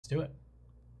do it.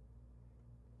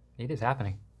 It is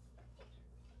happening.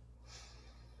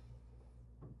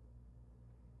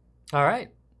 All right.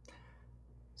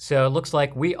 So it looks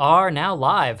like we are now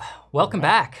live. Welcome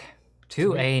back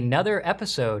to another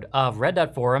episode of Red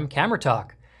Dot Forum Camera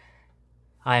Talk.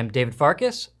 I am David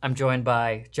Farkas. I'm joined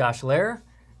by Josh Lair,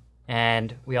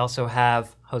 and we also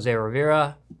have Jose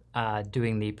Rivera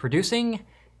doing the producing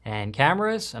and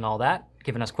cameras and all that,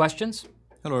 giving us questions.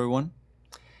 Hello, everyone.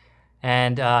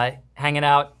 And hanging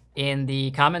out in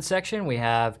the comment section, we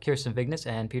have Kirsten Vignes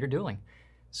and Peter Dooling.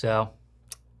 So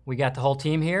we got the whole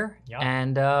team here. Yep.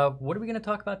 And what are we going to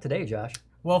talk about today, Josh?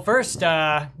 Well, first,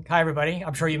 hi, everybody.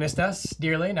 I'm sure you missed us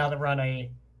dearly now that we're on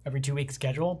a every 2 week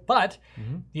schedule. But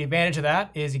the advantage of that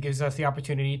is it gives us the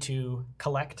opportunity to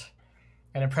collect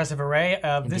an impressive array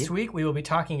of This week, we will be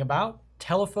talking about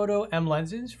telephoto M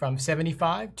lenses from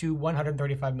 75 to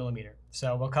 135 millimeter.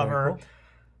 So we'll cover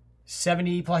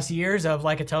 70 plus years of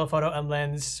Leica telephoto M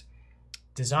lens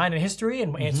design and history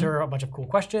and answer a bunch of cool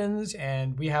questions.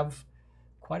 And we have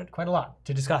quite a lot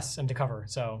to discuss and to cover.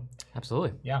 So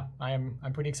absolutely. Yeah, I'm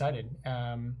pretty excited.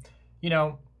 You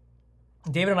know,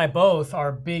 David and I both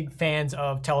are big fans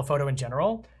of telephoto in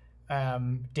general.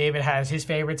 David has his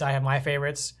favorites, I have my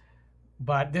favorites.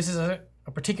 But this is a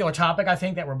particular topic, I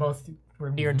think, that we're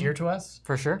near and dear to us.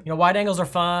 For sure. You know, wide angles are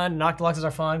fun, Noctiluxes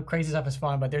are fun, crazy stuff is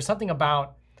fun, but there's something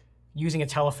about using a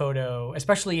telephoto,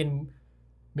 especially in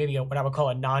maybe what I would call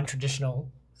a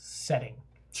non-traditional setting.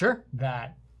 Sure.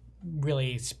 That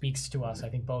really speaks to us, I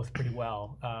think, both pretty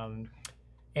well.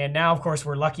 And now, of course,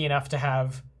 we're lucky enough to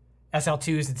have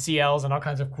SL2s and CLs and all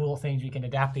kinds of cool things you can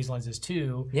adapt these lenses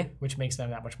to, which makes them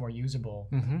that much more usable.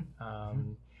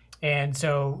 And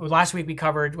so last week we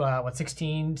covered,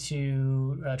 16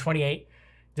 to 28.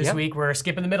 This week we're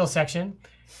skipping the middle section.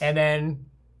 And then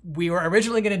we were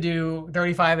originally going to do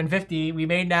 35 and 50. We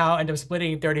may now end up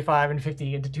splitting 35 and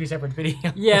 50 into two separate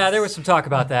videos. Yeah, there was some talk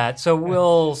about that. So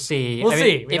we'll see. We'll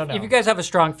see. We if, don't know. If you guys have a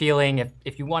strong feeling,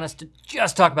 if you want us to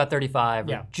just talk about 35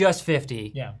 or just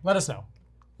 50, let us know.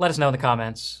 Let us know in the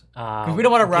comments. Because we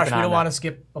don't want to rush. We don't want to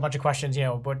skip a bunch of questions, you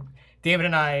know, but David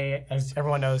and I, as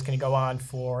everyone knows, can go on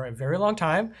for a very long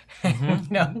time. You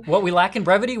know? What we lack in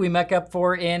brevity, we make up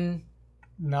for in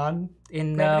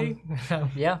non-brevity.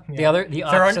 The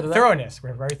opposite of that. Thoroughness.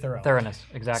 We're very thorough. Thoroughness,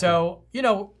 exactly. So, you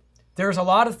know, there's a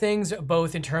lot of things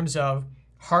both in terms of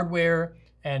hardware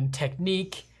and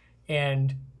technique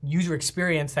and user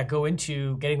experience that go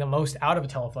into getting the most out of a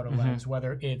telephoto lens,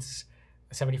 whether it's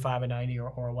a 75, a 90, or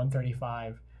a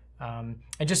 135. And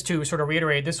just to sort of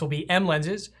reiterate, this will be M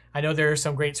lenses. I know there's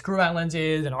some great screw-out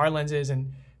lenses and R lenses,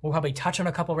 and we'll probably touch on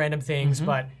a couple random things,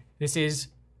 but this is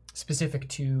specific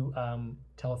to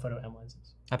telephoto M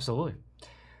lenses. Absolutely.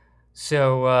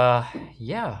 So,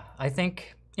 yeah, I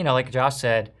think, you know, like Josh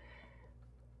said,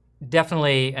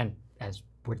 definitely, and as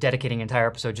we're dedicating an entire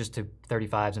episode just to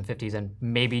 35s and 50s and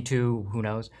maybe to, who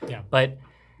knows. Yeah. But,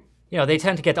 you know, they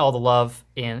tend to get all the love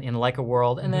in the Leica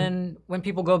world. And then when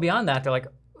people go beyond that, they're like,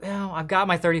 well, I've got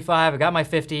my 35, I've got my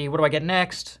 50, what do I get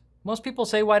next? Most people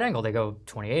say wide angle. They go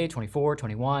 28, 24,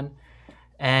 21.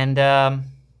 And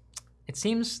it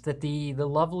seems that the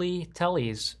lovely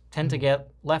teles tend to get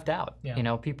left out. Yeah. You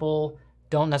know, people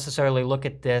don't necessarily look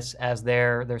at this as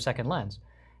their second lens.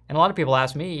 And a lot of people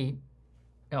ask me,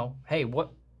 you know, hey,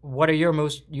 what are your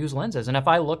most used lenses? And if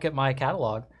I look at my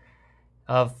catalog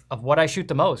of what I shoot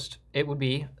the most, it would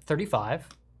be 35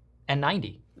 and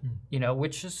 90, you know,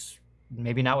 which is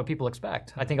maybe not what people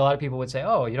expect. I think a lot of people would say,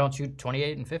 oh, you don't shoot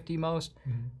 28 and 50 most?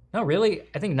 No, really,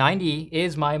 I think 90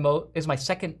 is my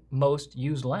second most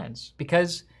used lens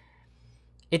because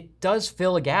it does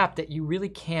fill a gap that you really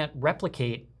can't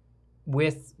replicate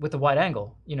with a wide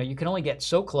angle. You know, you can only get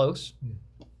so close,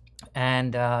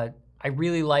 and I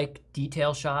really like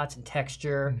detail shots and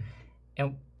texture,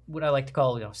 and what I like to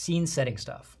call, you know, scene setting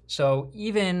stuff. So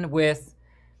even with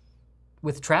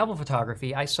travel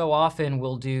photography, I so often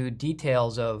will do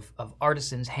details of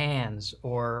artisans' hands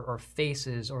or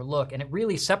faces or look, and it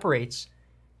really separates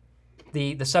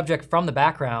the subject from the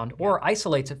background or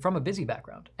isolates it from a busy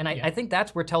background. And I think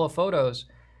that's where telephotos,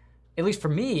 at least for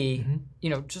me, you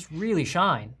know, just really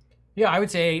shine. Yeah, I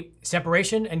would say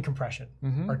separation and compression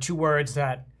are two words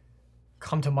that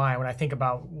come to mind when I think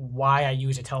about why I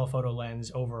use a telephoto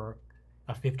lens over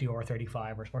a 50 or a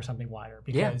 35 or something wider.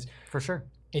 Because for sure.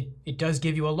 It does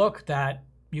give you a look that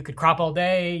you could crop all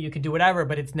day, you could do whatever,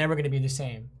 but it's never going to be the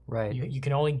same. Right. You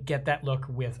can only get that look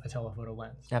with a telephoto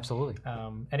lens. Absolutely.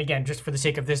 And again, just for the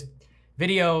sake of this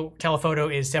video, telephoto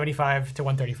is 75 to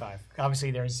 135.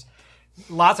 Obviously, there's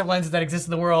lots of lenses that exist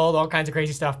in the world, all kinds of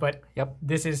crazy stuff, but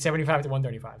this is 75 to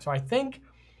 135. So I think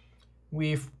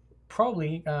we've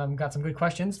probably got some good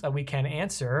questions that we can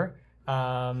answer.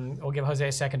 We'll give Jose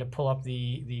a second to pull up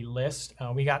the list.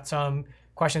 We got some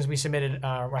questions we submitted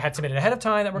or had submitted ahead of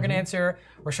time that we're going to answer.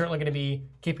 We're certainly going to be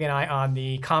keeping an eye on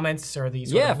the comments or the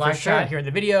sort of live chat here in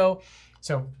the video.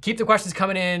 So keep the questions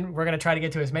coming in. We're going to try to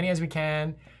get to as many as we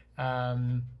can.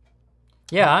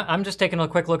 Yeah, I'm just taking a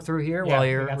quick look through here while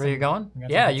you're going.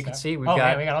 Yeah, you can see we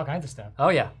got all kinds of stuff. Oh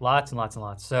yeah, lots and lots and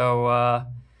lots. So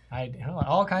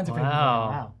all kinds of things.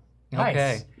 Wow. Nice.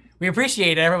 Okay. We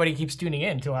appreciate it. Everybody keeps tuning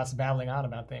in to us babbling on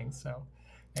about things. So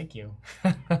thank you.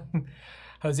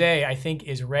 Jose, I think,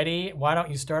 is ready. Why don't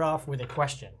you start off with a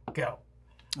question? Go.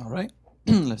 All right.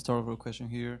 Let's start off with a question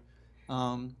here.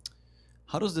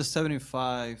 How does the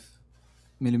 75mm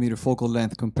focal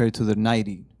length compare to the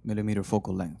 90mm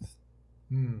focal length?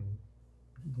 You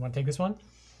want to take this one?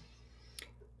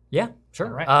 Yeah,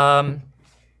 sure. All right.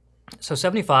 So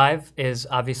 75 is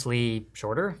obviously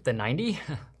shorter than 90.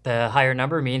 The higher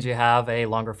number means you have a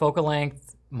longer focal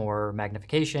length, more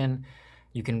magnification.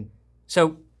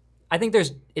 So I think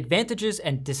there's advantages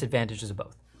and disadvantages of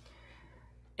both.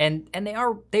 And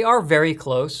they are very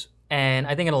close, and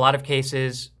I think in a lot of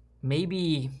cases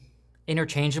maybe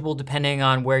interchangeable depending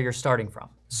on where you're starting from.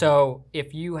 So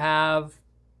if you have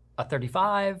a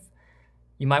 35,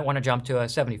 you might want to jump to a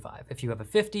 75. If you have a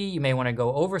 50, you may want to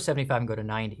go over 75 and go to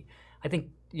 90. I think,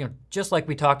 just like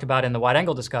we talked about in the wide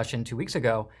angle discussion 2 weeks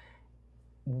ago,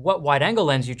 what wide angle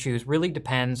lens you choose really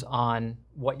depends on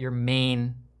what your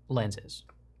main lens is.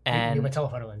 And you have a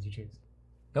telephoto lens you choose.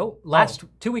 No,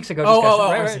 2 weeks ago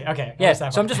discussion. Right. Okay. Yeah,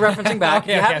 so I'm just referencing back.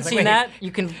 If you haven't seen that,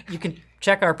 you can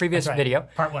check our previous video.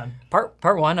 Part one.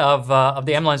 Part one of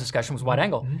the M lens discussion was wide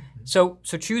angle. So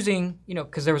choosing,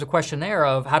 because there was a question there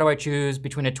of how do I choose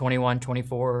between a 21,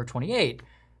 24, or 28,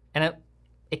 and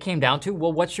it came down to,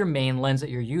 well, what's your main lens that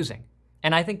you're using?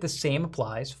 And I think the same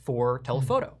applies for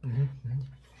telephoto.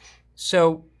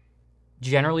 So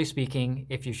generally speaking,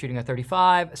 if you're shooting a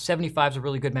 35, a 75 is a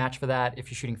really good match for that. If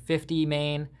you're shooting 50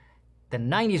 main, then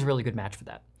 90 is a really good match for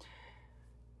that.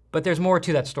 But there's more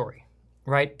to that story,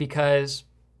 right? Because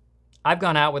I've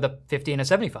gone out with a 50 and a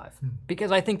 75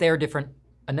 because I think they are different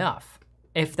enough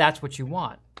if that's what you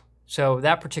want. So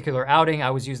that particular outing,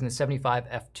 I was using the 75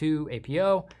 f2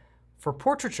 APO for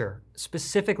portraiture,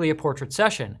 specifically a portrait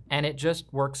session, and it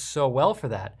just works so well for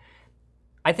that.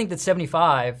 I think that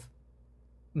 75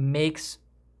 makes,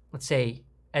 let's say,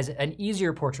 as an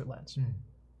easier portrait lens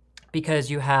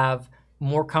because you have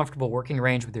more comfortable working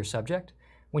range with your subject.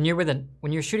 When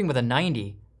you're shooting with a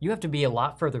 90, you have to be a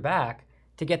lot further back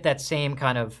to get that same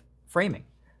kind of framing.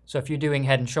 So if you're doing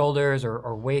head and shoulders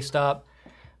or waist up,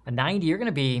 a 90, you're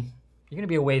gonna be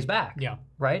a ways back. Yeah.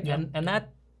 Right? Yeah. And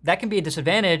that can be a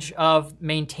disadvantage of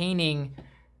maintaining,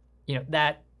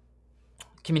 that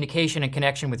communication and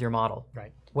connection with your model.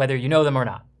 Right. Whether you know them or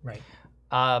not. Right.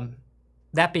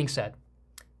 That being said,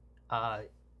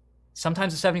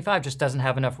 sometimes the 75 just doesn't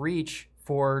have enough reach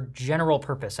for general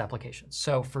purpose applications.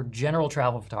 So for general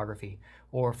travel photography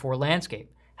or for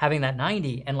landscape, having that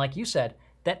 90 and, like you said,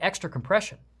 that extra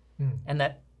compression and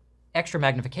that extra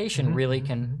magnification really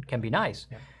can be nice.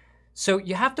 Yeah. So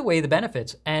you have to weigh the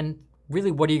benefits and really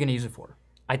what are you going to use it for?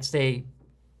 I'd say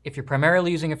if you're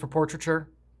primarily using it for portraiture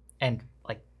and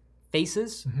like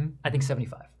faces, I think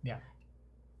 75. Yeah.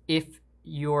 If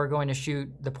you're going to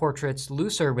shoot the portraits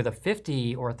looser with a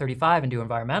 50 or a 35 and do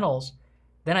environmentals,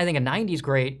 then I think a 90 is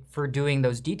great for doing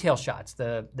those detail shots,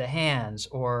 the hands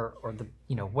or the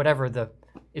whatever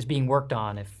is being worked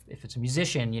on. If it's a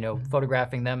musician,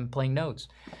 photographing them playing notes.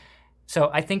 So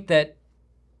I think that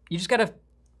you just got to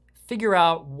figure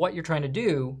out what you're trying to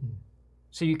do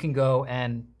so you can go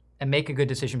and make a good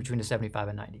decision between a 75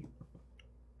 and 90.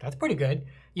 That's pretty good.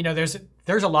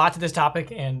 There's a lot to this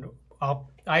topic, and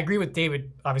I agree with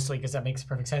David, obviously, because that makes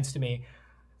perfect sense to me.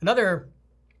 Another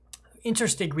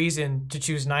interesting reason to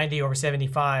choose 90 over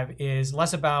 75 is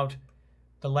less about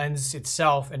the lens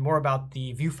itself and more about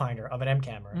the viewfinder of an M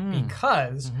camera.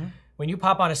 Because when you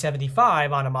pop on a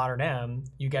 75 on a modern M,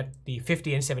 you get the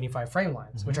 50 and 75 frame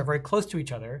lines, which are very close to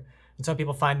each other. And some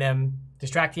people find them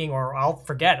distracting, or I'll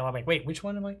forget. And I'm like, wait, which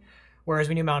one am I? Whereas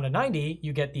when you mount a 90,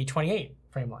 you get the 28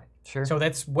 frame line. Sure. So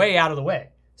that's way out of the way.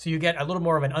 So you get a little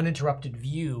more of an uninterrupted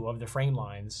view of the frame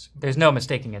lines. There's no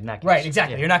mistaking it in that case. Right,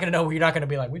 exactly. Yeah. You're not going to know. You're not going to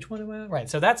be like, which one am I? Right.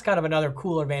 So that's kind of another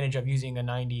cool advantage of using a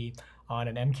 90 on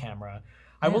an M camera.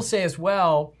 I will say as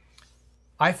well,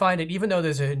 I find it, even though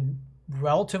there's a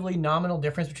relatively nominal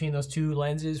difference between those two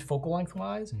lenses, focal length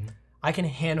wise, I can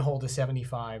handhold a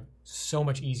 75 so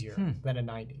much easier than a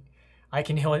 90. I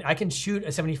can shoot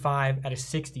a 75 at a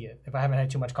 60th if I haven't had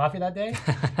too much coffee that day.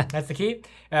 That's the key.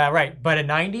 Right, but at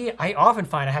 90, I often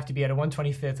find I have to be at a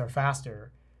 125th or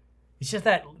faster. It's just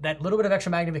that little bit of extra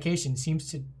magnification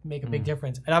seems to make a big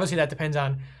difference. And obviously that depends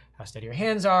on how steady your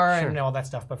hands are and all that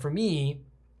stuff. But for me,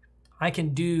 I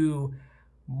can do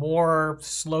more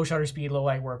slow shutter speed, low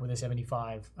light work with a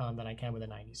 75 than I can with a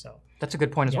 90. So that's a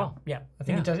good point as well. Yeah, I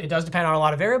think it does depend on a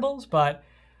lot of variables, but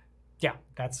yeah,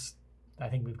 I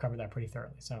think we've covered that pretty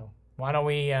thoroughly. So why don't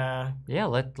we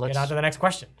let's get on to the next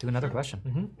question. Do another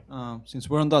question. Since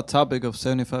we're on that topic of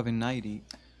 75 and 90,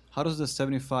 how does the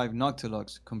 75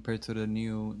 Noctilux compare to the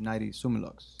new 90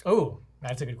 Summilux? Oh,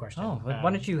 that's a good question. Oh, why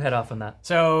don't you head off on that?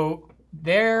 So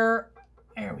there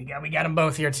we go. We got them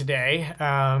both here today.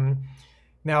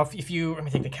 Now, if you, let me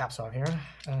take the caps off here.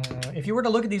 If you were to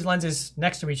look at these lenses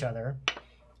next to each other,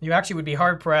 you actually would be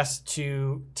hard pressed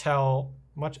to tell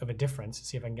much of a difference. Let's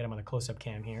see if I can get them on a close-up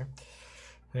cam here.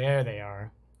 There they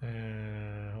are.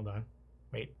 Hold on.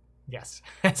 Wait. Yes.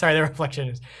 Sorry, the reflection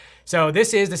is. So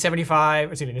this is the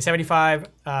 75 Noctilux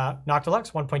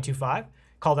 1.25,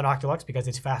 called the Noctilux because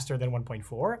it's faster than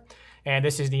 1.4. And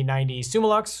this is the 90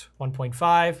 Summilux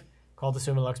 1.5, called the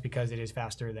Summilux because it is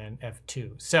faster than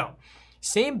f2. So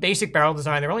same basic barrel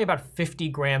design. They're only about 50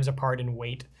 grams apart in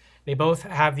weight. They both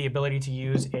have the ability to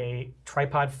use a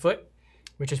tripod foot,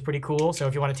 which is pretty cool. So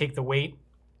if you want to take the weight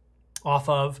off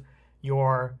of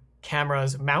your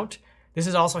camera's mount, this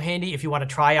is also handy if you want to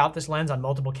try out this lens on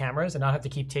multiple cameras and not have to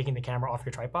keep taking the camera off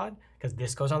your tripod, because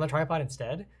this goes on the tripod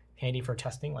instead. Handy for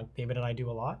testing, like David and I do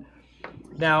a lot.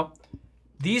 Now,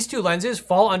 these two lenses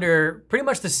fall under pretty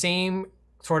much the same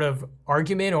sort of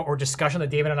argument or discussion that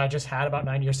David and I just had about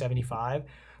 90 or 75.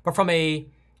 But from a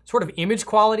sort of image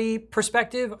quality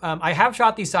perspective, I have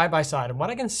shot these side by side. And what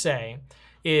I can say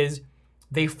is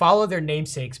they follow their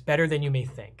namesakes better than you may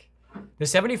think. The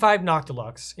 75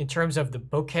 Noctilux, in terms of the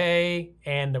bokeh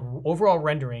and the overall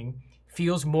rendering,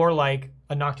 feels more like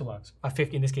a Noctilux,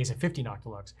 in this case, a 50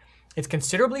 Noctilux. It's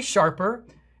considerably sharper,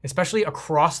 especially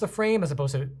across the frame, as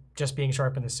opposed to just being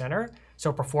sharp in the center.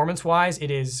 So performance-wise, it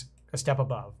is a step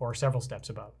above, or several steps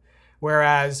above.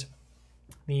 Whereas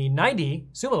the 90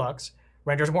 Summilux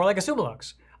renders more like a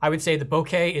Summilux. I would say the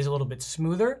bokeh is a little bit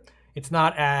smoother. It's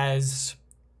not as,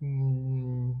 I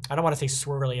don't want to say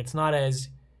swirly, it's not as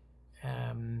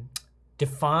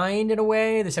defined in a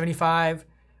way. The 75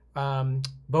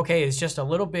 bokeh is just a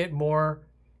little bit more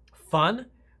fun.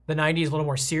 The 90 is a little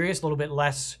more serious, a little bit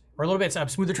less, or a little bit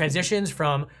smoother transitions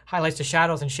from highlights to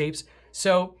shadows and shapes.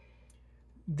 So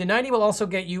the 90 will also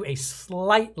get you a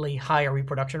slightly higher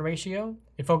reproduction ratio.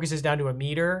 It focuses down to a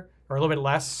meter or a little bit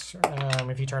less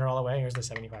if you turn it all the way. Here's the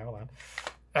 75, hold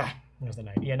on. There's the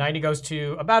 90. Yeah, 90 goes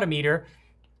to about a meter,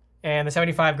 and the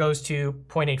 75 goes to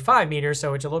 0.85 meters,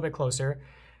 so it's a little bit closer.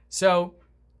 So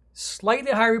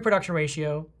slightly higher reproduction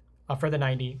ratio for the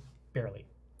 90, barely.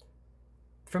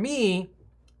 For me,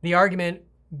 the argument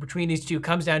between these two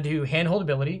comes down to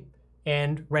handholdability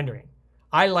and rendering.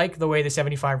 I like the way the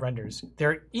 75 renders.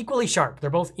 They're equally sharp. They're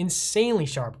both insanely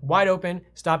sharp. Wide open,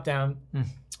 stop down.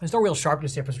 There's no real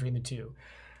sharpness difference between the two.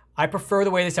 I prefer the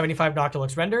way the 75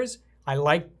 Noctilux renders. I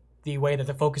like the way that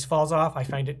the focus falls off. I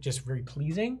find it just very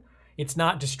pleasing. It's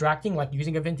not distracting like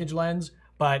using a vintage lens,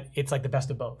 but it's like the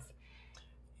best of both.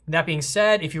 That being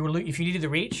said, if you needed the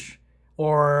reach,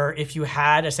 or if you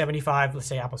had a 75, let's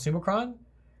say APO Monochrom,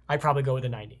 I'd probably go with a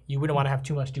 90. You wouldn't want to have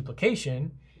too much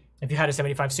duplication. If you had a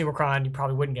 75 Monochrom, you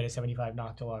probably wouldn't get a 75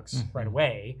 Noctilux right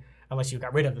away, unless you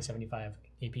got rid of the 75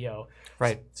 APO.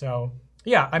 Right. So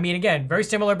yeah, I mean, again, very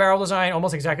similar barrel design,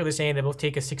 almost exactly the same. They both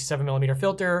take a 6-7mm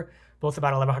filter, both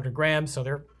about 1,100 grams, so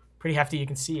they're pretty hefty. You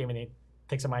can see, I mean, it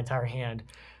takes up my entire hand.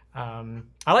 I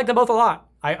like them both a lot.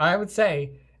 I would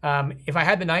say, if I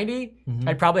had the 90,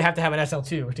 I'd probably have to have an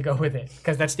SL2 to go with it,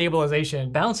 because that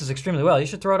stabilization balances extremely well. You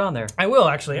should throw it on there. I will,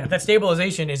 actually. Yeah. That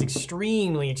stabilization is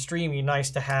extremely, extremely nice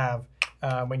to have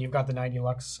when you've got the 90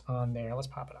 Lux on there. Let's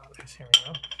pop it on this. Here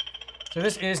we go. So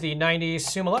this is the 90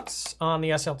 Summilux on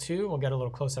the SL2. We'll get a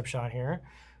little close-up shot here.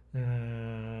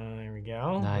 There we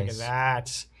go. Nice. Look at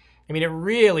that. I mean, it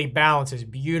really balances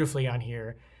beautifully on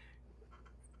here.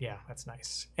 Yeah, that's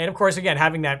nice. And of course, again,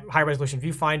 having that high-resolution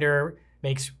viewfinder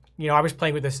makes, I was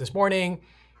playing with this morning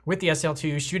with the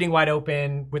SL2, shooting wide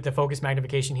open with the focus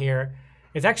magnification here.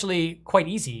 It's actually quite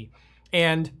easy.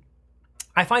 And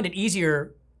I find it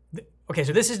easier. Okay,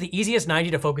 so this is the easiest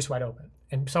 90 to focus wide open.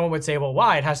 And someone would say, well,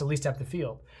 why? It has the least depth of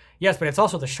field. Yes, but it's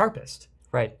also the sharpest.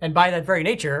 Right. And by that very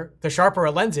nature, the sharper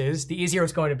a lens is, the easier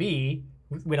it's going to be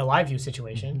in a live view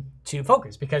situation to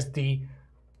focus, because the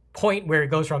point where it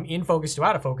goes from in focus to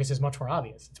out of focus is much more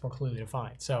obvious. It's more clearly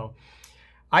defined. So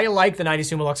I like the 90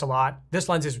 Summilux a lot. This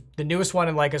lens is the newest one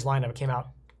in Leica's lineup. It came out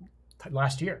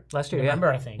last year.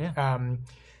 November, I think. Yeah.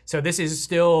 So this is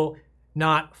still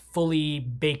not fully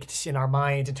baked in our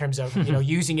minds in terms of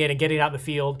using it and getting it out in the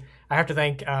field. I have to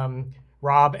thank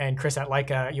Rob and Chris at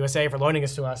Leica USA for loaning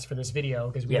this to us for this video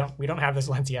because we don't have this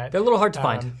lens yet. They're a little hard to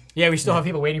find. Yeah, we still have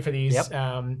people waiting for these.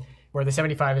 Where the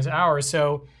 75 is ours.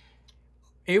 So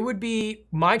it would be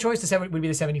my choice. Would be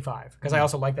the 75 because I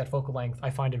also like that focal length. I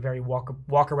find it very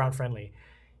walk around friendly.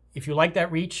 If you like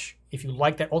that reach, if you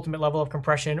like that ultimate level of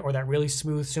compression or that really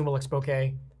smooth Summilux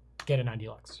bokeh, get a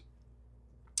 90Lux.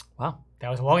 Wow. That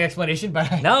was a long explanation,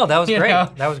 but no, that was great.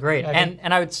 That was great. Okay.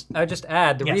 And I would just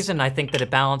add the reason I think that it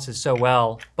balances so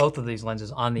well, both of these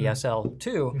lenses on the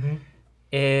SL2,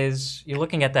 is you're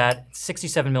looking at that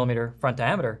 67 millimeter front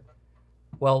diameter.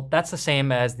 Well, that's the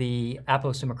same as the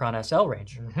APO Summicron SL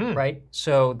range, right?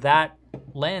 So that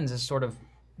lens is sort of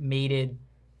mated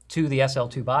to the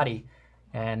SL2 body,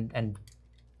 and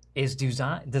is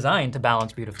designed to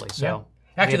balance beautifully. So.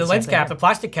 Actually, the lens cap, the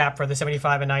plastic cap for the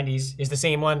 75 and 90s is the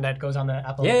same one that goes on the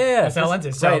Apple SL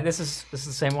lenses. So right, this is the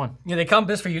same one. They come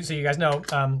just for you, so you guys know.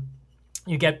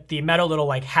 You get the metal little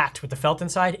like hat with the felt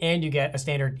inside, and you get a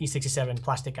standard E67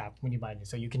 plastic cap when you buy it.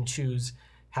 So you can choose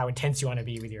how intense you want to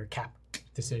be with your cap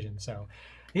decision. So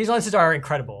these lenses are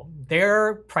incredible.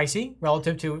 They're pricey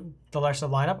relative to the rest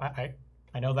of the lineup.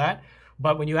 I know that,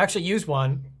 but when you actually use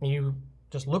one, and you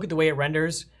just look at the way it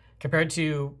renders compared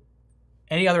to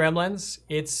any other M lens,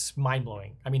 it's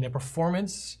mind-blowing. I mean, the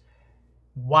performance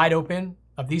wide open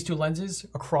of these two lenses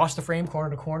across the frame, corner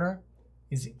to corner,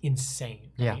 is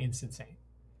insane. Yeah. I mean, it's insane.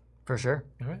 For sure.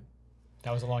 All right.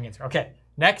 That was a long answer. Okay,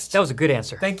 next. That was a good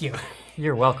answer. Thank you.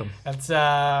 You're welcome. That's.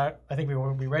 I think we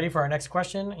will be ready for our next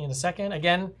question in a second.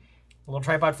 Again, a little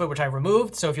tripod foot, which I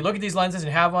removed. So if you look at these lenses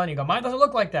and have one, you go, mine doesn't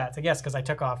look like that. So yes, because I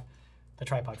took off the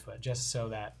tripod foot just so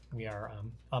that we are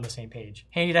on the same page.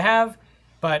 Handy to have,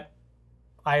 but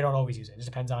I don't always use it. It just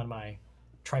depends on my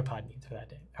tripod needs for that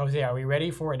day. Jose, are we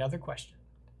ready for another question?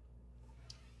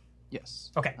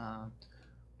 Yes. Okay.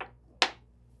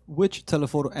 Which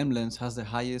telephoto M lens has the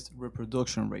highest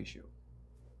reproduction ratio?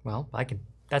 Well,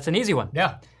 that's an easy one.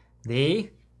 Yeah.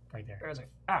 Right there. Where is it?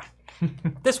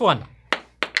 This one.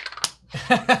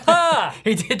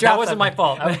 He did drop that wasn't my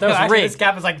fault. That was actually, rigged. This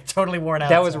cap is like totally worn out.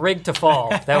 That was rigged to fall.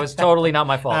 That was totally not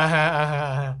my fault.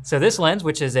 So this lens,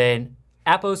 which is an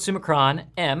APO Summicron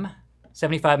M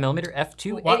 75mm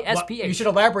f2 ASPH. You should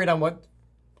elaborate on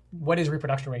what is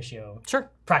reproduction ratio. Sure.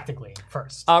 Practically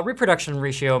first. Reproduction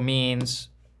ratio means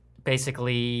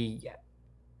basically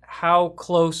how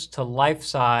close to life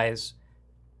size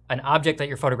an object that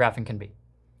you're photographing can be.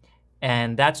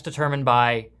 And that's determined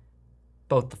by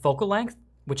both the focal length,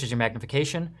 which is your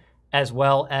magnification, as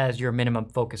well as your minimum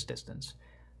focus distance.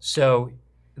 So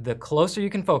the closer you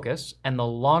can focus and the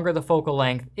longer the focal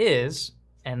length is,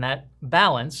 and that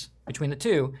balance between the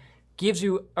two gives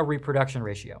you a reproduction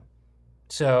ratio.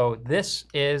 So this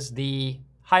is the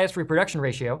highest reproduction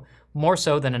ratio, more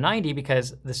so than a 90,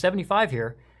 because the 75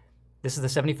 here, this is the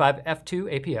 75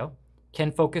 f2 APO,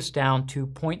 can focus down to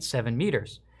 0.7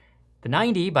 meters. The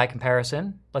 90, by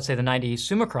comparison, let's say the 90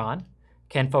 Summicron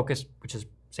can focus, which is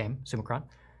same, Summicron,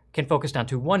 can focus down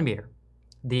to 1 meter.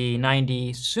 The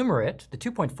 90 Summarit, the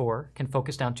 2.4, can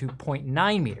focus down to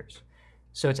 0.9 meters.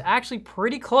 So it's actually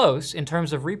pretty close in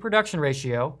terms of reproduction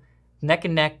ratio, neck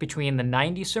and neck between the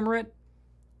 90 Summarit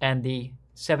and the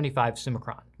 75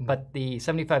 Summicron. But the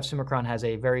 75 Summicron has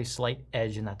a very slight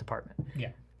edge in that department. Yeah.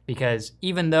 Because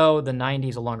even though the 90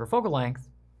 is a longer focal length,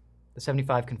 the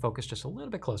 75 can focus just a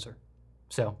little bit closer.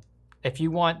 So if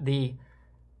you want the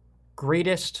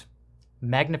greatest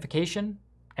magnification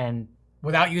and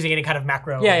without using any kind of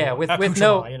macro, with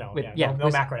no, no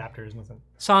macro adapters, nothing.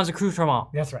 Sans accoutrement.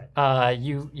 That's right.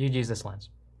 You'd use this lens,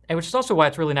 and which is also why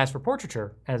it's really nice for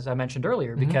portraiture, as I mentioned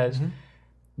earlier, because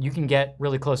you can get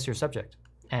really close to your subject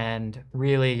and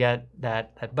really get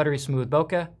that buttery smooth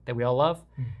bokeh that we all love.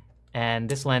 And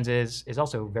this lens is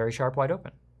also very sharp, wide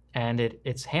open, and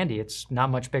it's handy. It's not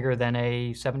much bigger than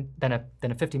a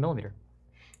 50 millimeter.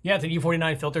 Yeah, it's an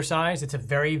E49 filter size. It's a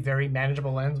very, very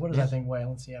manageable lens. What does that thing weigh?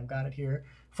 Let's see, I've got it here.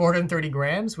 430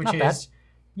 grams, which is,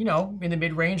 in the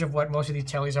mid-range of what most of these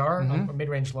teles are,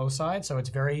 mid-range low side, so it's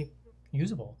very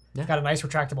usable. Yeah. It's got a nice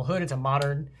retractable hood. It's a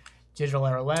modern digital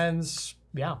era lens.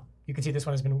 Yeah, you can see this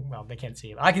one has been, well, they can't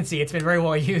see it. I can see it's been very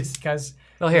well used because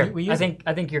I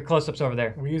think your close-up's over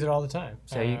there. We use it all the time.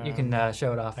 So you can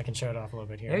show it off. I can show it off a little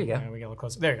bit here. There you go. We get a little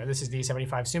closer. There you go. This is the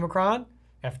 75 Summicron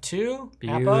f2.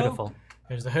 Beautiful. APO.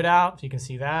 There's the hood out, so you can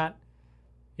see that.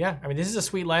 Yeah, I mean, this is a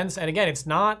sweet lens. And again, it's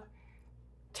not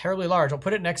terribly large. I'll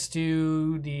put it next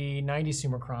to the 90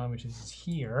 Monochrom, which is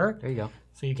here. There you go.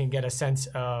 So you can get a sense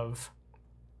of.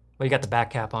 Well, you got the back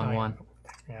cap on one.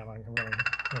 Yeah, there we go.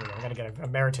 I gotta get a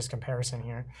emeritus comparison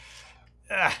here.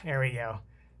 There we go.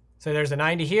 So there's the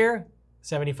 90 here,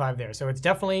 75 there. So it's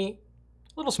definitely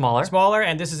a little smaller. Smaller,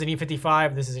 and this is an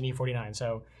E55. This is an E49.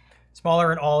 So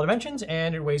smaller in all dimensions,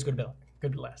 and it weighs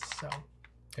good less. So.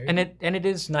 And it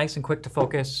is nice and quick to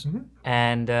focus,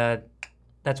 and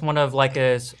that's one of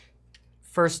Leica's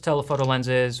first telephoto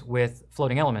lenses with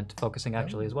floating element focusing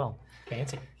actually as well.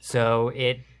 Fancy. So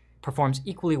it performs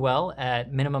equally well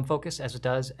at minimum focus as it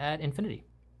does at infinity.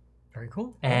 Very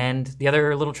cool. And the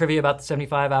other little trivia about the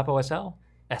 75 APO SL,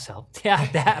 yeah,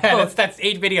 that that's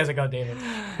 8 videos ago, David.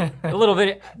 a little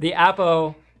bit. The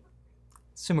APO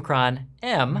Summilux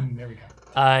M. There we go.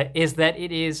 Is that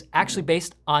it is actually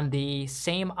based on the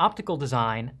same optical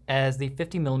design as the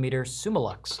 50mm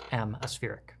Summilux M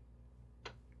aspheric.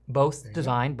 Both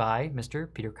designed by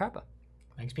Mr. Peter Karpa.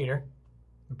 Thanks, Peter.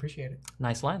 Appreciate it.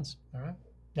 Nice lens. All right.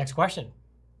 Next question.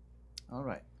 All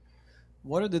right.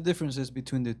 What are the differences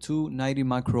between the two 90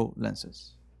 macro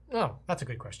lenses? Oh, that's a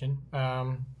good question.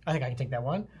 I think I can take that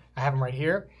one. I have them right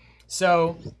here.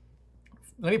 So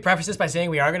let me preface this by saying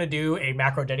we are going to do a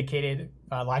macro dedicated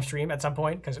live stream at some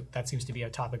point because that seems to be a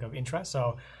topic of interest.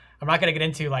 So I'm not going to get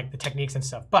into like the techniques and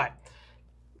stuff, but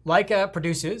Leica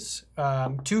produces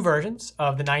 2 versions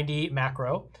of the 90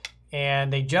 macro,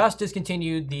 and they just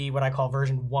discontinued the what I call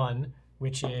version 1,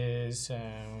 which is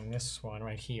this one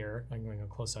right here. I'm going to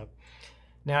go close up.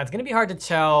 Now it's going to be hard to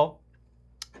tell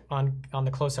on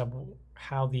the close up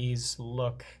how these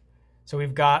look. So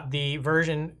we've got the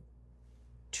version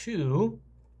 2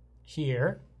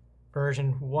 here,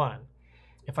 version 1.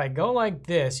 If I go like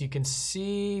this, you can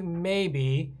see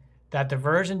maybe that the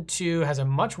version 2 has a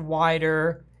much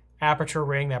wider aperture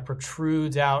ring that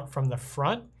protrudes out from the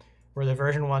front, where the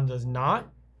version 1 does not,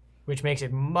 which makes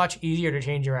it much easier to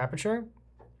change your aperture.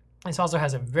 This also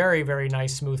has a very, very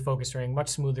nice smooth focus ring, much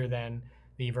smoother than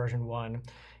the version 1.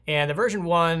 And the version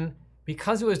 1,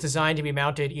 because it was designed to be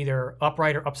mounted either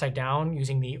upright or upside down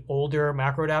using the older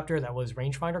macro adapter that was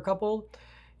rangefinder coupled,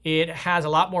 it has a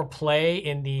lot more play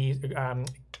in the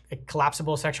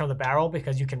collapsible section of the barrel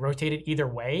because you can rotate it either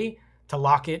way to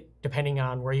lock it depending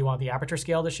on where you want the aperture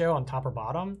scale to show, on top or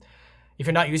bottom. If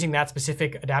you're not using that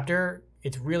specific adapter,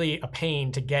 it's really a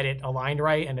pain to get it aligned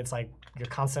right, and it's like you're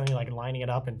constantly like lining it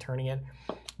up and turning it.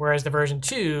 Whereas the version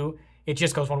 2, it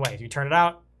just goes one way. You turn it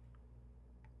out,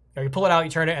 or you pull it out,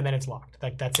 you turn it, and then it's locked.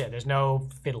 Like that's it. There's no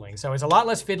fiddling. So it's a lot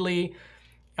less fiddly.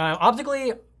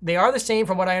 Optically, they are the same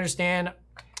from what I understand.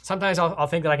 Sometimes I'll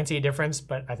think that I can see a difference,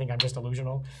 but I think I'm just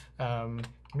illusional.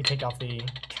 Let me take off the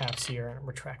caps here and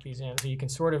retract these in. So you can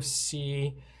sort of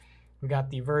see we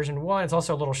got the version 1. It's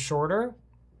also a little shorter.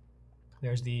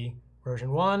 There's the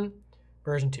version 1,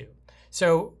 version 2.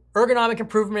 So ergonomic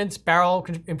improvements, barrel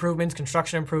improvements,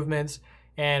 construction improvements,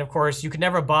 and of course, you could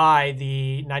never buy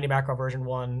the 90 macro version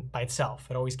 1 by itself.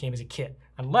 It always came as a kit,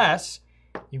 unless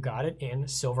you got it in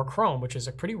silver chrome, which is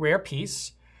a pretty rare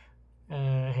piece.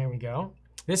 Here we go.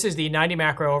 This is the 90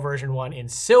 macro version 1 in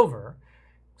silver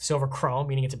chrome,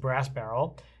 meaning it's a brass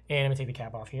barrel. And let me take the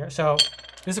cap off here. So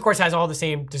this, of course, has all the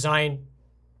same design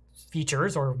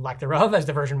features, or lack thereof, as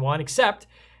the version 1, except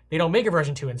they don't make a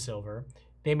version 2 in silver.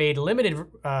 They made limited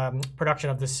production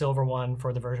of the silver one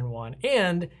for the version 1,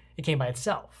 and it came by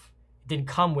itself. It didn't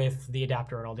come with the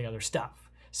adapter and all the other stuff.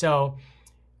 So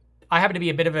I happen to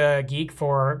be a bit of a geek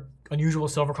for unusual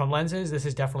silver chrome lenses. This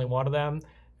is definitely one of them.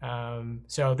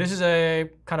 So this is a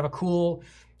kind of a cool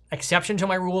exception to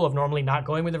my rule of normally not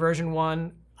going with the version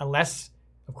 1, unless,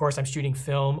 of course, I'm shooting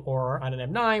film or on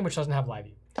an M9, which doesn't have live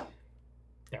view.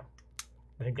 There.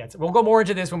 I think that's it. We'll go more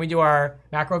into this when we do our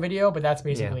macro video, but that's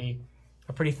basically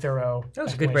a pretty thorough. That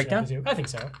was a good breakdown. I think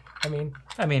so. I mean,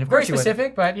 of very course you would.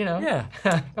 specific, but you know.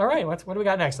 Yeah. All right. What do we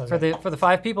got next? For the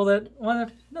 5 people that want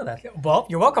to know that. Well,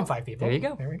 you're welcome, 5 people. There you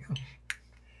go. There we go.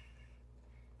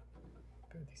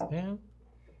 Put these down.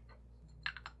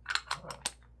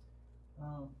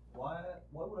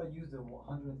 What would I use the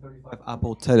 135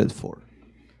 APO Tele for?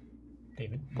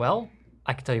 David. Well,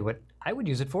 I can tell you what I would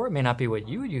use it for. It may not be what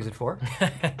you would use it for.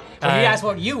 Well, you asked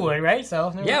what you would, right?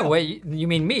 So yeah, wait, you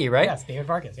mean me, right? Yes, David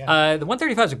Vargas. Yeah. The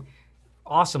 135 is an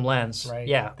awesome lens. Right.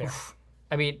 Yeah. There.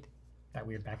 I mean, that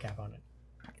weird back cap on it.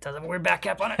 It does have a weird back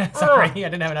cap on it. Sorry, I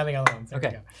didn't have another one. There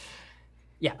okay.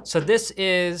 Yeah. So this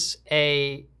is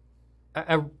a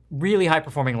really high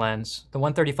performing lens, the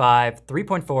 135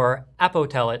 3.4 APO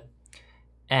Tele.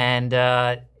 And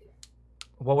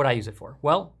what would I use it for?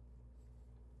 Well,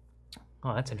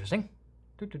 oh, that's interesting.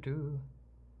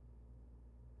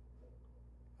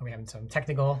 Are we having some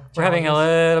technical We're having a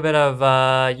little bit of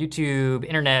YouTube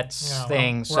internet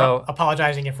things. So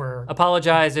apologizing if we're...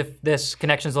 Apologize if this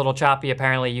connection's a little choppy.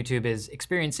 Apparently YouTube is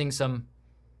experiencing some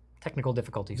technical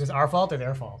difficulties. Is this our fault or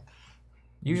their fault?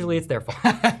 Usually it's their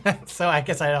fault. So I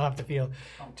guess I don't have to feel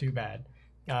too bad.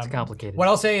 It's complicated. What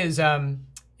I'll say is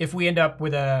if we end up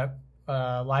with a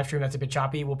live stream that's a bit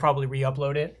choppy, we'll probably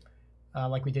re-upload it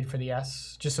like we did for the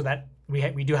S, just so that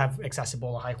we do have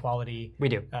accessible, high quality. We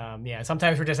do. Yeah,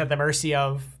 sometimes we're just at the mercy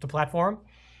of the platform.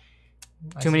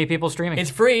 Too many people streaming. It's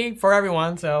free for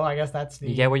everyone, so I guess that's the...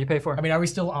 You get what you pay for. I mean, are we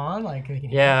still on? Like,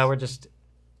 yeah, we're just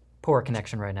poor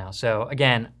connection right now. So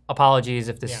again, apologies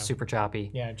if this is super choppy.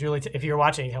 Yeah, Julie, if you're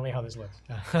watching, tell me how this looks.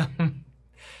 All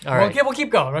right. We'll keep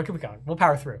going. We'll keep going. We'll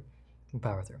power through. We'll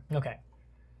power through. Okay.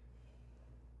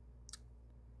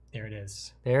 There it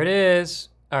is. There it is.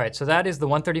 All right, so that is the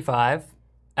 135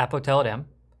 APO Tele M.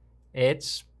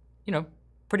 It's, you know,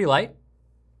 pretty light,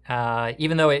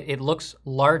 even though it looks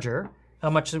larger. How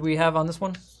much did we have on this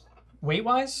one?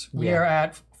 Weight-wise, we are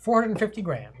at 450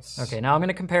 grams. Okay, now I'm going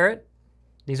to compare it.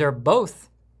 These are both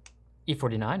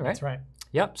E49, right? That's right.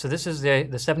 Yep, so this is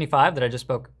the 75 that I just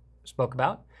spoke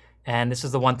about, and this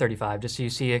is the 135, just so you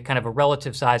see a kind of a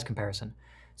relative size comparison.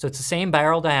 So it's the same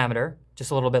barrel diameter,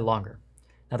 just a little bit longer.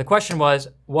 Now the question was,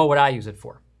 what would I use it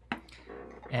for?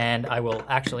 And I will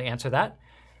actually answer that.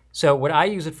 So what I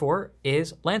use it for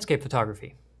is landscape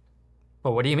photography.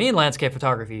 But what do you mean landscape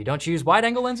photography? Don't you use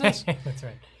wide-angle lenses? That's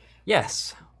right.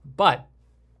 Yes, but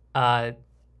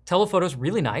telephoto's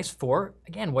really nice for,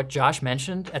 again, what Josh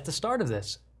mentioned at the start of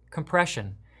this,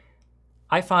 compression.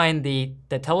 I find the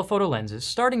telephoto lenses,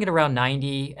 starting at around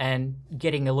 90 and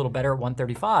getting a little better at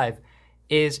 135,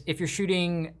 is if you're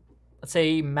shooting, let's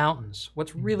say, mountains.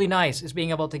 What's really nice is being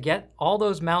able to get all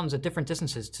those mountains at different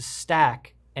distances to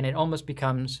stack, and it almost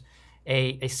becomes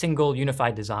a single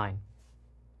unified design.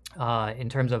 In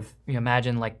terms of, you know,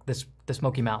 imagine like the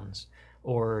Smoky Mountains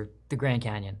or the Grand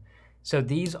Canyon. So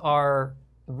these are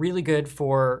really good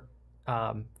for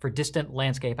distant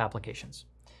landscape applications.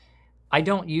 I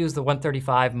don't use the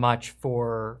 135 much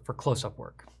for close-up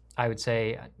work. I would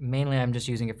say mainly I'm just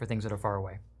using it for things that are far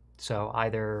away. So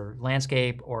either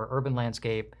landscape or urban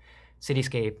landscape,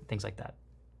 cityscape, things like that.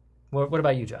 What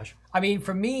about you, Josh? I mean,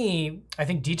 for me, I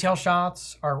think detail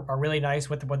shots are really nice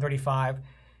with the 135.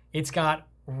 It's got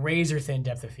razor-thin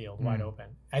depth of field, wide open.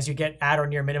 As you get at or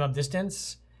near minimum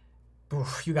distance,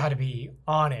 you got to be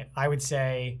on it. I would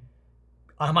say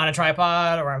I'm on a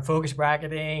tripod, or I'm focus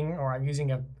bracketing, or I'm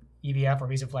using a EVF or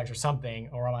VisiFlex or something,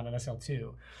 or I'm on an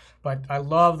SL2. But I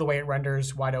love the way it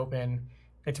renders wide open.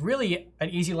 It's really an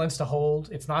easy lens to hold.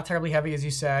 It's not terribly heavy, as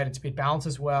you said. It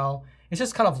balances well. It's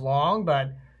just kind of long,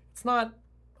 but it's not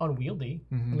unwieldy,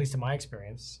 at least in my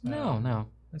experience. No.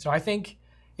 And so I think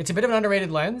it's a bit of an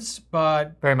underrated lens,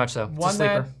 but very much so. One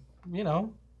that, you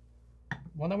know,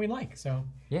 one that we like. So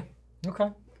yeah.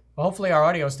 Okay. Well, hopefully our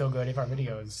audio is still good. If our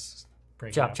video is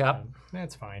breaking up, chop.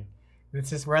 That's fine. It's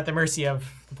just we're at the mercy of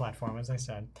the platform, as I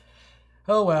said.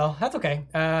 Oh well, that's okay.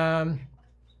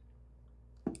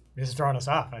 This is throwing us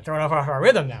off. I'm throwing off our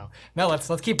rhythm now. No, let's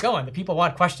keep going. The people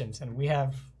want questions, and we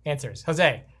have answers.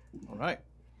 Jose. All right.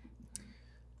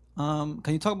 Can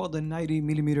you talk about the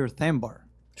 90mm Thanbar?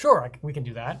 Sure, we can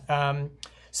do that.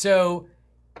 So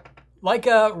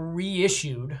Leica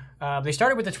reissued. They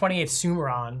started with the 28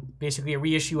 Summarit, basically a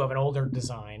reissue of an older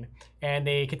design, and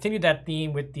they continued that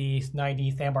theme with the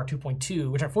 90 Thanbar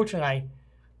 2.2, which unfortunately I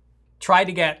tried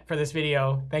to get for this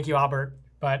video. Thank you, Albert,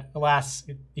 but alas,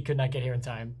 it could not get here in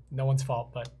time. No one's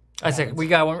fault, but I said we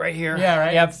got one right here. Yeah,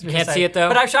 right. Yep. Can't see it though.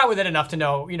 But I've shot with it enough to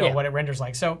know, what it renders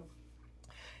like. So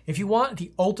if you want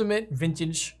the ultimate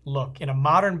vintage look in a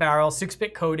modern barrel,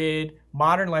 6-bit coated,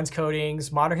 modern lens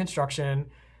coatings, modern construction,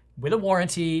 with a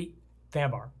warranty,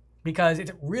 Thanbar. Because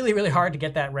it's really, really hard to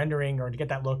get that rendering or to get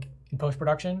that look in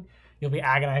post-production. You'll be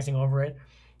agonizing over it.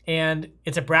 And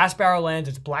it's a brass barrel lens.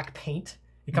 It's black paint.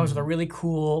 It comes with a really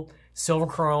cool silver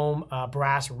chrome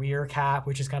brass rear cap,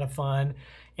 which is kind of fun.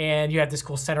 And you have this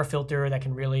cool center filter that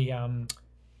can really,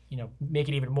 make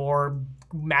it even more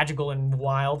magical and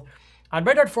wild. On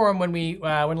Red Dot Forum, when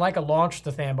Leica launched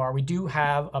the Thanbar, we do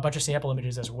have a bunch of sample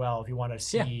images as well. If you want to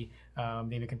see,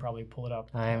 maybe we can probably pull it up.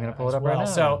 I am going to pull it up right now.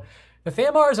 So the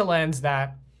Thanbar is a lens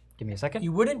that give me a second.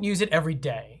 You wouldn't use it every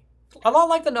day. A lot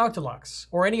like the Noctilux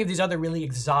or any of these other really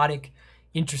exotic,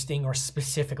 interesting, or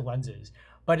specific lenses.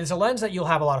 But it's a lens that you'll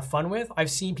have a lot of fun with. I've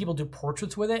seen people do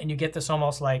portraits with it, and you get this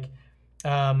almost like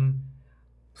Hollywood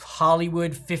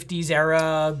 50s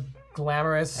era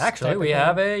glamorous. Actually, we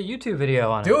have a YouTube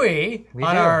video on it. Do we?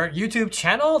 On our YouTube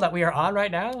channel that we are on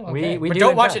right now? Okay. We but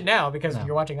don't watch it now because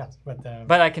you're watching us.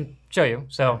 But I can show you.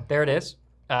 So there it is.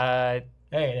 Hey,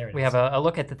 there it is. we have a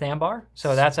look at the Thanbar.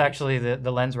 So that's actually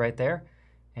the lens right there.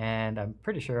 And I'm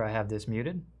pretty sure I have this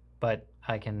muted, but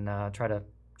I can try to...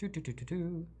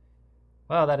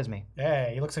 Well, that is me.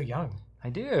 Hey, you look so young. I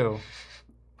do.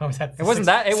 What was that? It wasn't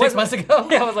that. It 6 months ago?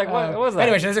 Yeah, I was like, what was that?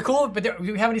 Anyway, so there's a cool, but do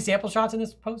we have any sample shots in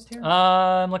this post here?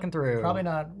 I'm looking through. Probably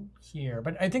not here,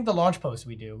 but I think the launch post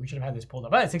we do. We should have had this pulled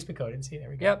up. Oh, it's 6-bit coded. See, there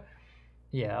we go. Yep.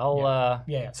 Yeah, I'll...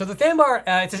 Yeah. So the Thanbar,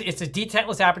 it's a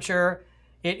detentless aperture.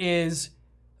 It is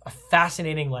a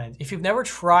fascinating lens. If you've never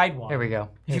tried one. There we go.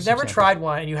 If you've never tried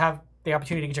one and you have the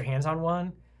opportunity to get your hands on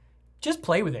one, just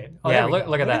play with it. Oh, yeah,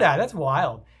 look at that. That's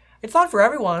wild. It's not for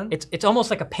everyone. It's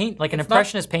almost like a paint, like an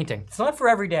impressionist painting. It's not for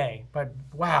every day, but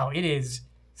wow, it is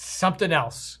something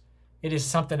else. It is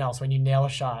something else when you nail a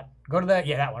shot. Go to that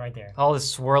one right there. All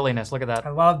this swirliness, look at that.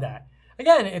 I love that.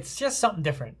 Again, it's just something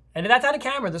different. And that's out of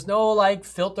camera. There's no like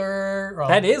filter. Or,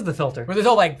 That is the filter. There's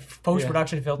no like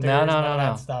post-production filters. No.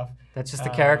 That stuff. That's just the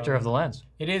character of the lens.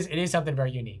 It is something very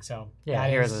unique. So yeah,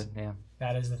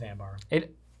 that is the Thanbar.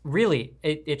 It really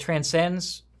it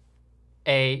transcends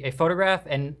a photograph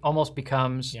and almost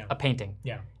becomes a painting.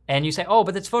 Yeah. And you say, oh,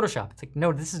 but it's Photoshop. It's like,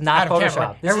 no, this is not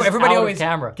Photoshop. Everybody always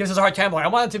camera. gives us a hard time. Like, I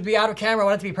want it to be out of camera. I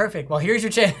want it to be perfect. Well, here's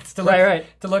your chance to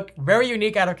look very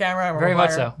unique out of camera. Very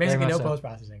much so. Basically, no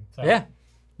post-processing. So, yeah.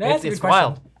 That's it's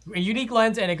wild. A unique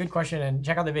lens and a good question. And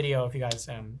check out the video if you guys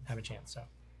have a chance. So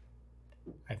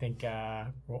I think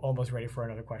we're almost ready for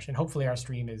another question. Hopefully our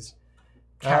stream is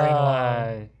carrying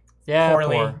along. Yeah,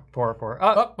 poorly. Poor.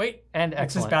 Oh, wait. And excellent.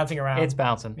 It's just bouncing around. It's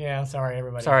bouncing. Yeah, sorry,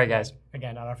 everybody. Sorry, guys.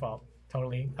 Again, not our fault.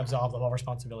 Totally absolved of all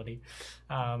responsibility.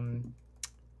 How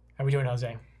are we doing,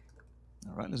 Jose?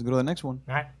 All right, let's go to the next one.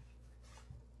 All right.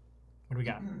 What do we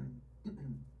got?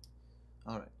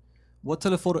 All right. What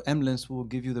telephoto M lens will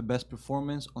give you the best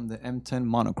performance on the M10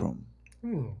 Monochrom?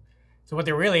 So what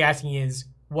they're really asking is,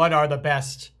 what are the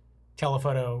best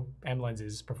telephoto M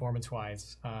lenses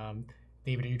performance-wise?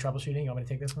 David, are you troubleshooting? You want me to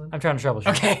take this one? I'm trying to troubleshoot.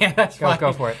 Okay, that's fine.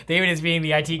 Go for it. David is being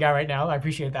the IT guy right now. I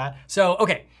appreciate that. So,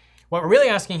 okay, what we're really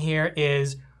asking here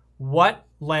is what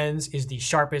lens is the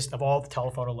sharpest of all the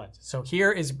telephoto lenses? So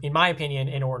here is, in my opinion,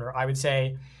 in order. I would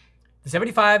say the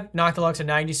 75 Noctilux and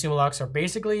 90 Summilux are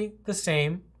basically the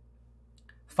same,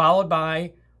 followed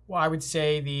by, well, I would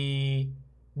say the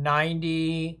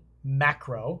 90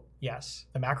 Macro. Yes,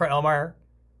 the Macro Elmar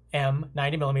M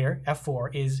 90mm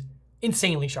f4 is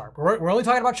insanely sharp. We're only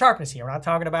talking about sharpness here. We're not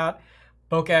talking about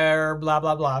bokeh or blah,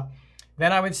 blah, blah.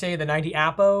 Then I would say the 90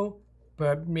 APO,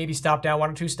 but maybe stop down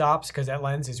 1 or 2 stops because that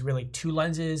lens is really 2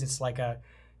 lenses. It's like a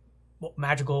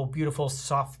magical, beautiful,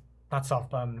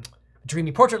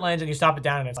 dreamy portrait lens, and you stop it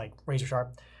down and it's like razor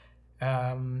sharp.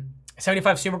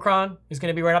 75 Summicron is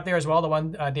going to be right up there as well, the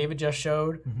one David just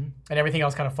showed, and everything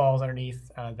else kind of falls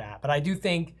underneath that. But I do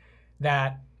think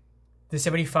that the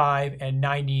 75 and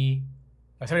 90,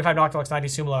 75 Noctilux, 90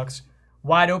 Summilux,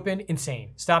 wide open,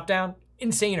 insane. Stop down,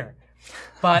 insaner.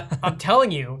 But I'm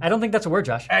telling you, I don't think that's a word,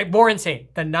 Josh. More insane.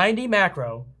 The 90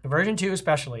 Macro, the version 2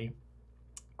 especially,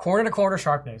 corner to corner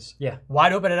sharpness,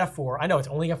 wide open at f4. I know it's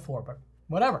only f4, but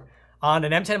whatever. On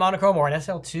an M10 Monochrom or an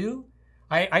SL2,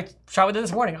 I shot with it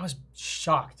this morning. I was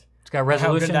shocked. It's got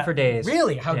resolution for days.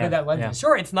 Really, how good that lens is.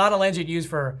 Sure, it's not a lens you'd use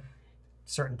for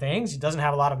certain things. It doesn't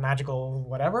have a lot of magical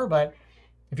whatever, but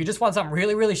if you just want something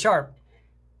really, really sharp,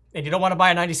 and you don't want to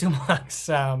buy a 90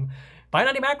 Summilux, buy a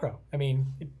 90 Macro. I mean,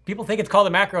 people think it's called a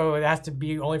macro. It has to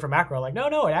be only for macro. Like,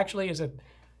 no, it actually is a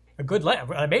good lens,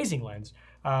 an amazing lens.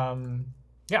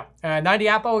 90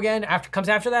 APO again comes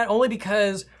after that, only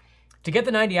because to get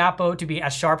the 90 APO to be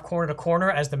as sharp corner to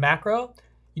corner as the macro,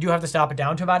 you do have to stop it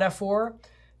down to about f4.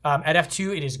 At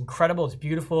f2, it is incredible. It's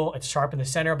beautiful. It's sharp in the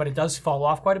center, but it does fall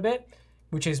off quite a bit,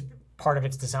 which is part of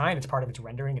its design. It's part of its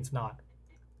rendering. It's not.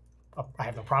 I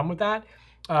have no problem with that.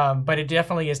 But it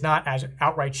definitely is not as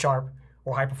outright sharp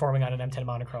or high performing on an M10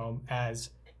 Monochrom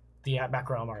as the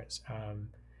Macro Elmar is.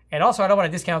 And also, I don't want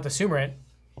to discount the Summarit,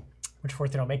 which of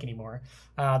course they don't make anymore.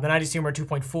 The 90 Summarit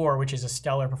 2.4, which is a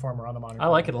stellar performer on the Monochrom. I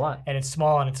like it a lot. And it's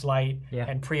small and it's light.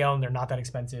 And pre-owned, they're not that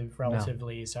expensive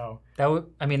relatively. No. So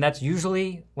that's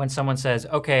usually when someone says,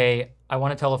 okay, I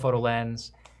want a telephoto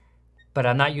lens, but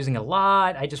I'm not using a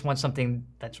lot. I just want something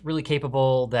that's really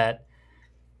capable that,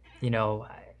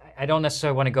 I don't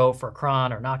necessarily want to go for a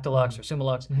Cron or Noctilux or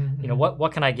Summilux.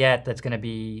 What can I get that's going to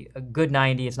be a good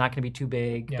 90? It's not going to be too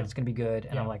big, but it's going to be good.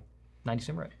 And I'm like,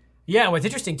 90 Summarit. Yeah, and what's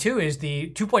interesting too is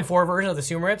the 2.4 version of the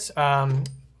Summarits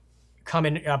come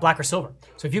in black or silver.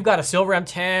 So if you've got a silver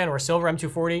M10 or a silver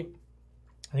M240,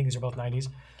 I think these are both 90s.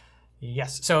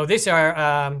 Yes, so these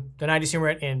are the 90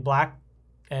 Summarit in black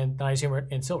and the 90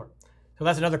 Summarit in silver. So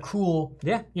that's another cool,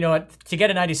 to get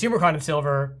a 90 Summicron in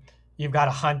silver, you've got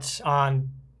to hunt on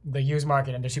the used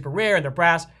market, and they're super rare and they're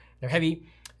brass, they're heavy.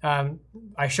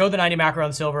 I showed the 90 macro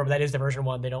in silver, but that is the version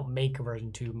 1. They don't make a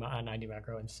version 2 90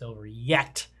 macro in silver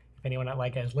yet. If anyone at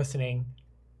Leica is listening,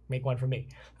 make one for me.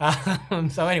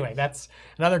 So anyway, that's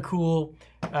another cool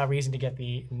reason to get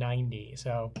the 90.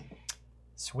 So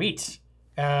sweet.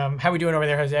 How are we doing over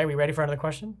there, Jose? Are we ready for another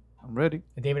question? I'm ready.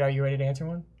 David, are you ready to answer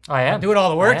one? I am. I'm doing all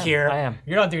the work here. I am.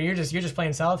 You're not doing. You're just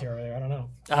playing solitaire over there. I don't know.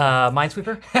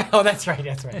 Minesweeper. Oh, that's right.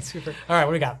 That's right. Minesweeper. All right,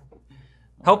 what do we got?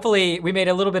 Hopefully, we made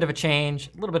a little bit of a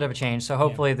change. So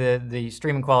hopefully the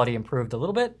streaming quality improved a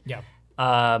little bit. Yeah.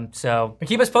 But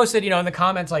keep us posted, in the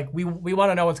comments. Like we want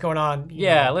to know what's going on.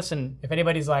 Yeah, listen. If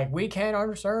anybody's like, we can't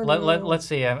understand. Let's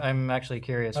see. I'm actually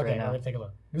curious right now. Okay, let's take a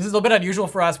look. This is a little bit unusual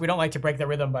for us. We don't like to break the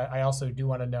rhythm, but I also do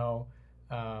want to know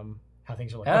how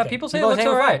things are looking. Okay. People say it looks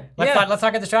all right. Let's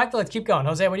not get distracted. Let's keep going.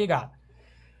 Jose, what do you got?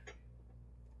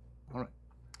 All right.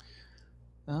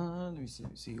 Let me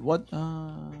see. What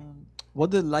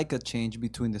did Leica change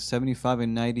between the 75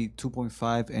 and 90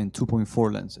 2.5 and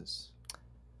 2.4 lenses?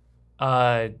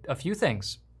 A few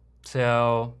things.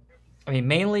 So, I mean,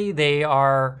 mainly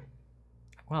they're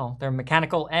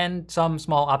mechanical and some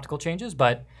small optical changes,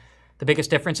 but the biggest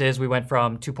difference is we went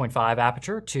from 2.5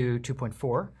 aperture to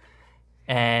 2.4.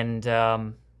 And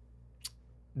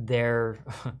they're,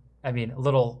 a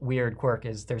little weird quirk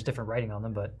is there's different writing on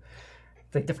them, but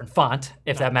it's like different font,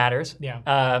 if that matters.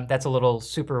 Yeah. That's a little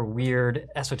super weird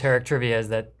esoteric trivia is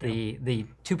that the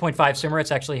 2.5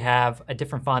 Summarites actually have a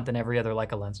different font than every other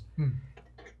Leica lens.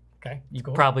 Okay. You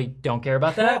probably don't care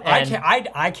about that. I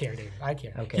care, David. I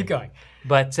care. Okay. Keep going.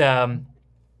 But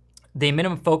the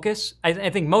minimum focus, I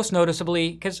think most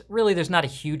noticeably, because really there's not a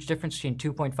huge difference between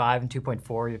 2.5 and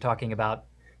 2.4. You're talking about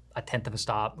 1/10 of a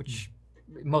stop, which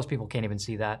most people can't even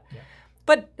see that. Yeah.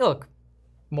 But look,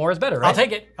 more is better, right? I'll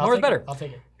take it. More is better. I'll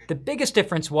take it. The biggest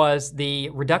difference was the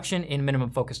reduction in minimum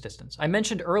focus distance. I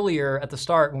mentioned earlier at the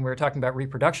start when we were talking about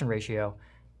reproduction ratio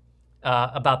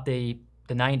about the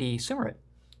 90 Summarit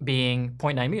being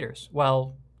 0.9 meters.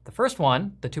 Well, the first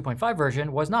one, the 2.5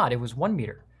 version, was not. It was 1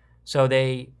 meter. So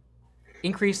they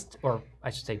increased, or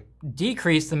I should say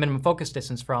decreased the minimum focus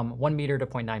distance from 1 meter to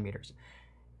 0.9 meters.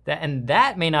 And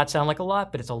that may not sound like a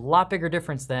lot, but it's a lot bigger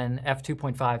difference than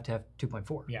f2.5 to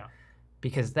f2.4. Yeah.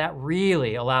 Because that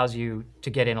really allows you to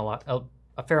get in a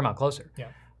fair amount closer. Yeah.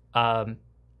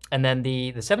 And then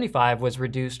the 75 was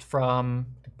reduced from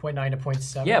 0.9 to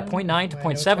 0.7. Yeah, 0.9 to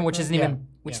 0.7, which is even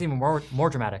more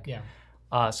dramatic.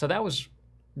 Yeah. So that was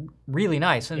really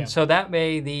nice, and so that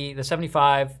way the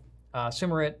 75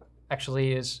 Summarit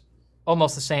actually is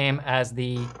almost the same as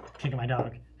the kicking my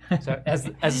dog. So as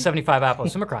the 75 APO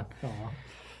Monochrom.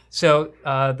 So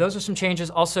those are some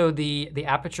changes. Also, the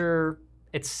aperture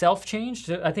itself changed.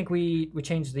 I think we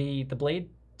changed the blade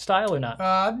style or not?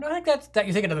 No, I think that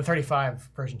you're thinking of the 35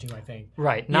 version 2, I think.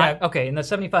 Right. Okay. In the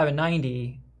 75 and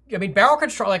 90. I mean, barrel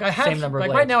control. Like I have. Same number of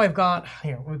blades. Right now, we've got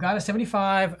a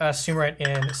 75 Summarit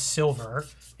in silver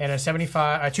and a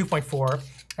 75 2.4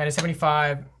 and a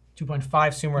 75 2.5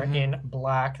 Summarit in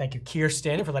black. Thank you,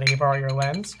 Kirsten, for letting me borrow your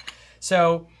lens.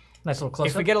 So. Nice little close-up.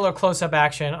 If we get a little close-up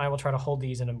action, I will try to hold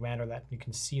these in a manner that you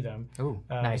can see them. Ooh,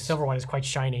 nice. The silver one is quite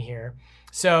shiny here.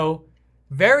 So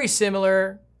very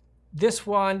similar. This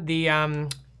one, a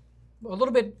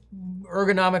little bit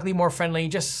ergonomically more friendly,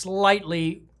 just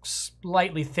slightly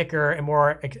thicker and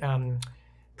more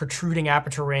protruding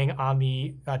aperture ring on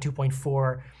the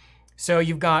 2.4. So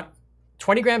you've got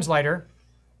 20 grams lighter,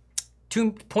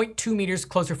 2.2 meters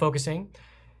closer focusing.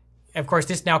 Of course,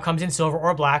 this now comes in silver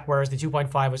or black, whereas the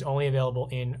 2.5 was only available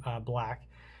in black.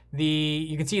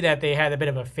 You can see that they had a bit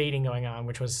of a fading going on,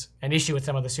 which was an issue with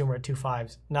some of the Summarit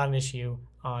 2.5s, not an issue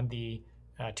on the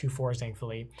 2.4s,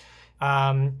 thankfully.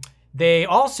 They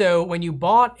also, when you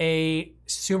bought a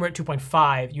Summarit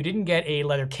 2.5, you didn't get a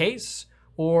leather case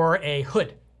or a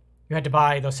hood. You had to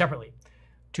buy those separately.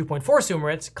 2.4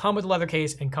 Summarits come with a leather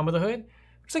case and come with a hood.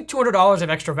 It's like $200 of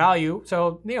extra value,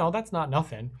 so that's not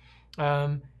nothing.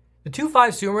 The 2.5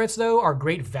 Summarits, though, are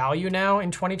great value now in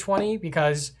 2020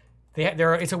 because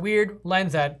it's a weird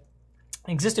lens that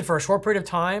existed for a short period of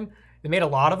time. They made a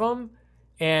lot of them,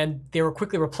 and they were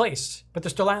quickly replaced, but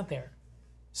they're still out there.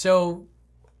 So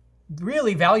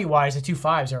really, value-wise, the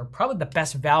 2.5s are probably the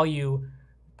best value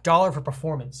dollar for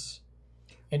performance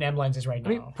in M lenses right now.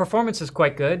 I mean, performance is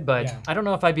quite good, but I don't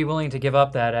know if I'd be willing to give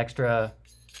up that extra,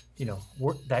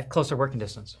 that closer working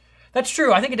distance. That's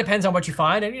true. I think it depends on what you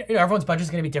find, and everyone's budget is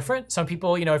going to be different. Some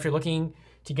people, if you're looking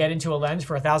to get into a lens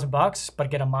for $1,000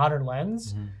 but get a modern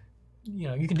lens,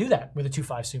 you can do that with a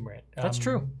 2.5 Summarit. That's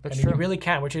true. That's true. You really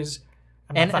can, which is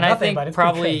I think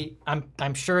probably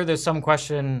I'm sure there's some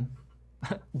question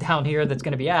down here that's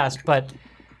going to be asked, but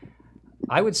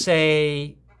I would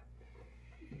say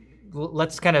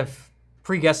let's kind of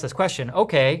pre-guess this question.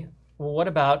 Okay, well, what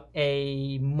about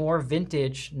a more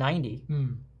vintage 90?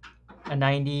 A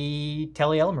 90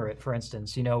 Tele Elmars, for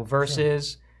instance, you know,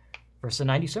 versus a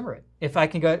 90 Summarit. If I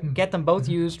can get them both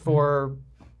used for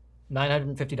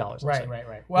 $950. Right.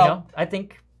 Well, you know, I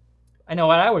think I know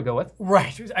what I would go with.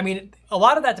 Right. I mean, a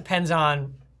lot of that depends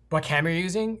on what camera you're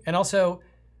using, and also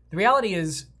the reality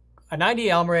is a 90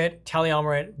 Elmars, Tele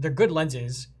Elmars, they're good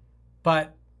lenses,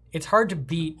 but it's hard to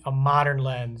beat a modern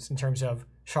lens in terms of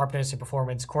sharpness and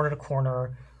performance, corner to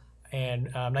corner,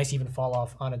 and nice even fall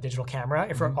off on a digital camera.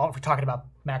 If we're talking about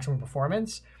maximum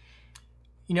performance,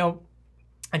 you know,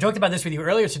 I joked about this with you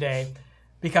earlier today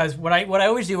because what I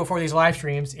always do before these live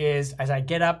streams is as I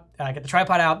get up, I get the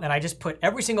tripod out, and I just put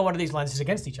every single one of these lenses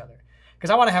against each other because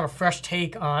I want to have a fresh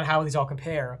take on how these all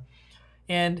compare.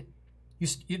 And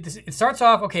it starts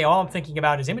off, okay, all I'm thinking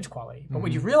about is image quality. But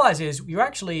what you realize is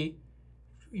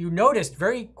you noticed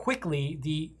very quickly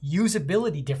the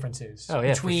usability differences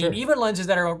between even lenses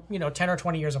that are 10 or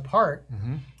 20 years apart.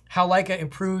 How Leica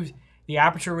improved the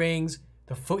aperture rings,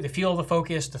 the feel of the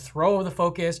focus, the throw of the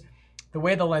focus, the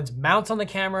way the lens mounts on the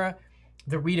camera,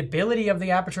 the readability of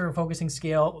the aperture and focusing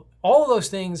scale. All of those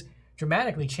things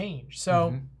dramatically change.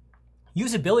 So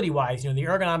usability-wise, the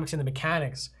ergonomics and the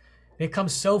mechanics, they've come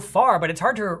so far, but it's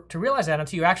hard to realize that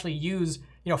until you actually use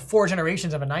 4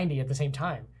 generations of a 90 at the same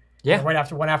time. Yeah. Right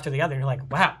after one after the other. And you're like,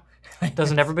 wow.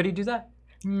 Doesn't everybody do that?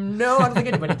 No, I don't think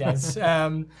anybody does.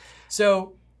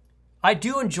 So I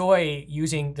do enjoy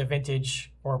using the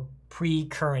vintage or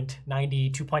pre-current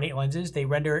 90 2.8 lenses. They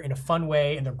render in a fun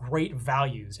way and they're great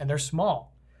values and they're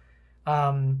small.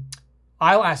 I'll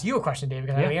ask you a question, David,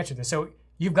 because I know the answer to this. So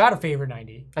you've got a favorite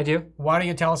 90. I do. Why don't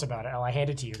you tell us about it? I hand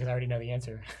it to you because I already know the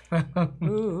answer.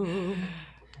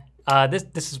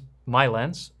 This is my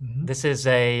lens. This is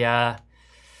a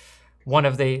one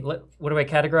of the, what do I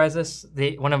categorize this?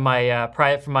 One of my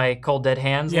from my cold dead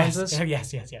hands lenses.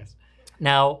 Yes.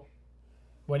 Now,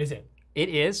 what is it? It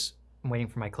is. I'm waiting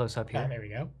for my close up here. There we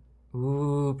go.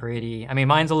 Ooh, pretty. I mean,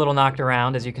 mine's a little knocked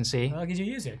around, as you can see. Well, because you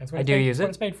use it. That's what I do use it. What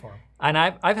it's made for. And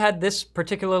I've had this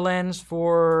particular lens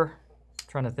for,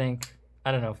 trying to think,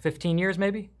 I don't know, 15 years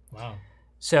maybe. Wow.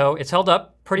 So it's held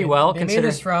up pretty well. They made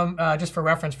this from, just for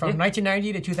reference, from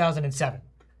 1990 to 2007.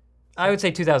 I would say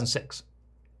 2006.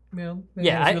 Well,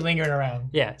 you're lingering around.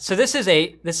 Yeah. So this is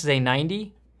a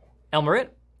 90 Elmars,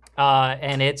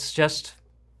 and it's just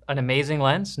an amazing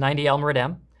lens, 90 Elmars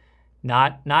M.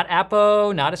 Not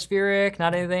APO, not a spheric,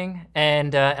 not anything.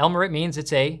 And Elmars means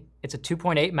it's a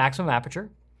 2.8 maximum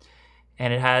aperture,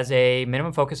 and it has a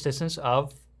minimum focus distance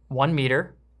of 1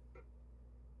 meter.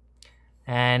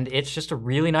 And it's just a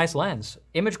really nice lens.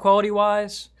 Image quality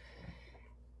wise,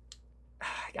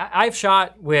 I've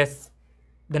shot with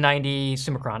the 90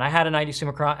 Summachron. I had a 90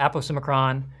 Summachron, APO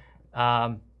Summachron.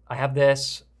 I have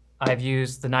this. I've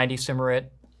used the 90 Summarit,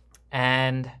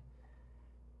 and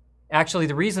actually,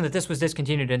 the reason that this was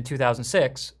discontinued in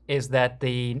 2006 is that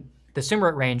the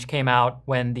Summarit range came out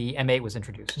when the M8 was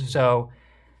introduced. So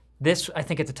this, I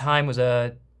think at the time, was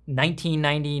a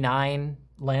 $1999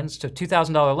 lens, so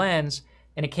 $2,000 lens,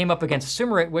 and it came up against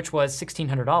Summarit, which was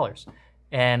 $1,600.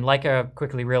 And Leica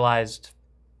quickly realized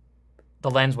the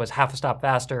lens was half a stop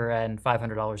faster and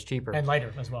 $500 cheaper. And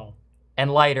lighter as well.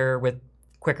 And lighter with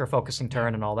quicker focusing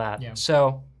turn and all that. Yeah.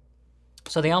 So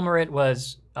the Elmars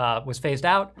was phased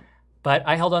out. But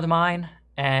I held on to mine,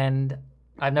 and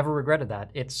I've never regretted that.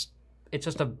 It's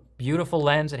just a beautiful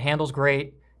lens. It handles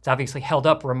great. It's obviously held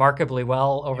up remarkably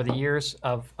well over the years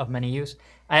of many use.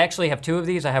 I actually have 2 of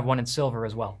these. I have one in silver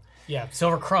as well. Yeah,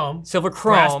 silver chrome. Silver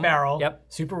chrome. Brass barrel. Yep.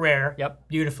 Super rare. Yep.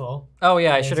 Beautiful. Oh,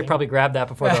 yeah, I should have probably grabbed that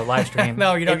before the live stream.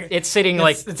 No, you don't. It's sitting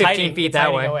like 15 feet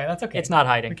that way. Away. That's okay. It's not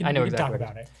hiding. I know we can exactly talk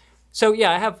about it. So,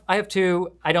 yeah, I have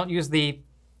 2. I don't use the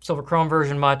silver chrome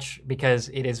version much because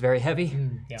it is very heavy.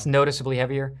 It's noticeably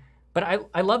heavier. But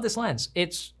I love this lens.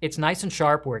 It's nice and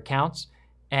sharp where it counts,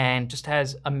 and just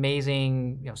has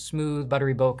amazing, smooth,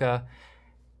 buttery bokeh.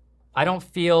 I don't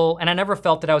feel, and I never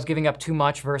felt that I was giving up too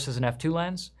much versus an f2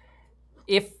 lens.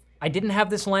 If I didn't have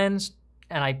this lens,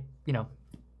 and I,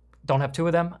 don't have 2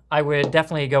 of them, I would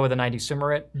definitely go with a 90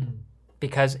 Summarit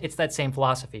because it's that same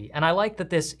philosophy. And I like that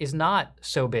this is not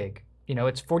so big.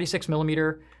 It's 46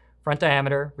 millimeter front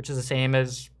diameter, which is the same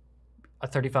as a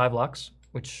 35 Lux,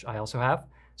 which I also have.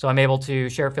 So I'm able to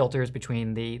share filters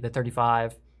between the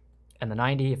 35 and the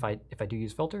 90 if I do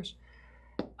use filters.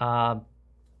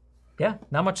 Yeah,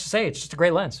 not much to say. It's just a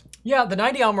great lens. Yeah, the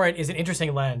 90 Elmars is an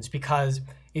interesting lens because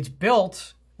it's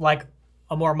built like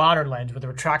a more modern lens with a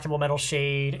retractable metal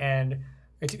shade and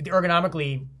It's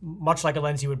ergonomically much like a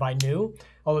lens you would buy new,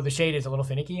 although the shade is a little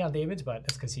finicky on David's, but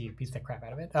that's because he beats the crap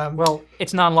out of it. Well,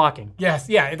 it's non-locking. Yes,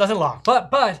 yeah, it doesn't lock,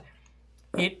 but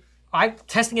I'm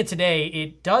testing it today.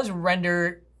 It does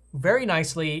render very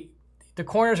nicely. The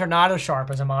corners are not as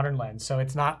sharp as a modern lens, so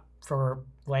it's not for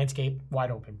landscape wide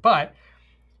open, but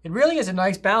it really is a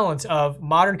nice balance of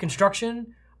modern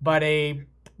construction, but I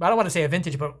don't want to say a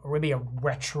vintage, but really a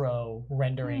retro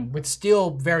rendering with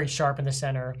still very sharp in the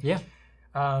center. Yeah.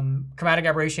 Chromatic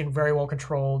aberration very well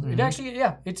controlled. It actually,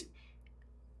 yeah, it's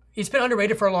been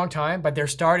underrated for a long time, but they're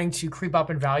starting to creep up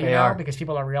in value now because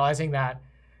people are realizing that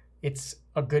it's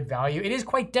a good value. It is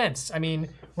quite dense. I mean,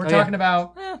 we're talking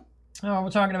about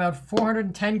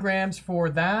 410 grams for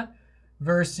that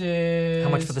versus How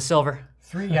much for the silver?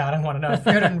 Yeah, I don't want to know.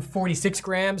 346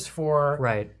 grams for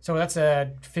Right. So that's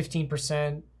a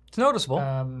 15%. It's noticeable.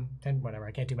 10, whatever,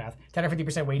 I can't do math. 10 or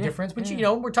 50% weight difference, which, you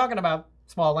know, we're talking about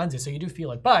small lenses, so you do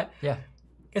feel it. But yeah,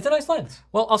 it's a nice lens.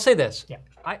 Well, I'll say this. Yeah.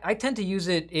 I tend to use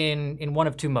it in one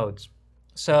of two modes.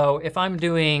 So if I'm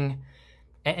doing,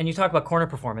 and you talk about corner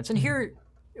performance, and here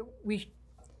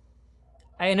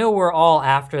I know we're all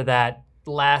after that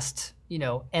last, you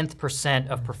know, nth percent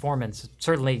of performance.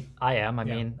 Certainly I am. I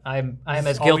mean, I'm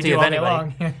as guilty of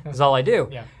anybody. That's all I do.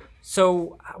 Yeah.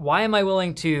 So why am I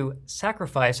willing to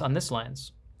sacrifice on this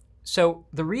lens? So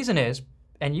the reason is,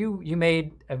 and you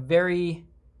made a very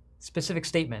specific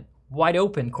statement, wide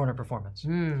open corner performance.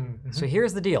 So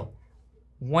here's the deal.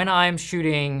 When I'm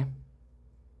shooting,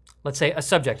 let's say a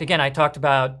subject, again, I talked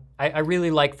about, I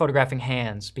really like photographing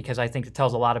hands because I think it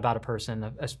tells a lot about a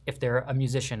person, if they're a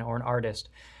musician or an artist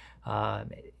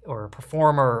or a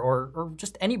performer or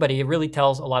just anybody, it really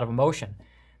tells a lot of emotion.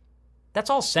 That's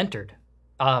all centered.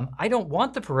 I don't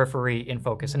want the periphery in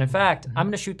focus. And in fact, I'm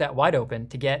going to shoot that wide open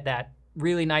to get that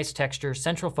really nice texture,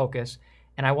 central focus,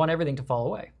 and I want everything to fall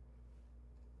away.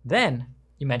 Then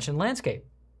you mentioned landscape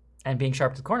and being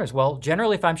sharp to the corners. Well,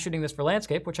 generally, if I'm shooting this for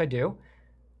landscape, which I do,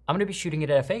 I'm going to be shooting it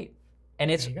at f8. And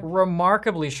it's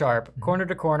remarkably sharp, corner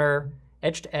to corner,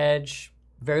 edge to edge,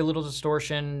 very little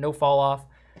distortion, no fall off.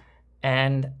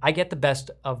 And I get the best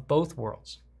of both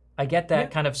worlds. I get that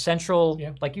kind of central,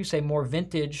 like you say, more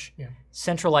vintage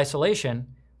central isolation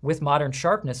with modern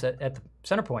sharpness at the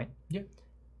center point. Yeah.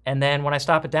 And then when I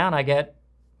stop it down, I get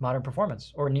modern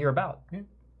performance or near about. Yeah.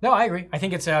 No, I agree. I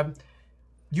think it's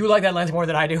you like that lens more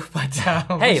than I do, but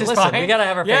hey, listen, fine. We gotta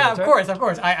have our favorites. Yeah, of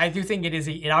course. I do think it is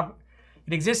it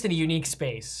exists in a unique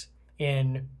space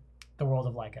in the world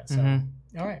of Leica. So,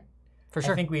 all right, for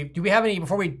sure. I think do we have any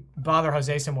before we bother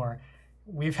Jose some more?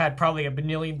 We've had probably a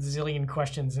zillion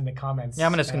questions in the comments. Yeah,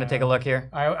 I'm just going to take a look here.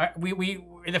 We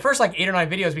in the first like 8 or 9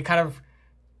 videos,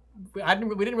 we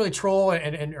didn't really troll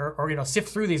or you know sift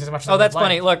through these as much as Oh, that's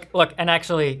funny. Look, and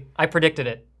actually, I predicted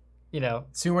it. You know,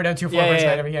 Summarit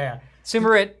M2.4 yeah.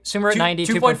 Summarit 90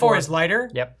 2.4 is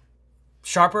lighter. Yep.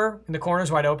 Sharper in the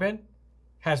corners, wide open.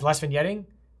 Has less vignetting,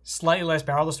 slightly less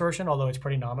barrel distortion, although it's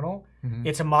pretty nominal.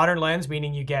 It's a modern lens,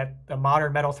 meaning you get a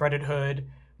modern metal threaded hood,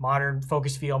 modern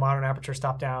focus field, modern aperture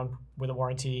stop down with a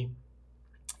warranty.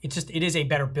 It is a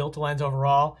better built lens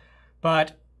overall.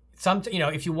 But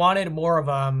if you wanted more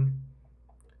of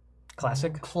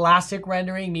classic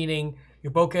rendering, meaning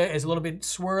your bokeh is a little bit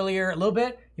swirlier, a little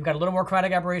bit. You've got a little more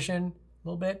chromatic aberration, a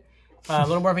little bit, a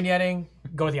little more vignetting.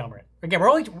 Go with the Elmars. Again,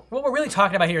 what we're really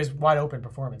talking about here is wide open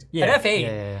performance. At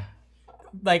f8,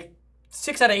 like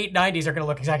 6 out of 8 90s are going to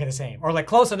look exactly the same, or like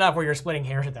close enough where you're splitting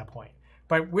hairs at that point.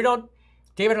 But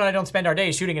David and I don't spend our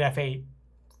days shooting at f8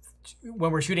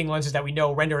 when we're shooting lenses that we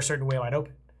know render a certain way wide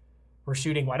open. We're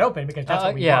shooting wide open because that's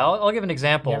what we want. I'll give an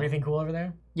example. You have anything cool over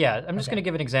there? Yeah, I'm just going to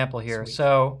give an example here. Sweet.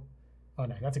 So, oh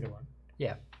no, that's a good one.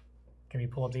 Yeah. Can we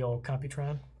pull up the old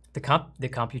Computron? The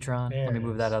Computron. There Let me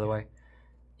move that out of the way.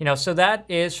 You know, so that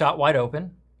is shot wide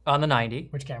open on the 90.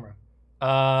 Which camera?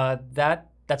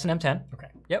 That's an M10. Okay.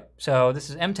 Yep. So this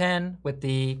is M10 with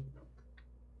the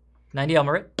 90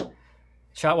 Elmars,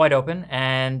 shot wide open,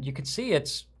 and you can see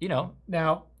it's, you know.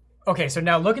 Now, okay, so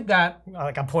now look at that.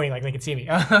 Like I'm pointing like they can see me.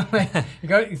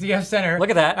 You have center. Look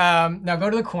at that. Now go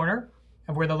to the corner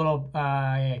of where the little,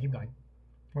 keep going,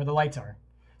 where the lights are.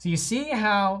 So you see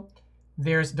how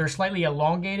they're slightly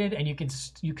elongated, and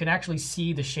you can actually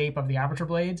see the shape of the aperture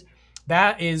blades.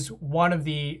 That is one of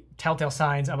the telltale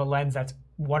signs of a lens that's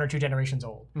 1 or 2 generations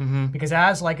old. Because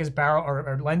as Leica's barrel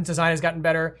or lens design has gotten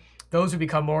better, those would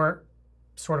become more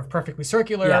sort of perfectly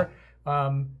circular.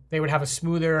 Yeah. They would have a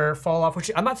smoother fall off, which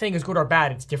I'm not saying is good or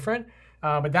bad. It's different.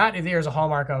 But that there is a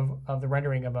hallmark of the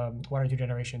rendering of 1 or 2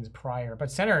 generations prior. But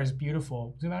center is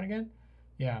beautiful. Zoom out again.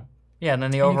 Yeah. Yeah, and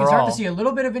then the and overall. you can start to see a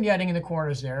little bit of vignetting in the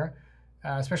corners there.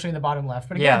 especially in the bottom left.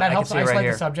 But again, Yeah, that I helps can see it isolate right the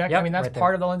here. subject. Yep, I mean, that's right there.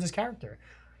 part of the lens's character.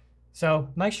 So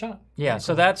nice shot. Yeah, Very so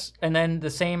cool. that's, and then the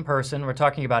same person, we're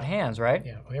talking about hands, right?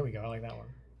 Yeah, well, here we go. I like that one.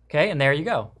 Okay, and there you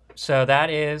go. So that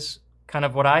is kind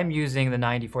of what I'm using the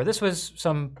 90 for. This was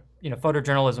some,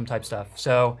 photojournalism type stuff.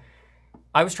 So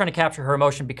I was trying to capture her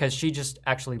emotion because she just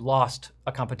actually lost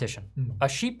a competition, a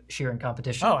sheep shearing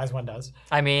competition. Oh, as one does.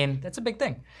 I mean, that's a big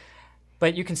thing.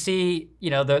 But you can see,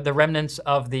 the remnants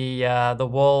of the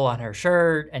wool on her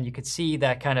shirt, and you could see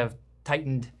that kind of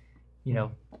tightened,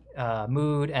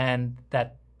 mood and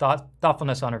that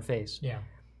thoughtfulness on her face. Yeah.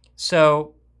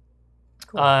 So,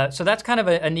 Cool. so that's kind of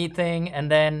a neat thing.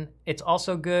 And then it's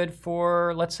also good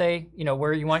for, let's say,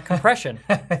 where you want compression.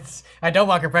 I don't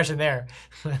want compression there.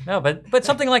 No, but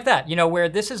something like that, where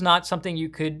this is not something you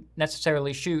could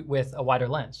necessarily shoot with a wider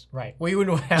lens. Right. Well, you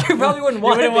wouldn't. You probably wouldn't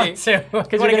want to to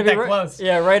because you want to get that close.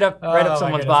 Yeah, right up Oh, my someone's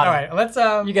goodness. bottom. All right, let's.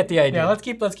 You get the idea. Yeah,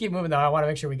 let's keep moving though. I want to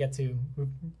make sure we get to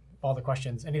all the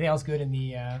questions. Anything else good in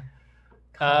the?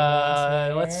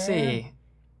 Let's see.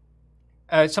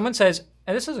 Someone says,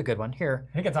 and this is a good one here.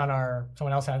 I think it's on our.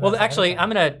 Someone else had. Well, actually,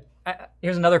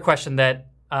 here's another question that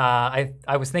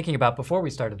I was thinking about before we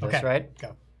started this. Okay, Right.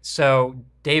 go. So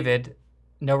David,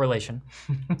 no relation,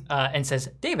 and says,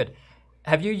 David,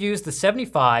 have you used the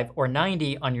 75 or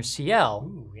 90 on your CL?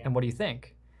 Ooh, yeah. And what do you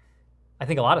think? I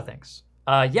think a lot of things.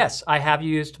 Yes, I have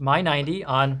used my 90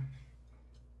 on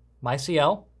my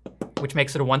CL, which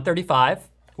makes it a 135,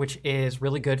 which is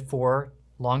really good for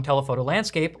long telephoto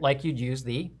landscape like you'd use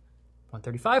the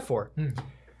 135 for.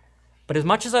 But as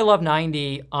much as I love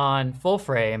 90 on full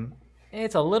frame,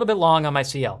 it's a little bit long on my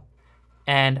CL.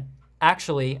 And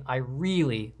actually, I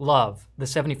really love the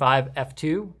 75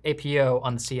 f2 APO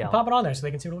on the CL. Pop it on there so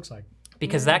they can see what it looks like.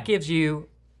 Because that gives you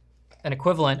an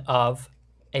equivalent of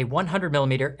a 100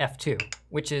 millimeter f2,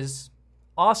 which is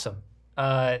awesome.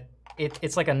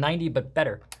 It's like a 90 but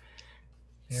better.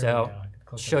 There So we go.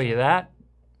 Close show up. you that.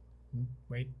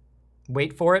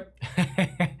 Wait for it.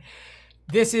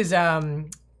 This is There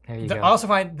you go. also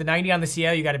find the 90 on the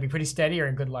CL. You got to be pretty steady or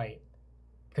in good light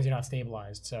because you're not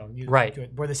stabilized. So you Right. do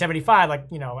it. Where the 75, like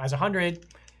as 100,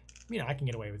 I can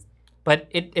get away with. But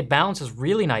it balances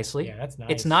really nicely. Yeah, that's nice.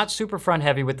 It's not super front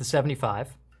heavy with the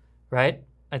 75, right?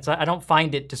 I don't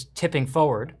find it just tipping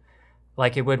forward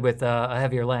like it would with a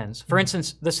heavier lens. For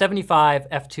instance, the 75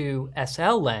 f2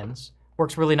 SL lens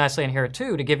works really nicely in here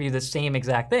too to give you the same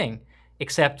exact thing,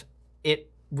 except it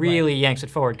really yanks it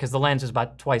forward because the lens is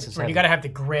about twice as Right, heavy. you got to have the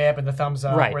grip and the thumbs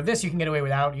up. Right. Where this, you can get away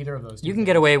without either of those. You can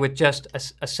get away with just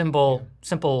a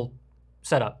simple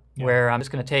setup where I'm just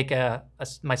going to take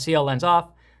my CL lens off,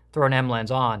 throw an M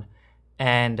lens on,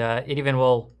 and it even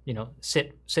will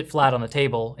sit flat on the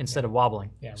table instead of wobbling.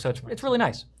 Yeah, So it's really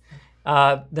nice.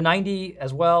 The 90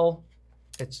 as well,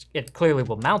 it clearly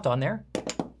will mount on there,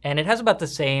 and it has about the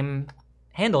same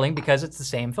handling because it's the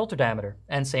same filter diameter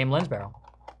and same lens barrel.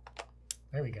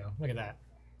 There we go. Look at that.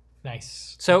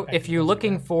 Nice. So if you're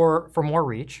looking for more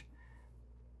reach,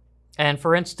 and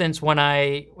for instance, when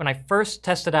I first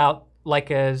tested out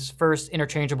Leica's first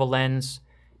interchangeable lens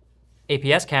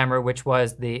APS camera, which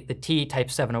was the T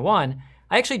Type 701,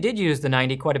 I actually did use the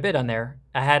 90 quite a bit on there.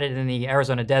 I had it in the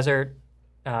Arizona desert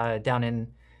down in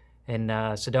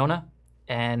Sedona,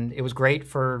 and it was great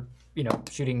for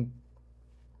shooting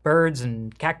birds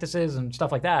and cactuses and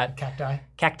stuff like that.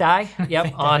 Cacti,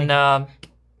 yep, on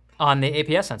the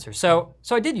APS sensor. So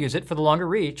I did use it for the longer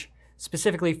reach,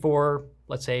 specifically for,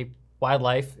 let's say,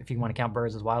 wildlife, if you want to count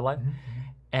birds as wildlife,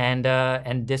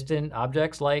 and distant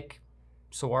objects like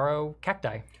saguaro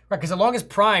cacti. Right, because the longest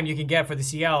prime you can get for the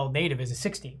CL native is a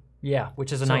 60. Yeah,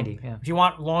 which is a 90. Yeah. If you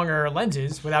want longer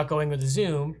lenses without going with a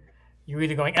zoom, you're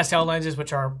either going SL lenses,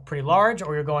 which are pretty large,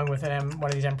 or you're going with one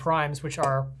of these M primes, which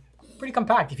are pretty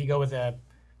compact if you go with a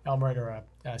Elmars or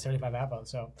a 75 APO.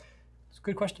 So it's a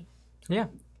good question. Yeah.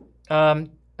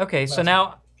 Okay, so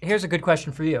now here's a good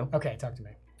question for you, Okay, talk to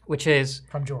me. which is,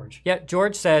 From George. yeah,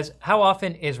 George says, how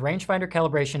often is rangefinder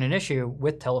calibration an issue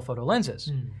with telephoto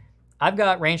lenses? I've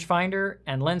got rangefinder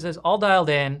and lenses all dialed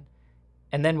in,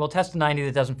 and then we'll test a 90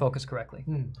 that doesn't focus correctly.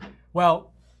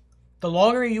 Well, the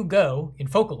longer you go in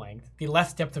focal length, the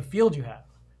less depth of field you have,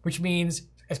 which means,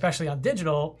 especially on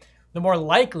digital, the more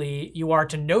likely you are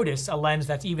to notice a lens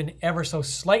that's even ever so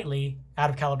slightly out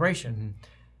of calibration.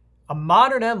 A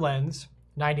modern M lens,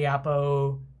 90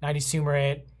 APO, 90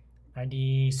 Summarit,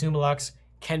 90 Summilux,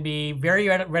 can be very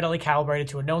readily calibrated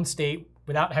to a known state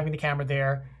without having the camera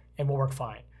there and will work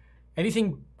fine.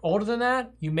 Anything older than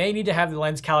that, you may need to have the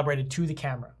lens calibrated to the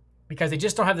camera because they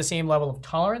just don't have the same level of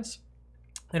tolerance.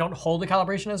 They don't hold the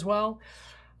calibration as well.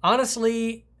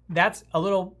 Honestly, that's a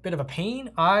little bit of a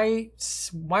pain.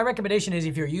 My recommendation is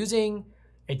if you're using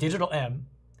a digital M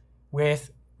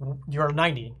with your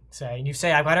 90, say, and you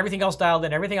say, I've got everything else dialed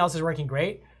in, everything else is working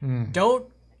great, don't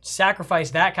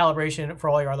sacrifice that calibration for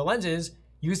all your other lenses.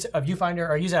 Use a viewfinder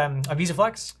or use a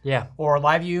VisiFlex or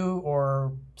LiveView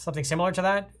or something similar to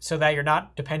that so that you're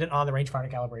not dependent on the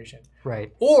rangefinder calibration.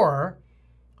 Right. Or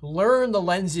learn the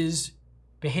lens's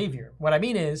behavior. What I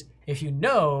mean is, if you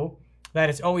know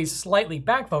that it's always slightly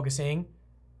back focusing,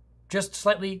 just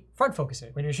slightly front focus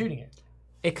it when you're shooting it.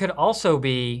 It could also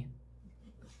be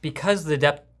because the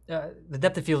depth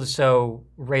of field is so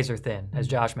razor thin, as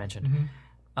Josh mentioned.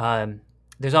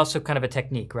 There's also kind of a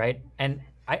technique, right? And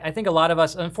I think a lot of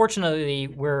us, unfortunately,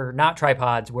 we're not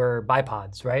tripods, we're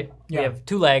bipods, right? We have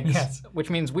two legs, which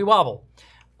means we wobble.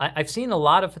 I've seen a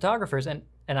lot of photographers, and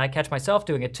I catch myself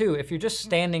doing it too. If you're just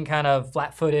standing kind of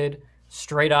flat-footed,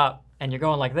 straight up, and you're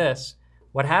going like this,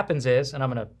 what happens is, and I'm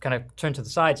gonna kind of turn to the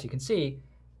side so you can see,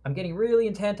 I'm getting really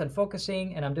intent on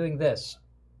focusing, and I'm doing this,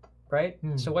 right?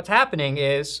 So what's happening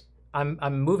is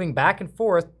I'm moving back and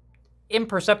forth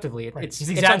imperceptibly. Right. It's He's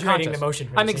exaggerating the motion.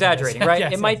 I'm exaggerating,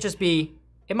 right? It might just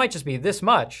be this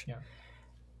much,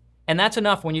 and that's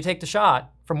enough when you take the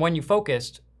shot from when you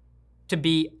focused to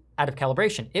be out of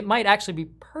calibration. It might actually be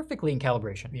perfectly in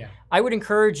calibration. I would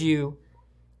encourage you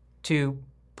to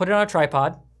put it on a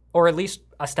tripod or at least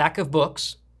a stack of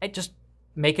books and just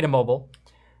make it immobile.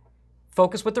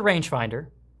 Focus with the rangefinder,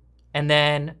 and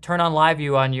then turn on live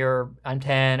view on your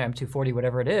M10, M240,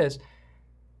 whatever it is,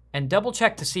 and double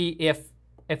check to see if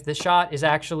the shot is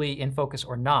actually in focus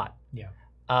or not.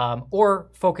 Or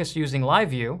focus using live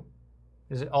view,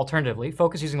 alternatively,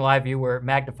 focus using live view where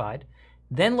magnified,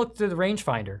 then look through the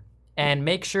rangefinder and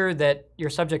make sure that your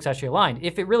subject's actually aligned.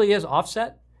 If it really is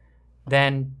offset,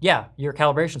 then yeah, your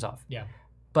calibration's off.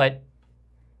 But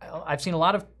I've seen a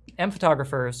lot of M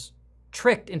photographers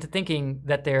tricked into thinking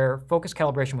that their focus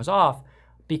calibration was off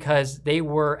because they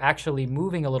were actually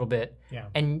moving a little bit,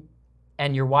 and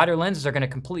your wider lenses are going to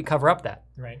completely cover up that.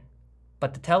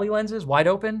 But the tele lenses, wide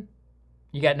open,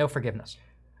 you got no forgiveness.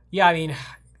 I mean,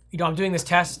 I'm doing this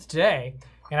test today,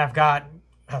 and I've got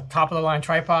a top-of-the-line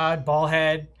tripod, ball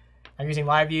head. I'm using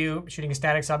live view, shooting a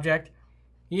static subject.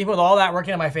 Even with all that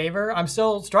working in my favor, I'm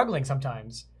still struggling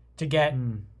sometimes to get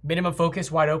minimum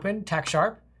focus wide open, tack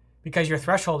sharp, because your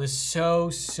threshold is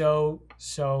so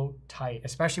tight,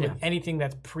 especially with anything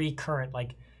that's pre-current,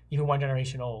 like even one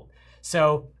generation old.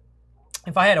 So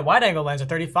if I had a wide-angle lens at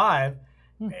 35,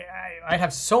 I'd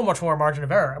have so much more margin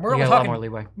of error. And we're talking more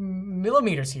leeway.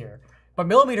 Millimeters here, but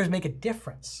millimeters make a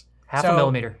difference. Half a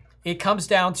millimeter. It comes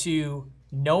down to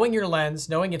knowing your lens,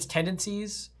 knowing its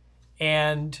tendencies,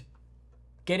 and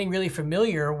getting really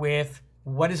familiar with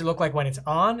what does it look like when it's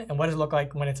on and what does it look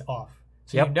like when it's off.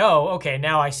 So you know, okay,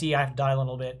 now I see I have to dial in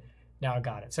a little bit. Now I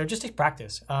got it. So it just takes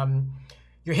practice.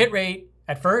 Your hit rate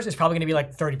at first is probably going to be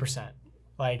like 30%.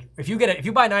 Like if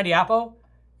you buy 90 APO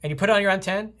and you put it on your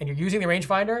M10 and you're using the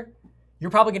rangefinder,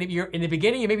 you're probably going to be in the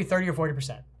beginning, you may be 30 or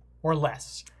 40% or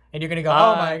less, and you're going to go,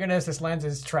 oh my goodness, this lens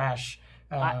is trash.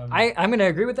 I'm going to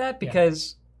agree with that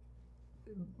because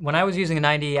when I was using a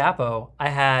 90 APO, I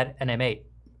had an M8.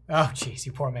 Oh, jeez,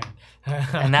 you poor man.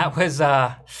 And that was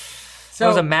that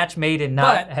was a match made in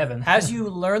not heaven. As you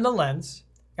learn the lens,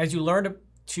 as you learn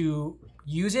to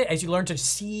use it, as you learn to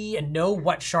see and know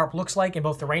what sharp looks like in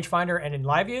both the rangefinder and in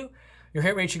live view, your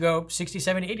hit rate should go 60,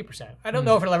 70, 80%. I don't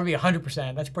know if it'll ever be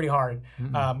 100%. That's pretty hard,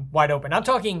 wide open. I'm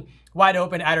talking wide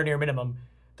open at or near minimum.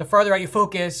 The farther out you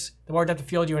focus, the more depth of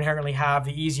field you inherently have,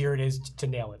 the easier it is to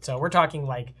nail it. So we're talking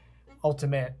like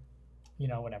ultimate,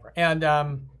 whatever.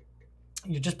 And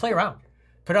you just play around.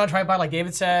 Put it on a tripod like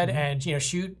David said, and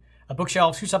shoot a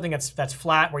bookshelf, shoot something that's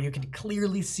flat where you can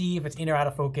clearly see if it's in or out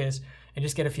of focus, and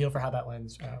just get a feel for how that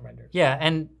lens renders. Yeah,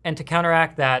 and to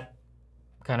counteract that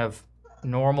kind of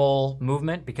normal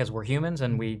movement, because we're humans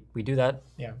and we do that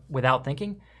without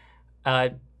thinking,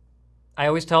 I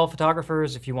always tell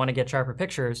photographers, if you want to get sharper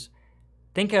pictures,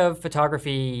 think of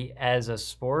photography as a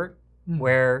sport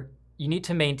where you need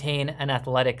to maintain an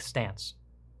athletic stance.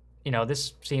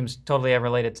 This seems totally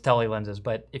unrelated to tele lenses,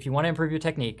 but if you want to improve your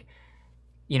technique,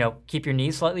 keep your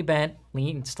knees slightly bent,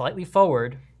 lean slightly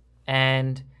forward,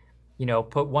 and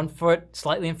put one foot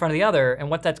slightly in front of the other.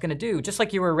 And what that's going to do, just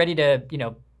like you were ready to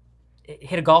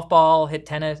hit a golf ball, hit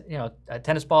tennis, a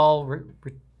tennis ball,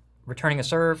 returning a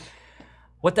serve,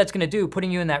 what that's going to do,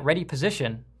 putting you in that ready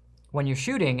position when you're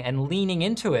shooting and leaning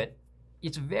into it,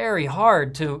 it's very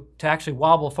hard to actually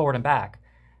wobble forward and back.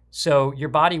 So your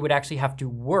body would actually have to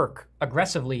work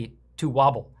aggressively to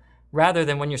wobble, rather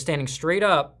than when you're standing straight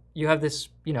up, you have this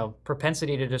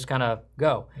propensity to just kind of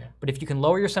go. But if you can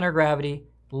lower your center of gravity,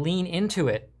 lean into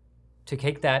it to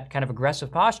take that kind of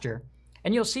aggressive posture.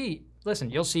 And you'll see, listen,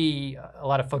 you'll see a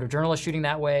lot of photojournalists shooting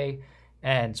that way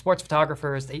and sports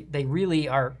photographers, they really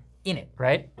are in it,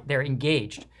 right? They're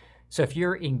engaged. So if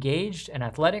you're engaged and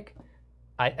athletic,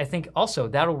 I think also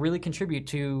that'll really contribute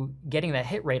to getting that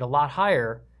hit rate a lot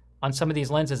higher on some of these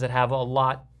lenses that have a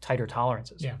lot tighter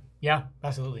tolerances. Yeah,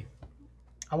 absolutely.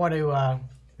 I want to,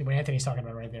 what Anthony's talking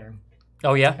about right there.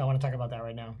 Oh yeah? I want to talk about that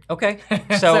right now. Okay.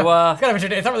 So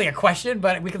it's not really a question,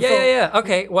 but we can Yeah.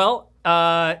 Okay, well,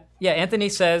 Anthony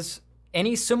says,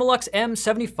 any Summilux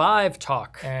M75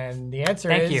 talk? And the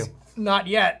answer is not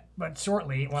yet, but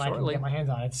shortly when I can get my hands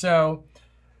on it. So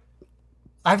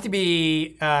I have to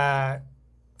be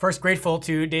first grateful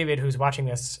to David, who's watching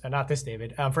this, not this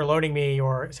David, for loading me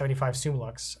your 75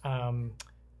 Summilux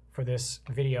for this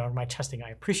video of my testing. I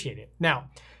appreciate it. Now,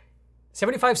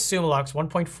 75 Summilux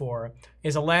 1.4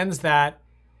 is a lens that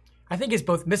I think is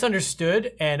both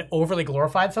misunderstood and overly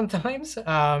glorified sometimes.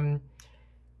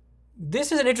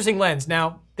 This is an interesting lens.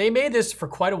 Now, they made this for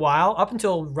quite a while, up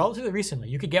until relatively recently.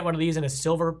 You could get one of these in a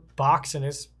silver box and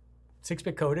it's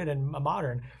 6-bit coated and a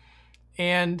modern.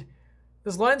 And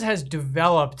this lens has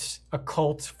developed a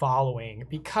cult following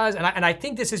because, and I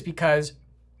think this is because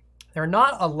there are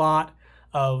not a lot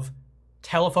of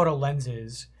telephoto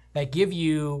lenses that give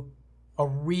you a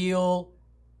real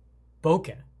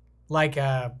bokeh, like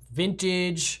a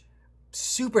vintage,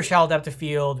 super shallow depth of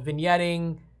field,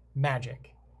 vignetting magic.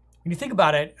 When you think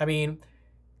about it, I mean,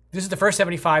 this is the first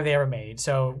 75 they ever made.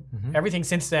 So everything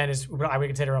since then is what I would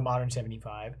consider a modern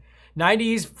 75.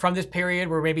 90s from this period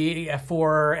were maybe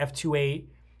f4,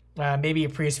 f2.8, maybe a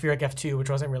pre-aspheric f2, which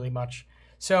wasn't really much.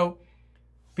 So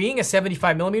being a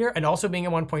 75 millimeter and also being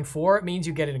a 1.4 means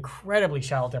you get an incredibly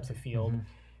shallow depth of field.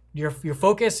 Your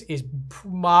focus is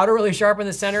moderately sharp in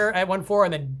the center at 1.4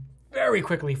 and then very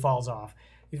quickly falls off.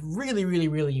 It's really, really,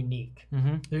 really unique.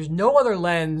 There's no other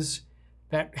lens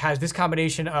that has this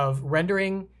combination of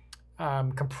rendering,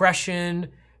 compression,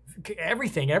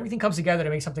 everything. Everything comes together to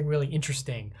make something really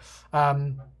interesting.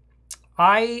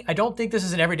 I don't think this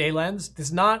is an everyday lens. This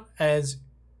is not as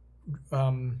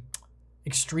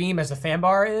extreme as the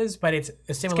Thanbar is, but it's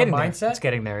a similar mindset. It's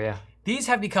getting there, yeah. These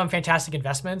have become fantastic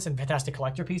investments and fantastic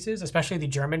collector pieces, especially the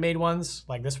German-made ones,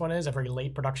 like this one is, a very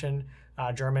late production,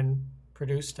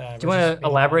 German-produced. Do you want to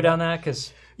elaborate on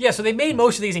that? Yeah, so they made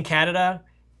most of these in Canada,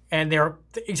 and they're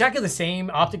exactly the same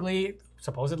optically,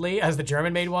 supposedly, as the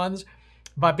German-made ones.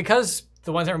 But because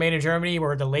the ones that were made in Germany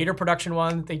were the later production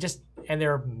ones, there's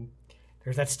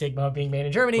that stigma of being made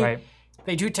in Germany. Right.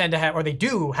 They do tend to have, or they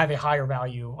do have a higher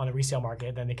value on the resale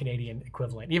market than the Canadian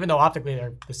equivalent, even though optically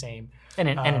they're the same. And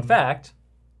in fact,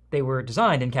 they were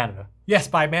designed in Canada. Yes,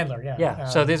 by Mandler, yeah. Yeah,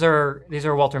 so these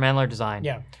are Walter Mandler design.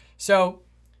 Yeah, so,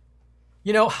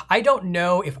 you know, I don't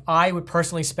know if I would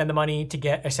personally spend the money to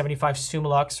get a 75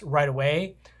 Summilux right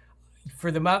away. For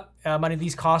the money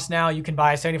these cost now, you can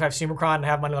buy a 75 Summicron and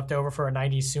have money left over for a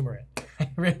 90s Summarit,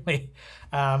 really.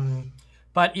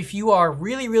 But if you are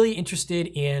really, really interested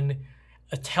in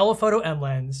a telephoto M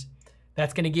lens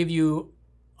that's going to give you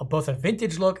both a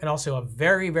vintage look and also a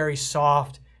very, very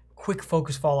soft, quick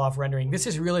focus fall off rendering, this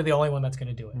is really the only one that's going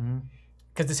to do it.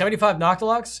 Because the 75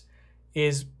 Noctilux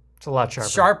is it's a lot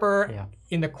sharper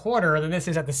in the corner than this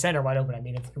is at the center wide open. I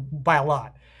mean, it's by a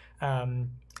lot. And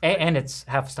it's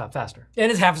half a stop faster.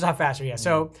 And it's half a stop faster, yeah.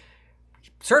 So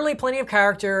certainly plenty of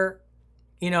character.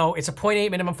 You know, it's a 0.8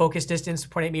 minimum focus distance,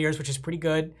 0.8 meters, which is pretty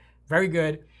good, very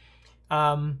good.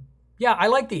 Yeah, I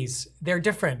like these. They're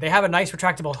different. They have a nice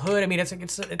retractable hood. I mean,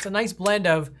 it's a nice blend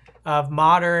of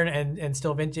modern and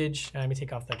still vintage. Let me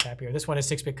take off the cap here. This one is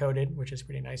 6-bit coated, which is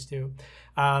pretty nice too.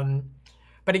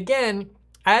 But again,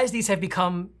 as these have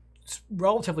become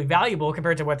relatively valuable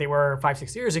compared to what they were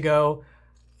 5-6 years ago,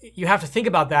 you have to think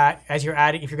about that as you're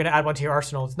adding. If you're going to add one to your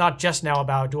arsenal, it's not just now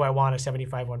about do I want a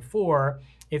 75 1.4.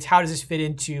 It's how does this fit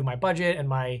into my budget and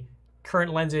my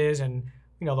current lenses and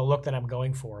the look that I'm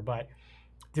going for. But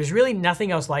there's really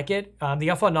nothing else like it. The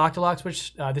Alpha Noctilux,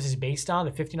 which this is based on,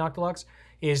 the 50 Noctilux,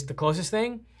 is the closest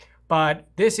thing. But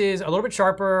this is a little bit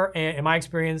sharper, and in my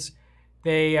experience,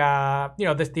 they,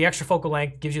 the extra focal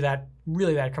length gives you that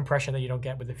compression that you don't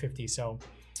get with the 50. So,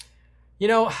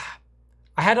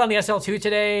 I had it on the SL2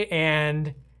 today,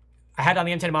 and I had it on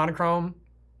the M10 Monochrom.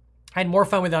 I had more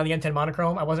fun with it on the M10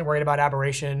 Monochrom. I wasn't worried about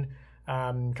aberration,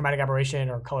 chromatic aberration,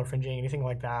 or color fringing, anything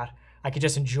like that. I could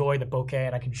just enjoy the bokeh,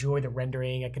 and I could enjoy the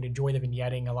rendering. I could enjoy the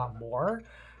vignetting a lot more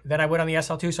than I would on the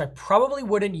SL2. So I probably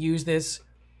wouldn't use this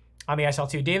on the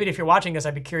SL2. David, if you're watching this,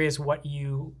 I'd be curious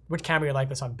which camera you like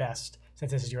this on best,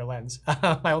 since this is your lens.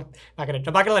 I'm not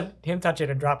gonna let him touch it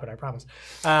and drop it, I promise.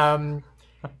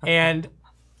 And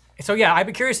So yeah, I'd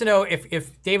be curious to know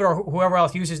if David or whoever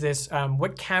else uses this,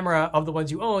 what camera of the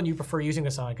ones you own you prefer using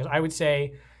this on? Because I would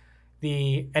say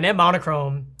an M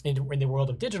monochrome in the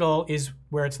world of digital is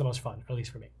where it's the most fun, at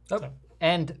least for me. Oh. So.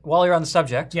 And while you're on the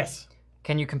subject, Yes.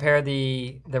 can you compare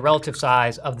the relative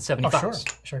size of the 75s?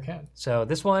 Oh, sure can. So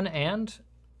this one and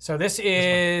So this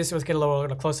is, let's get a little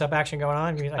close-up action going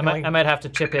on. I might have to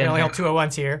chip in. I only hold two at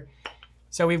once here.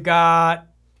 So we've got,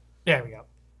 there we go.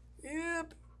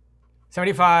 Yep.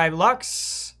 75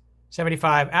 Lux,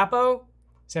 75 APO,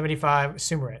 75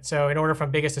 Summarit. So in order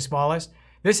from biggest to smallest.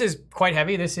 This is quite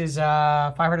heavy. This is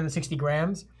 560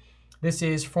 grams. This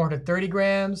is 430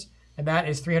 grams, and that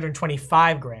is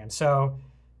 325 grams. So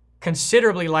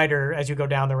considerably lighter as you go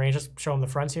down the range. Just show them the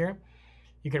fronts here.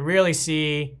 You can really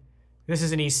see this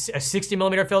is a 60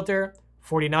 millimeter filter,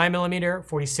 49 millimeter,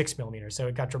 46 millimeter. So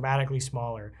it got dramatically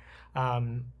smaller.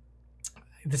 The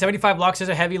 75 Lux is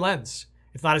a heavy lens.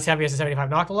 It's not as heavy as the 75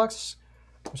 Noctilux,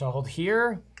 which I'll hold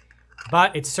here,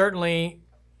 but it's certainly,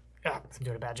 I'm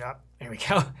doing a bad job. There we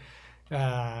go.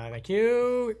 Thank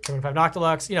you. 75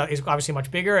 Noctilux, is obviously much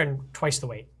bigger and twice the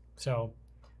weight. So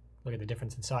look at the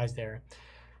difference in size there.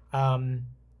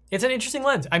 It's an interesting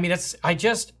lens. I mean,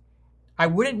 I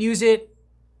wouldn't use it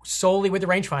solely with the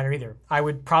rangefinder either. I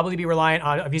would probably be reliant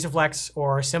on a VisiFlex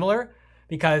or similar,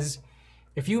 because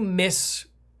if you miss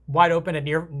wide open at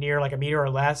near like a meter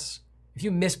or less, if you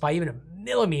miss by even a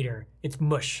millimeter, it's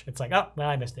mush. It's like, oh, well,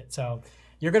 I missed it. So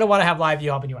you're going to want to have live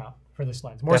view helping you out for this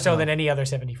lens, more so than any other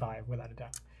 75, without a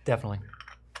doubt. Definitely.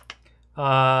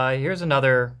 Here's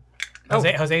another.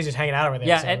 Jose's just hanging out over there.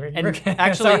 Yeah, so and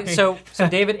actually, so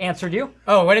David answered you.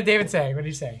 Oh, what did David say? What did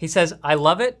he say? He says, I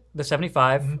love it, the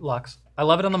 75 Lux. I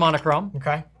love it on the monochrome.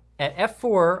 Okay. At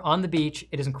f4 on the beach,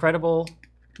 it is incredible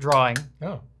drawing.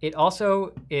 Oh. It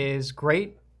also is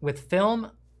great with film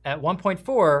at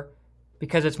 1.4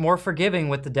 because it's more forgiving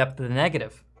with the depth of the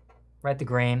negative, right? The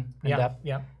grain and depth.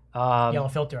 Yeah. Yellow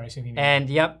filter, I assume you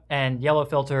mean. And yellow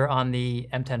filter on the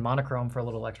M10 Monochrom for a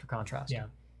little extra contrast. Yeah.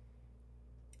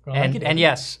 Well, and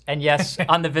yes,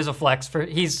 on the VisiFlex,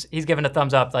 he's given a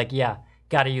thumbs up, like, yeah,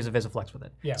 got to use a VisiFlex with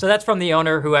it. Yeah. So that's from the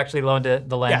owner who actually loaned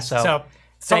the lens. Yes, so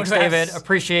thanks, David.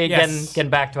 Appreciate getting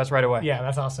back to us right away. Yeah,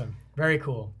 that's awesome. Very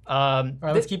cool. All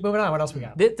right, let's keep moving on. What else we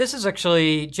got? This is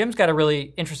actually, Jim's got a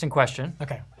really interesting question.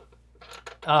 Okay.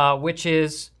 Which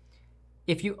is,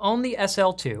 if you own the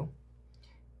SL2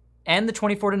 and the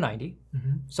 24-90,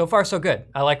 so far so good.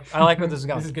 I like where this is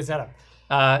going. This is a good setup.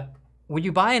 Would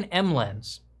you buy an M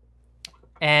lens,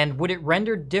 and would it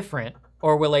render different,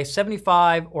 or will a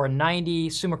 75 or 90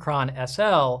 Summachron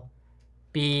SL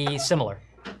be similar?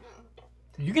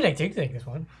 You can take this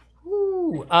one.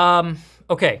 Ooh,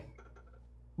 okay.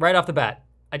 Right off the bat,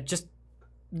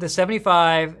 the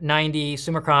 75, 90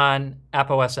 Summachron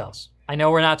APO SLs. I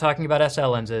know we're not talking about SL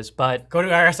lenses, but go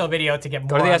to our SL video to get more.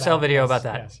 Go to the SL video about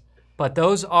that. Yes. But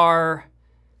those are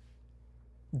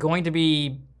going to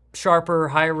be sharper,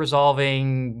 higher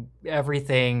resolving,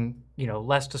 everything,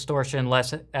 less distortion,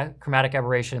 less chromatic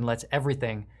aberration, less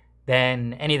everything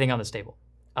than anything on this table.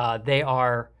 They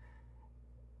are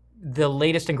the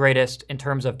latest and greatest in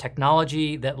terms of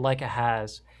technology that Leica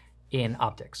has in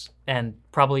optics, and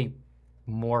probably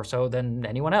more so than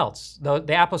anyone else. The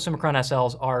APO Summachron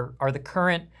SLs are the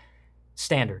current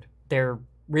standard. There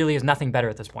really is nothing better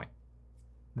at this point.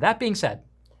 That being said,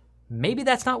 maybe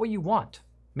that's not what you want.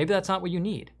 Maybe that's not what you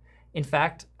need. In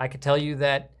fact, I could tell you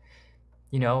that,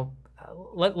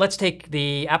 let's take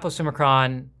the APO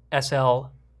Summachron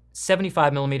SL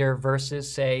 75 millimeter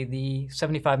versus, say, the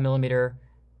 75 millimeter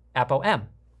APO M,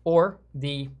 or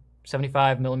the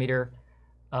 75 millimeter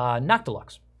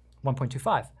Noctilux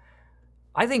 1.25.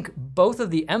 I think both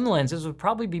of the M lenses would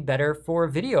probably be better for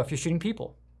video if you're shooting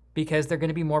people, because they're going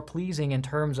to be more pleasing in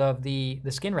terms of the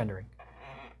skin rendering.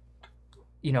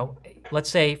 Let's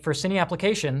say for cine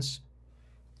applications,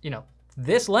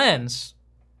 this lens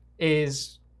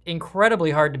is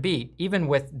incredibly hard to beat, even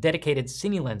with dedicated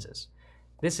cine lenses.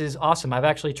 This is awesome. I've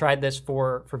actually tried this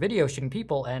for video shooting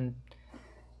people, and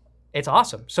it's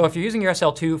awesome. So if you're using your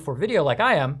SL2 for video like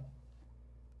I am,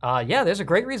 yeah, there's a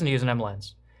great reason to use an M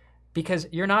lens, because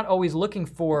you're not always looking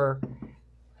for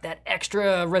that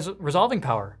extra resolving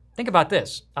power. Think about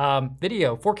this.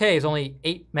 Video, 4K is only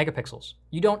 8 megapixels.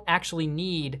 You don't actually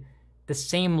need the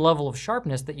same level of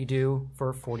sharpness that you do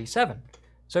for 47.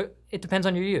 So it depends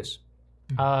on your use.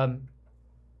 But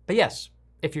yes,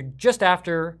 if you're just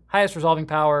after highest resolving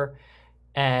power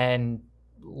and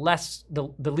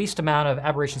the least amount of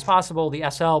aberrations possible, the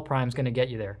SL Prime is going to get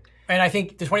you there. And I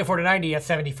think the 24-90 at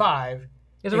 75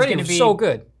 is already going to be so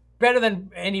good. Better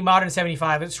than any modern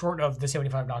 75, it's short of the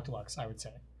 75 Noctilux, I would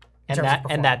say.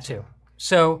 And that too.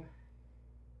 So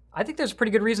I think there's a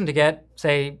pretty good reason to get,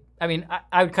 say, I mean,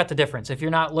 I would cut the difference. If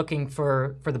you're not looking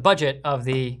for the budget of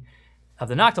the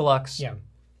Noctilux, Yeah.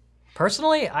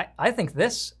 personally, I think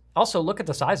this, also look at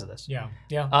the size of this. Yeah.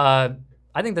 Yeah.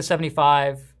 I think the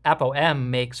 75 APO M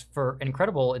makes for an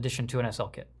incredible addition to an SL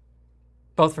kit,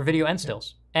 both for video and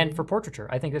stills, and for portraiture.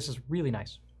 I think this is really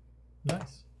nice.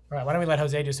 Nice. All right, why don't we let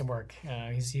Jose do some work?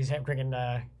 He's drinking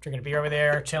a beer over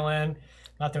there, chilling,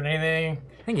 not doing anything.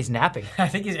 I think he's napping. I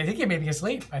think he may be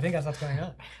asleep. I think that's what's going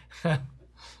on.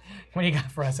 What do you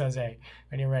got for us, Jose?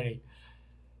 When you're ready.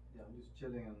 Yeah, I'm just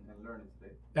chilling and learning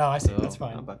today. Oh, I see. So, That's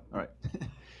fine. not bad. All right.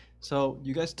 So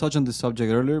you guys touched on this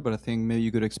subject earlier, but I think maybe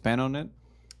you could expand on it.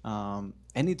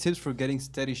 Any tips for getting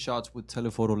steady shots with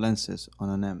telephoto lenses on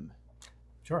an M?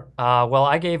 Sure. Well,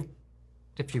 I gave,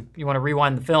 if you want to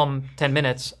rewind the film 10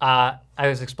 minutes, I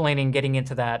was explaining getting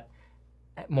into that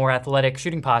more athletic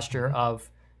shooting posture of,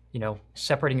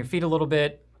 separating your feet a little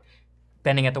bit,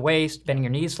 bending at the waist, bending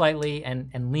your knees slightly,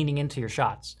 and leaning into your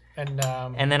shots. And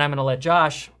then I'm going to let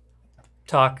Josh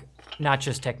talk not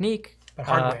just technique, but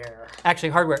hardware. Actually,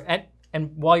 hardware.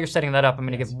 And while you're setting that up, I'm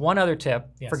going to give one other tip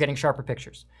for getting sharper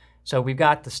pictures. So we've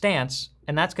got the stance,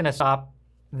 and that's going to stop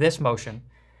this motion.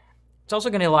 It's also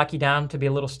going to lock you down to be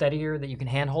a little steadier, that you can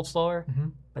hand hold slower.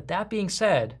 But that being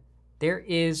said, there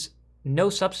is no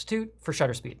substitute for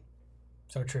shutter speed.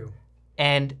 So true.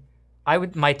 And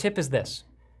my tip is this: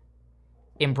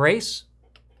 embrace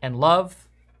and love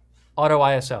auto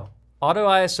ISO. Auto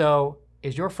ISO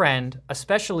is your friend,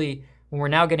 especially when we're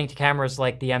now getting to cameras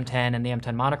like the M10 and the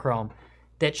M10 Monochrom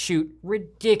that shoot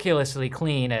ridiculously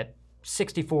clean at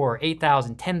 64,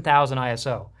 8,000, 10,000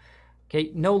 ISO.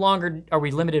 Okay, no longer are we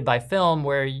limited by film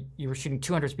where you were shooting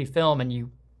 200 speed film and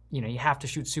you have to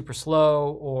shoot super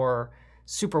slow or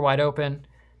super wide open.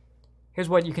 Here's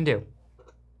what you can do.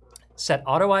 Set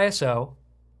auto ISO,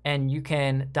 and you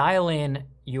can dial in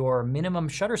your minimum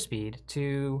shutter speed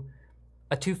to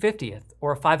a 250th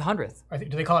or a 500th.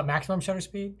 Do they call it maximum shutter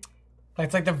speed?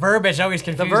 It's like the verbiage always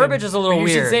confusing. The verbiage is a little you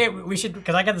weird. Should say it, we should,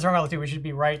 because I get this wrong all the time. We should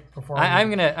be right before. I'm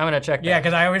gonna check that. Yeah,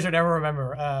 because I always would never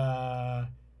remember.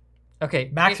 Okay.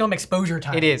 Maximum exposure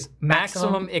time. It is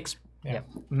maximum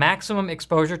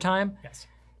exposure time. Yes.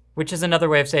 Which is another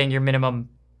way of saying your minimum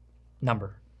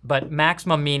number. But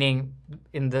maximum meaning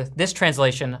in this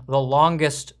translation, the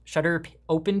longest shutter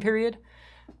open period,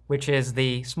 which is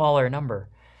the smaller number.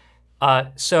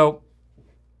 So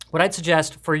what I'd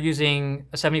suggest for using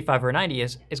a 75 or a 90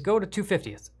 is go to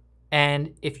 250th.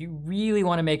 And if you really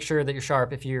want to make sure that you're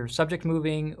sharp, if you're subject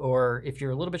moving or if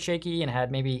you're a little bit shaky and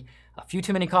had maybe a few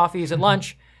too many coffees at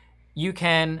lunch, you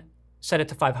can set it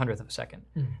to 500th of a second.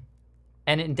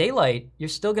 And in daylight, you're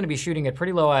still going to be shooting at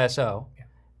pretty low ISO.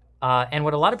 And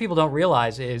what a lot of people don't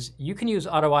realize is you can use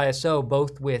auto ISO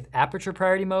both with aperture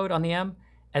priority mode on the M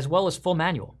as well as full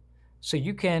manual. So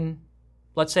you can,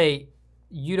 let's say,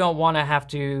 you don't want to have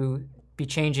to be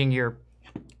changing your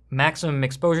maximum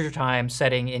exposure time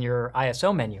setting in your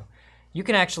ISO menu. You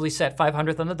can actually set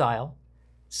 500th on the dial,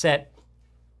 set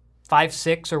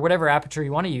 5.6 or whatever aperture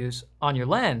you want to use on your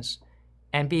lens,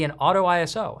 and be an auto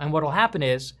ISO. And what will happen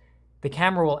is the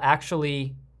camera will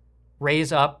actually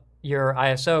raise up your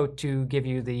ISO to give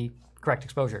you the correct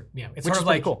exposure. Yeah, it's which sort is of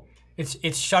pretty like cool.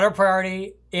 It's shutter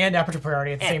priority and aperture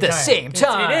priority at the same time. At the same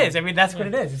time. It is. I mean, that's what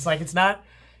it is. It's like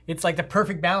it's like the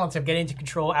perfect balance of getting to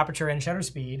control aperture and shutter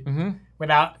speed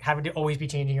without having to always be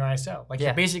changing your ISO. Like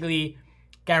you're basically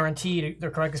guaranteed the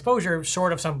correct exposure,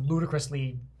 short of some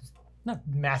ludicrously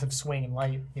massive swing in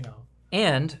light.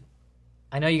 And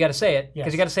I know you got to say it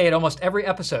because you got to say it almost every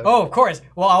episode. Oh, of course.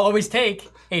 Well, I'll always take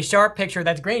a sharp picture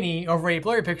that's grainy over a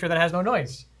blurry picture that has no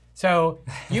noise. So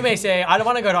you may say, I don't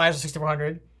want to go to ISO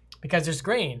 6400 because there's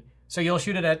grain. So you'll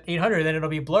shoot it at 800, then it'll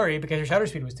be blurry because your shutter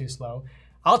speed was too slow.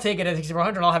 I'll take it at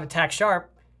 6400, I'll have it tack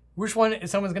sharp. Which one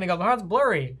is someone's going to go, oh, it's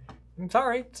blurry? I'm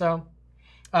sorry. So,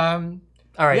 all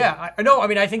right. Yeah,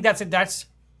 I think that's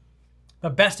the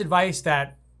best advice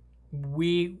that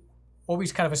we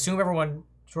always kind of assume everyone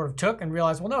sort of took and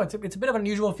realized, well, no, it's a bit of an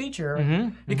unusual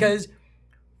feature because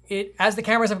as the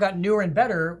cameras have gotten newer and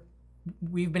better,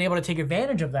 we've been able to take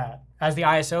advantage of that as the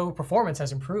ISO performance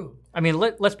has improved. I mean,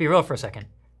 let's be real for a second.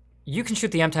 You can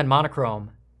shoot the M10 Monochrom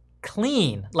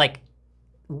clean, like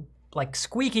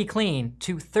squeaky clean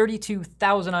to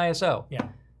 32,000 ISO. Yeah.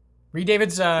 Read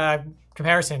David's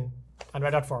comparison on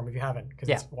Red Dot Forum if you haven't, because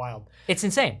it's wild. It's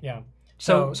insane. Yeah.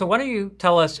 So why don't you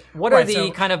tell us what are the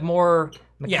kind of more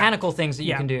mechanical things that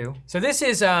you can do? So this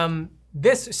is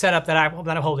this setup that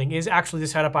I'm holding is actually the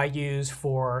setup I use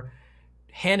for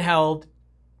handheld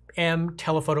M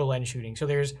telephoto lens shooting. So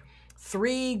there's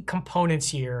 3 components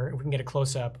here, if we can get a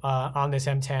close-up, on this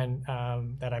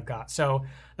M10 that I've got. So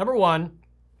number 1,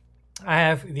 I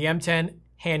have the M10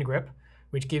 hand grip,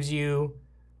 which gives you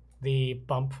the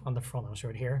bump on the front. I'll show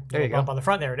it here. There you bump go. on the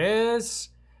front. There it is,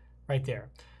 right there.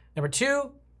 Number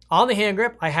 2, on the hand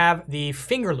grip, I have the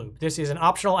finger loop. This is an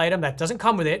optional item that doesn't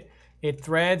come with it. It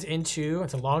threads into,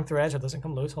 it's a long thread, so it doesn't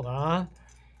come loose. Hold on.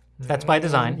 That's by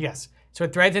design. Yes. So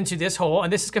it threads into this hole,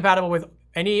 and this is compatible with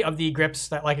any of the grips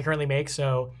that Leica currently makes,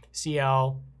 so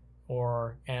CL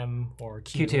or M or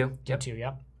Q. Q2. Q2,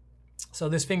 yep. So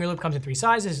this finger loop comes in 3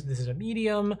 sizes. This is a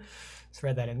medium.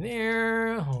 Thread that in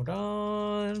there. Hold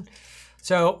on.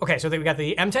 So, okay, so we got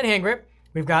the M10 hand grip,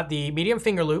 we've got the medium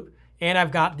finger loop, and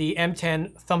I've got the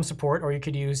M10 thumb support, or you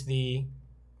could use the,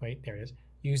 wait, there it is.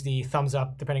 Use the thumbs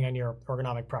up, depending on your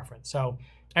ergonomic preference. So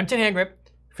M10 hand grip,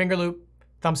 finger loop,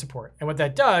 thumb support. And what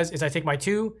that does is I take my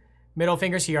 2 middle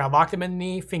fingers here, I lock them in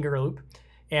the finger loop,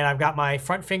 and I've got my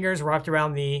front fingers wrapped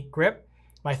around the grip.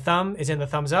 My thumb is in the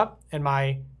thumbs up, and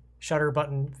my shutter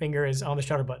button finger is on the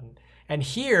shutter button. And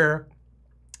here,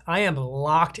 I am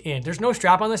locked in. There's no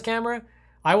strap on this camera.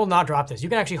 I will not drop this. You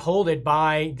can actually hold it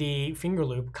by the finger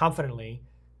loop confidently.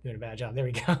 Doing a bad job. There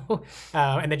we go.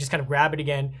 And then just kind of grab it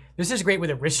again. This is great with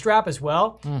a wrist strap as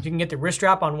well. You can get the wrist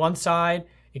strap on one side.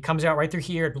 It comes out right through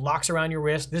here. It locks around your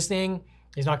wrist. This thing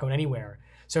is not going anywhere.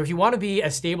 So if you want to be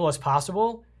as stable as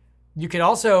possible, you could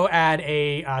also add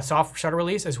a soft shutter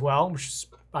release as well, which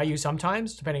I use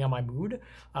sometimes, depending on my mood.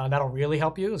 That'll really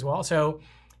help you as well. So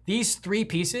these 3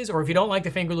 pieces, or if you don't like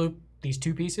the finger loop, these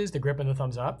 2 pieces, the grip and the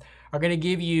thumbs up, are going to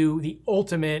give you the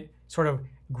ultimate sort of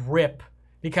grip,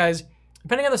 because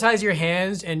depending on the size of your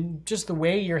hands and just the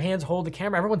way your hands hold the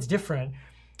camera, everyone's different.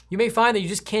 You may find that you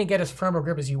just can't get as firm a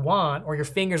grip as you want, or your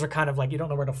fingers are kind of like they don't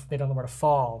know where to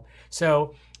fall.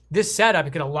 So this setup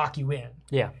is going to lock you in.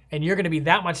 Yeah. And you're going to be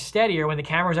that much steadier when the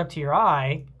camera's up to your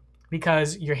eye,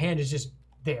 because your hand is just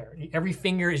there. Every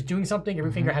finger is doing something.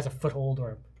 Every finger has a foothold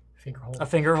or a finger hold. A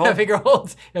finger hold? A finger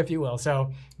hold, if you will.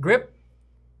 So grip,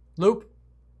 loop,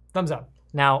 thumbs up.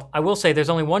 Now, I will say there's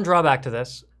only one drawback to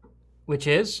this, which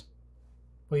is?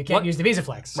 Well, you can't use the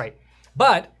VisaFlex. Right.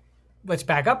 But let's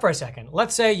back up for a second.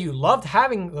 Let's say you loved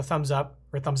having the thumbs up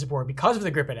or thumb support because of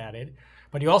the grip it added,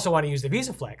 but you also want to use the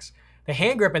VisaFlex. The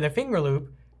hand grip and the finger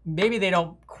loop, maybe they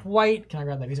don't quite, can I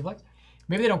grab that VisaFlex?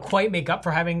 Maybe they don't quite make up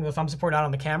for having the thumb support out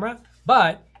on the camera,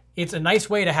 but it's a nice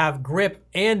way to have grip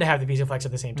and to have the VisaFlex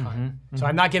at the same time. So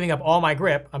I'm not giving up all my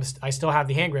grip. I still have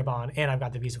the hand grip on, and I've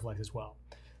got the VisaFlex as well.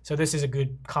 So this is a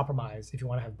good compromise if you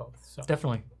want to have both. So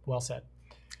definitely. Well said.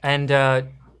 And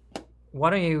why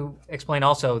don't you explain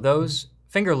also those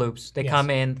finger loops? They come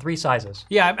in 3 sizes.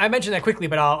 Yeah, I mentioned that quickly,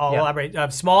 but I'll elaborate.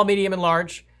 Small, medium, and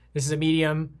large. This is a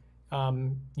medium.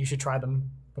 You should try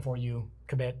them before you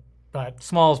commit. But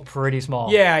small is pretty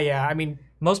small. Yeah. I mean,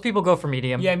 most people go for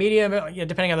medium. Yeah, medium. Yeah,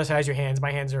 depending on the size of your hands.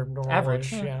 My hands are normal.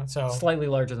 Average. Yeah, so slightly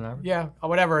larger than average. Yeah,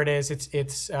 whatever it is,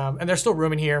 it's and there's still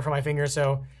room in here for my fingers.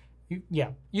 So, you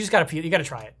just gotta feel. You gotta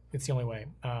try it. It's the only way.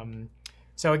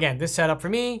 So again, this setup for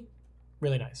me,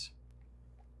 really nice.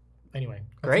 Anyway,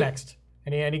 what's great. Next,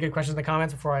 any good questions in the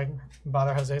comments before I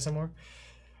bother Jose some more?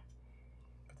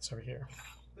 Put this over here.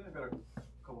 I got a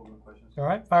couple of questions. All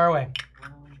right, fire away.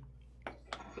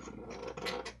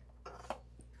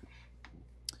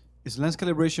 Is lens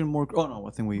calibration more? Oh no,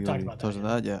 I think we already touched on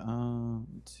that. Yeah.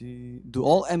 Let's see. Do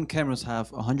all M cameras have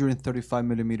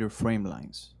 135mm frame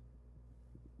lines?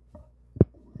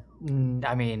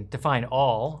 I mean, define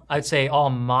all. I'd say all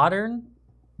modern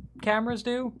cameras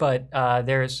do, but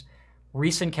there's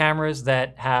recent cameras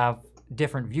that have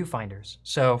different viewfinders.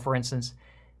 So, for instance,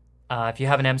 if you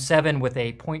have an M7 with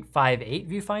a 0.58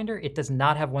 viewfinder, it does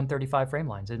not have 135 frame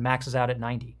lines. It maxes out at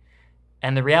 90.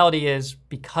 And the reality is,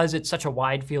 because it's such a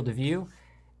wide field of view,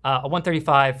 a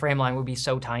 135 frame line would be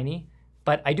so tiny.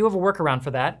 But I do have a workaround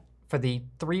for that. For the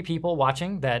 3 people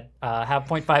watching that have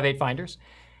 0.58 finders,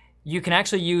 you can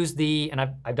actually use the, and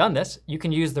I've done this, you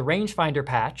can use the rangefinder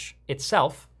patch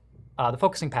itself, the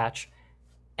focusing patch,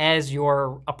 as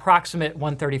your approximate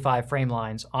 135 frame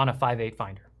lines on a 5.8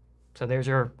 finder. So there's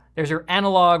your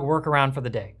analog workaround for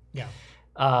the day. Yeah.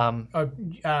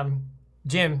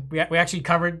 Jim, we actually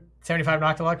covered 75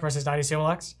 Noctilux versus 90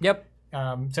 Summilux. Yep.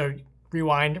 So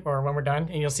rewind or when we're done,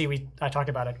 and you'll see I talked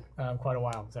about it quite a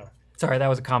while. So sorry, that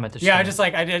was a comment. Yeah, I just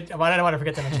like I didn't want to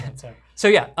forget to mention it. So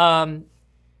yeah,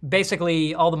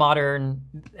 basically all the modern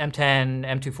M10,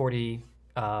 M240,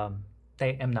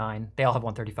 M9, they all have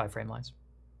 135 frame lines.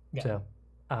 Yeah. So,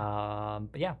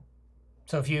 but yeah.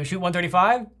 So if you shoot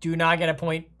 135, do not get a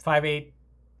 0.58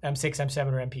 M6,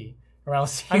 M7, or MP. Or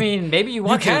else, I mean, maybe you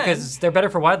want to because they're better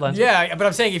for wide lenses. Yeah, but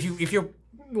I'm saying if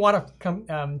want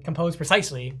to compose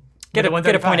precisely, get a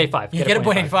 0.85. You get a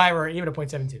 0.85 or even a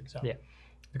 0.72. So yeah,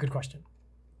 a good question.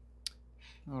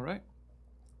 All right.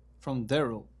 From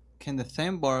Daryl, can the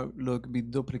Thanbar look be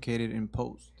duplicated in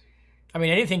post? I mean,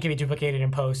 anything can be duplicated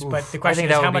in post, but the question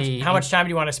is how much time do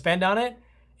you want to spend on it?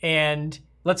 And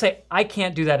let's say I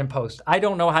can't do that in post. I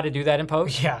don't know how to do that in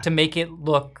post to make it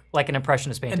look like an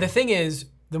impressionist painting. And the thing is,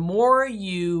 the more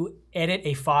you edit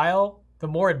a file, the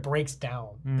more it breaks down.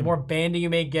 The more banding you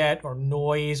may get, or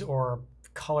noise, or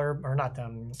color, or not.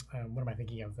 What am I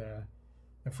thinking of? The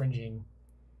fringing.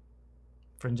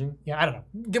 Fringing? Yeah, I don't know.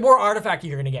 The more artifact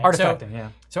you're going to get. Artifacting, yeah.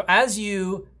 So as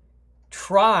you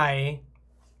try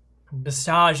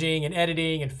massaging and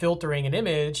editing and filtering an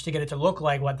image to get it to look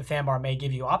like what the Thanbar may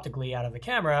give you optically out of the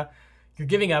camera, you're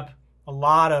giving up a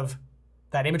lot of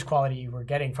that image quality you were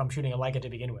getting from shooting a Leica to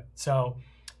begin with. So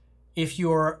if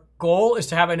your goal is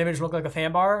to have an image look like a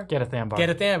Thanbar, get a Thanbar. Get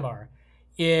a Thanbar.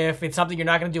 If it's something you're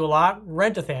not going to do a lot,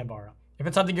 rent a Thanbar. If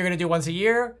it's something you're going to do once a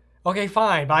year, okay,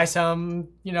 fine. Buy some,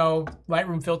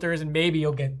 Lightroom filters, and maybe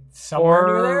you'll get somewhere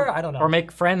near there. I don't know. Or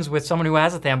make friends with someone who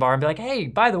has a Thanbar and be like, hey,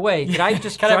 by the way, can I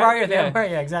just can I borrow your Thanbar?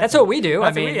 Yeah, exactly. That's what we do.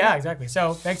 Yeah, exactly.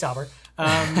 So thanks, Albert.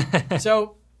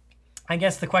 So I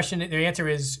guess the answer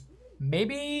is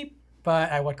maybe,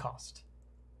 but at what cost?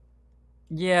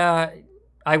 Yeah,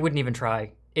 I wouldn't even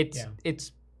try.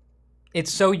 It's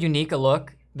so unique a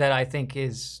look that I think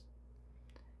is.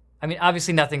 I mean,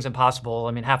 obviously nothing's impossible.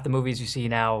 I mean, half the movies you see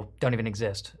now don't even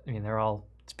exist. I mean,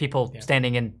 it's people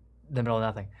standing in the middle of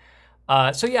nothing.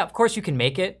 So yeah, of course you can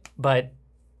make it, but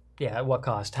yeah, at what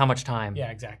cost? How much time?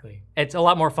 Yeah, exactly. It's a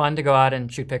lot more fun to go out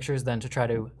and shoot pictures than to try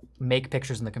to make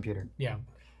pictures in the computer. Yeah.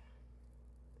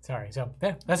 Sorry. So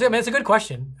yeah, that's it. I mean, it's a good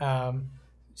question.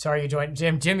 Sorry you joined,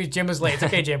 Jim. Jim was late. It's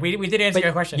okay, Jim. We did answer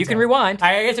your question. You can rewind.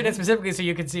 I answered it specifically so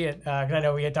you could see it because I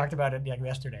know we had talked about it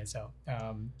yesterday. So,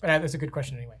 but that's a good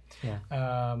question anyway.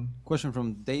 Yeah. Question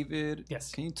from David.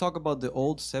 Yes. Can you talk about the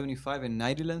old 75 and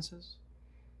 90 lenses?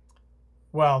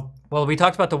 Well, we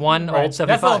talked about the old 75.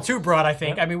 That's a little too broad, I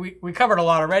think. Yep. I mean, we covered a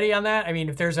lot already on that. I mean,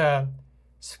 if there's a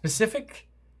specific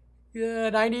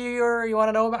 90 or you want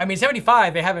to know about, I mean,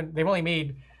 75 they've only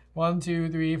made 1, 2,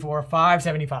 3, 4, 5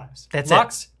 75s. That's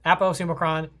Lux, APO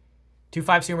Summachron, 2.5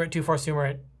 Summarit, 2.4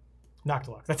 Summarit,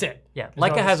 Noctilux. That's it. Yeah,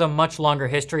 Leica has a much longer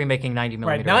history making 90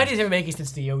 millimeter. Right, 90s they've been making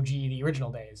since the OG, the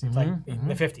original days. It's like in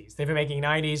the 50s. They've been making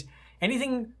 90s.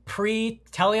 Anything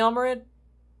pre-Tele Elmars?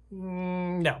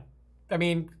 No. I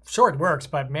mean, sure it works,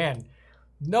 but man,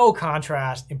 no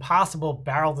contrast, impossible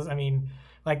barrel. I mean,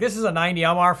 like this is a 90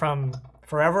 Elmar from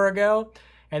forever ago,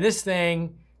 and this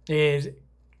thing is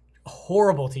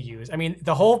horrible to use. I mean,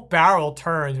 the whole barrel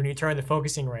turns when you turn the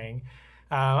focusing ring.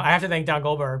 I have to thank Don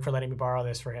Goldberg for letting me borrow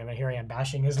this for him, and here I am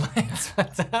bashing his lens.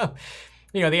 But,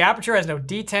 the aperture has no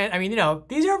detent. I mean,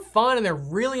 these are fun and they're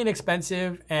really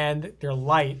inexpensive and they're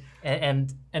light.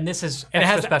 And this is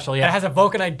extra special. Yeah, it has a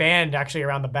vulcanite band actually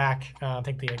around the back. I'll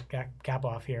take the cap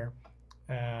off here.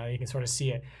 You can sort of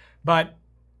see it, but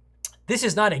this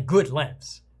is not a good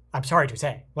lens. I'm sorry to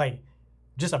say, like,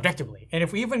 just objectively. And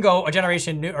if we even go a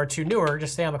generation or two newer,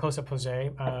 just stay on the close-up,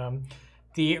 Jose.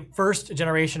 The first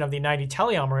generation of the 90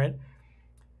 Tele Elmars,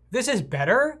 this is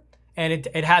better, and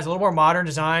it has a little more modern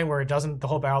design where the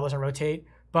whole barrel doesn't rotate.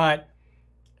 But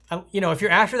if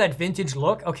you're after that vintage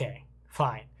look, okay,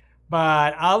 fine.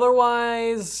 But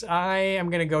otherwise, I am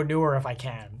gonna go newer if I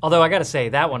can. Although I gotta say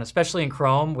that one, especially in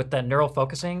chrome with that neural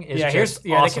focusing, is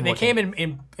awesome. They came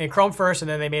in chrome first, and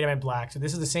then they made them in black. So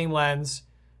this is the same lens,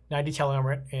 90 Tele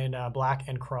Elmars in black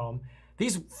and chrome.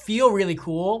 These feel really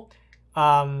cool.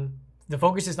 The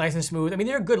focus is nice and smooth. I mean,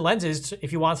 they're good lenses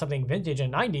if you want something vintage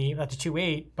and 90. That's a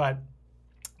 2.8, but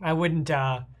I wouldn't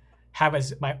have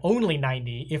as my only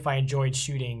 90 if I enjoyed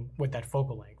shooting with that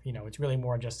focal length. It's really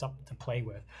more just something to play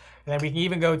with. And then we can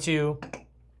even go to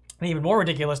an even more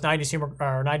ridiculous 90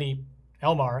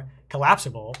 Elmar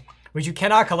collapsible, which you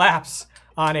cannot collapse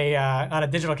on a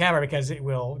digital camera because it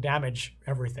will damage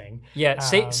everything. Yeah,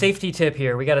 safety tip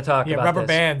here. We got to talk about rubber this.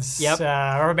 Bands. Yep.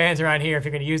 Rubber bands around here if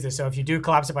you're going to use this. So if you do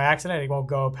collapse it by accident, it won't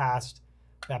go past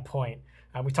that point.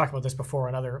 We talked about this before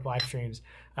in other live streams.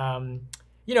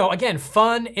 Again,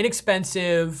 fun,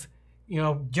 inexpensive,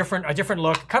 a different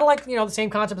look, kind of like the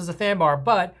same concept as the Thanbar,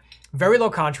 but very low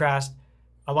contrast,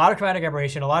 a lot of chromatic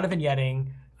aberration, a lot of vignetting.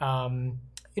 I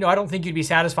don't think you'd be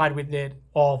satisfied with it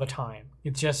all the time.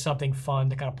 It's just something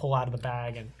fun to kind of pull out of the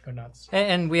bag and go nuts.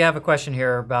 And we have a question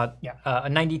here about a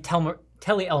 90 Tele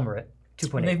Elmars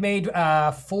 2.8. They've made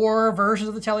 4 versions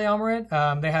of the Tele Elmars.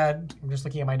 I'm just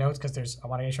looking at my notes because I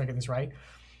want to make sure I get this right.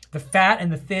 the fat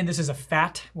and the thin. This is a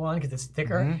fat one because it's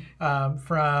thicker.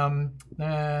 From the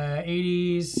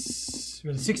 80s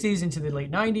or the 60s into the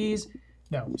late 90s.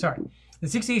 No, sorry, the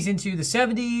 60s into the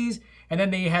 70s, and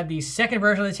then they had the second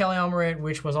version of the Teleomerate,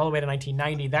 which was all the way to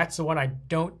 1990. That's the one I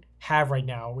don't have right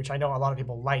now, which I know a lot of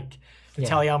people like. The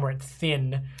Teleomerate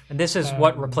thin. And this is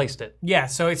what replaced it. Yeah,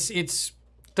 so it's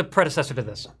the predecessor to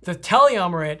this. The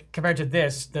Teleomerate compared to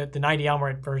this, the 90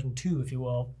 Elmars version 2, if you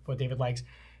will, what David likes.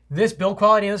 This build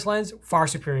quality in this lens, far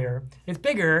superior. It's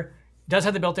bigger, does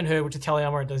have the built-in hood, which the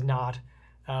Teleomerate does not.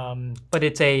 But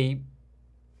it's a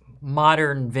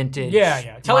modern vintage.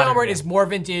 Yeah. Teleomerate is more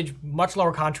vintage, much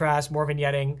lower contrast, more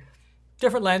vignetting.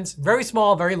 Different lens, very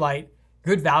small, very light.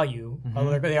 Good value,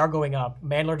 although they are going up.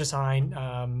 Mandler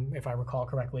design, if I recall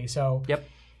correctly. So,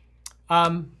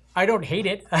 I don't hate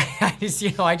it. I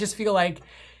just feel like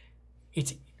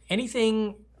it's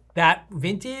anything that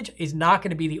vintage is not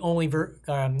going to be the only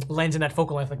lens in that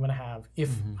focal length I'm going to have if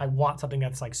I want something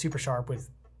that's like super sharp with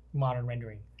modern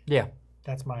rendering. Yeah,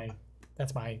 that's my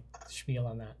spiel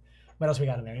on that. What else we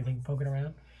got in there? Anything poking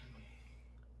around?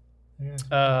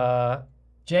 Yeah.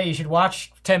 Jay, you should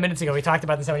watch 10 minutes ago. We talked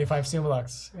about the 75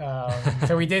 Summilux.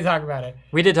 So we did talk about it.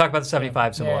 We did talk about the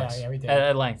 75 Summilux. Yeah, we did.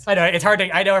 At length. I know, it's hard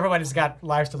to, I know everybody's got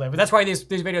lives to live, but that's why these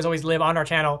videos always live on our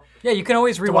channel. Yeah, you can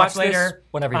always rewatch later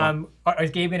whenever you want.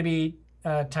 Is Gabe going to be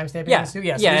timestamping this too?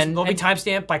 Yeah, and they'll be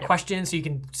timestamped by question, so you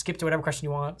can skip to whatever question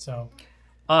you want.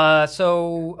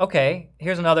 Okay,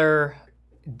 here's another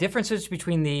differences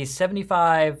between the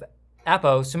 75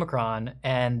 APO Monochrom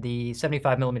and the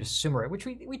 75mm Summarit, which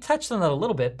we touched on that a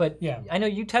little bit, but I know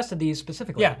you tested these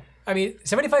specifically. Yeah, I mean,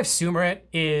 75 Summarit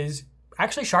is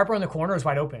actually sharper on the corners,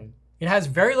 wide open. It has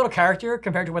very little character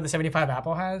compared to what the 75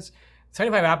 APO has.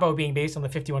 75 APO being based on the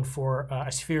 51.4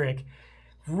 aspheric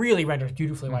really renders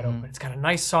beautifully wide open. It's got a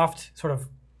nice soft sort of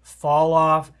fall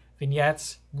off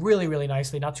vignettes, really, really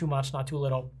nicely, not too much, not too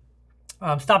little.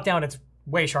 Stop down, it's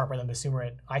way sharper than the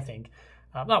Summarit, I think.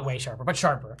 Not way sharper, but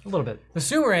sharper. A little bit. The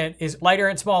Summarit is lighter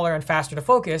and smaller and faster to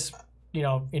focus,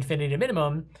 infinity to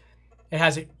minimum. It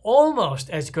has almost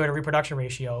as good a reproduction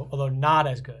ratio, although not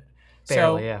as good.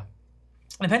 Barely, yeah.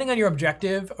 Depending on your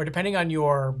objective or depending on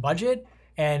your budget,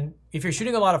 and if you're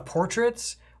shooting a lot of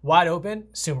portraits, wide open,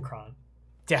 Monochrom,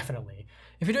 definitely.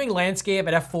 If you're doing landscape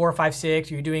at f4,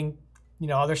 5.6, or you're doing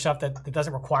other stuff that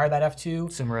doesn't require that f2,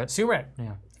 Summarit.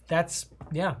 Yeah.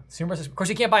 Summarit. Of course,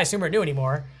 you can't buy a Summarit new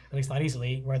anymore, at least not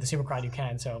easily, where the Monochrom you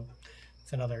can, so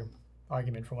it's another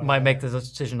argument for what might make the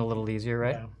decision a little easier,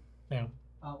 right? Yeah.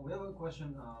 We have a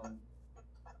question,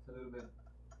 it's a little bit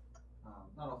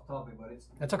not off topic, but it's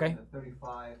that's okay. The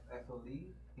 35 FLE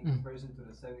in comparison to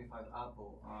the 75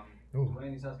 Apple.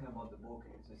 Randy's asking about the bokeh.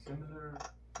 Is it similar?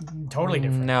 Totally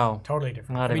different. No. Totally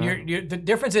different. Not I mean, the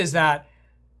difference is that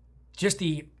just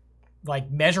the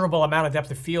measurable amount of depth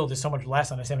of field is so much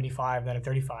less on a 75 than a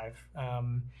 35.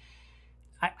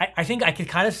 I think I could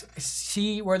kind of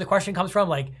see where the question comes from.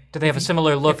 Like, do they have a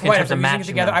similar look in terms of matching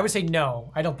together? I would say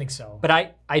no. I don't think so.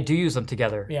 But I do use them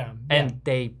together. Yeah. And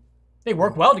they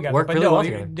work well together. Work really well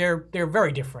together. They're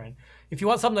very different. If you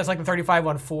want something that's like the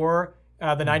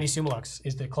 35-1.4, the 90 Summilux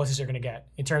is the closest you're going to get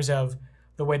in terms of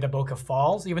the way the bokeh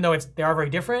falls. Even though they are very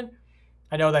different.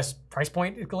 I know that's price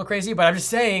point is a little crazy, but I'm just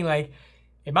saying, like,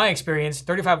 in my experience,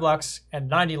 35 lux and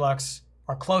 90 lux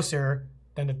are closer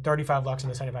than the 35 lux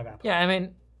and the 75 APO. Yeah, I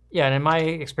mean, and in my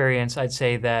experience, I'd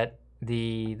say that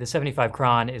the 75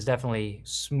 Chron is definitely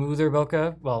smoother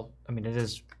bokeh. Well, I mean, it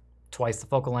is twice the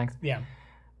focal length. Yeah.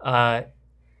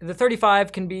 The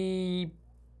 35 can be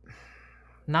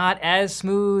not as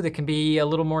smooth. It can be a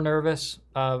little more nervous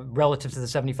relative to the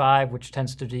 75, which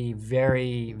tends to be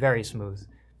very, very smooth.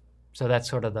 So that's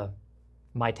sort of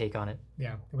my take on it.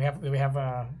 Yeah. Do we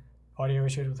have audio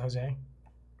issues with Jose?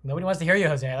 Nobody wants to hear you,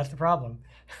 Jose. That's the problem.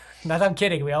 Not that I'm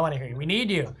kidding. We all want to hear you. We need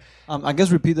you. I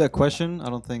guess repeat that question. I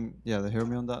don't think, they heard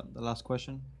me on the last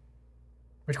question.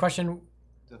 Which question?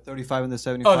 The 35 and the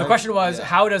 75. Oh, the question was,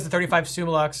 how does the 35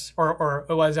 Summilux, or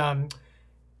it was,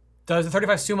 does the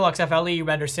 35 Summilux FLE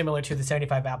render similar to the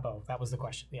 75 APO? That was the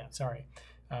question. Yeah, sorry.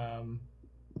 I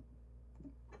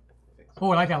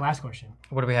like that last question.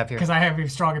 What do we have here? Because I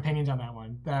have strong opinions on that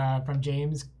one. From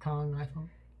James Kong iPhone.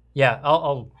 Yeah,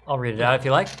 I'll read it out if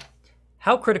you like.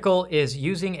 How critical is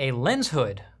using a lens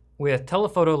hood with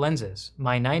telephoto lenses?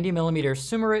 My 90mm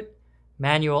Summarit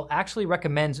manual actually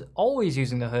recommends always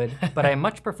using the hood, but I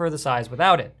much prefer the size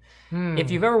without it.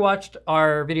 If you've ever watched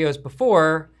our videos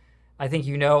before, I think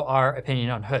you know our opinion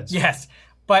on hoods. Yes,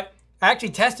 but I actually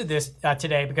tested this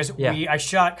today because I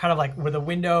shot kind of like with a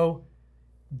window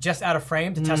just out of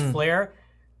frame to test flare.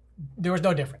 There was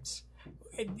no difference.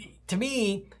 To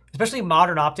me, especially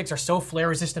modern optics, are so flare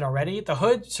resistant already. The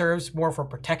hood serves more for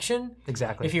protection.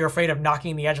 Exactly. If you're afraid of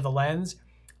knocking the edge of the lens.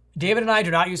 David and I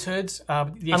do not use hoods.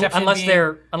 The exception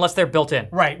unless they're built in.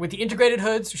 Right. With the integrated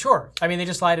hoods, sure. I mean, they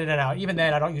just slide in and out. Even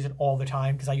then, I don't use it all the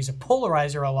time because I use a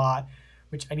polarizer a lot,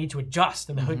 which I need to adjust,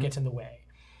 and the hood gets in the way.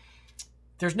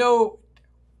 There's no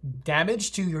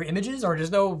damage to your images, or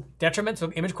there's no detriment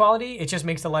to image quality. It just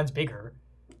makes the lens bigger.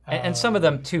 And some of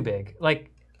them too big.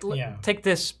 Like, take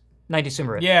this 90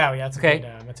 Summarit. Yeah, that's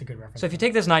a good reference. So if you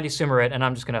take this 90 Summarit, and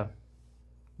I'm just gonna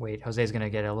wait, Jose's gonna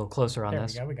get a little closer on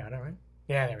this. There we go, we got it, right?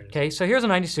 Yeah, there it is. Okay, so here's a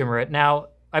 90 Summarit. Now,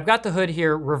 I've got the hood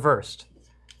here reversed,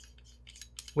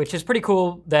 which is pretty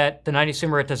cool that the 90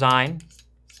 Summarit design,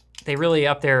 they really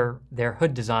upped their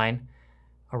hood design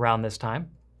around this time.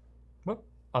 Whoop,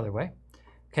 other way.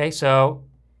 Okay, so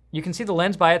you can see the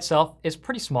lens by itself is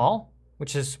pretty small,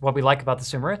 which is what we like about the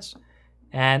Summarits.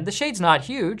 And the shade's not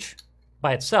huge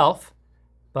by itself,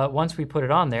 but once we put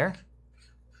it on there,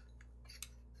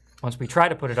 once we try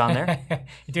to put it on there.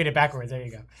 You're doing it backwards, there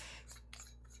you go.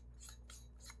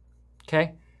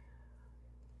 Okay.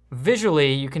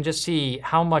 Visually, you can just see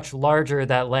how much larger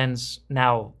that lens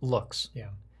now looks.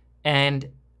 Yeah. And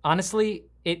honestly,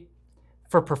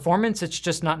 for performance, it's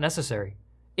just not necessary.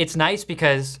 It's nice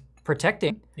because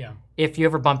protecting. Yeah. If you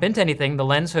ever bump into anything, the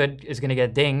lens hood is going to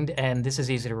get dinged, and this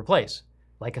is easy to replace.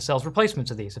 Leica sells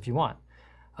replacements of these if you want.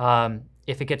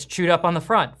 If it gets chewed up on the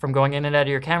front from going in and out of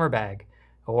your camera bag,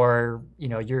 or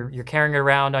you're carrying it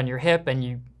around on your hip and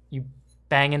you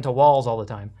bang into walls all the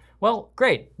time. Well,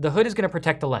 great. The hood is going to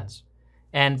protect the lens.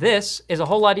 And this is a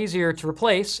whole lot easier to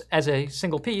replace as a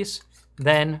single piece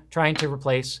than trying to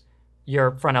replace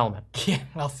your front element. Yeah,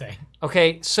 I'll say.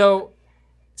 Okay, so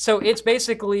it's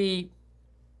basically,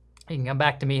 you can come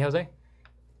back to me, Jose.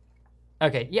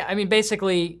 Okay, yeah, I mean,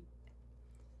 basically,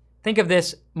 think of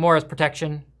this more as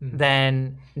protection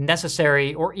than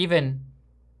necessary or even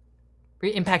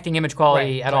impacting image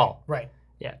quality at all. Right.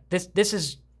 Yeah, this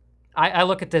is, I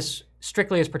look at this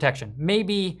strictly as protection.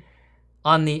 Maybe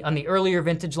on the earlier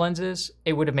vintage lenses,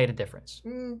 it would have made a difference.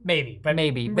 Maybe, but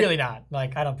really not.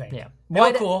 Like, I don't think. Yeah. They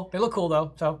look cool. They look cool,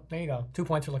 though. So there you go. 2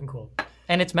 points for looking cool.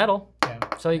 And it's metal. Yeah.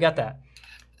 So you got that.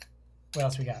 What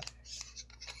else we got?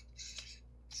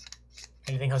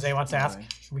 Anything Jose wants to ask?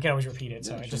 We can always repeat it,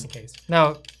 so just in case.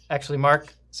 No, actually,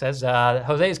 Mark says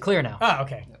Jose is clear now. Oh,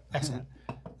 okay. Excellent.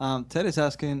 Ted is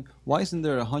asking, why isn't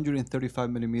there a 135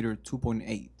 millimeter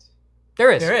 2.8? There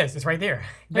is. There is. It's right there.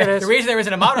 There it is. The reason there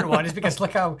isn't a modern one is because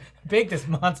look how big this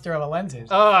monster of a lens is. You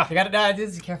got it. No,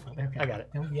 just careful. Okay. I got it.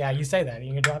 Yeah, you say that.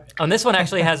 You can drop it. And this one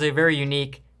actually has a very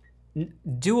unique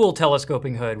dual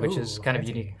telescoping hood, which is kind of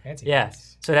unique. Fancy. Yeah.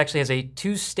 So it actually has a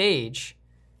 2-stage,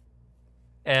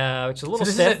 which is a little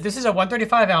stiff. This is a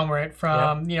 135 Elmars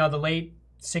from the late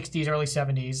 60s, early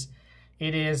 70s.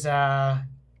 It is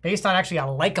based on actually a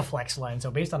Leica Flex lens,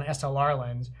 so based on an SLR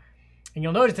lens. And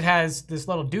you'll notice it has this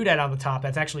little doodad on the top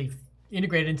that's actually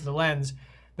integrated into the lens.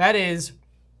 That is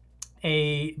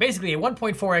basically a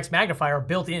 1.4x magnifier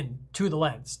built in to the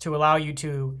lens to allow you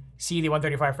to see the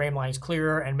 135 frame lines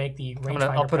clearer and make the rangefinder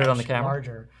I'll put it on the camera.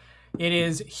 larger. It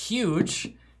is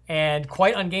huge and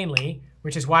quite ungainly,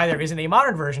 which is why there isn't a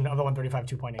modern version of the 135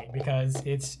 2.8 because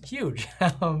it's huge.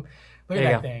 Look at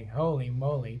that thing. Holy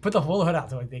moly. Put the full hood out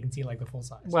so they can see like the full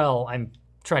size. Well, I'm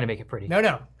trying to make it pretty.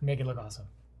 No. Make it look awesome.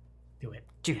 Do it.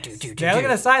 Yeah, look at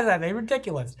the size of that. They're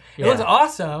ridiculous. It looks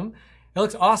awesome.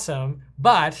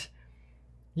 But,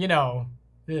 and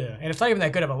it's not even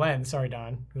that good of a lens. Sorry,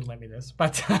 Don, who lent me this.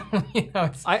 But,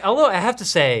 although I have to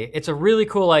say, it's a really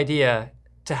cool idea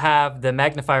to have the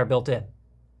magnifier built in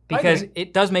because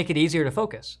it does make it easier to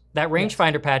focus. That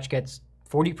rangefinder patch gets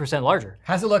 40% larger.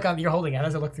 How's it look on? You're holding it. How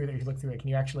does it look through there? You look through it. Can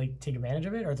you actually take advantage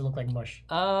of it, or does it look like mush?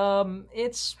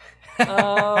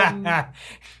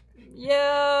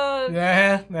 Yeah.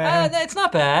 It's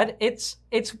not bad. It's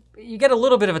you get a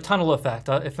little bit of a tunnel effect,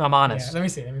 if I'm honest. Yeah, let me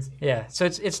see. Yeah, so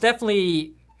it's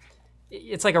definitely,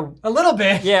 it's like a little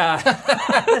bit. Yeah.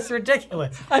 That's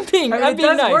ridiculous. I'm being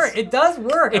nice. It does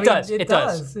work. It does.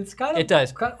 It's kind of. It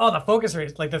does. Oh, the focus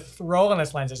rate, like the throw on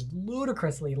this lens is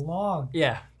ludicrously long.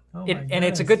 Yeah. Oh and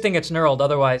it's a good thing it's knurled,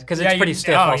 otherwise, because it's pretty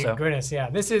stiff also. Oh goodness, yeah.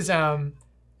 This is it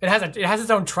has its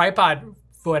own tripod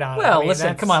foot on it. Well,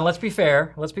 listen, come on, let's be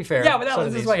fair. Yeah, but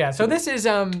this is what, yeah. So this is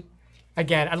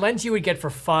again a lens you would get for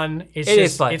fun. It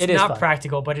is fun. It's not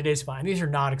practical, but it is fun. These are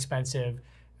not expensive.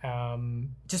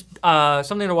 Just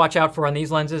something to watch out for on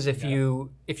these lenses. If you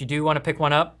do want to pick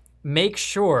one up, make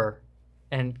sure,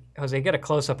 and Jose, get a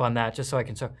close up on that just so I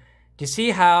can. So, do you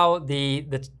see how the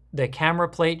camera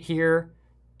plate here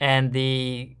and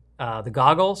the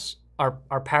goggles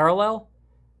are parallel?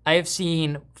 I have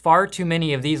seen far too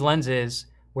many of these lenses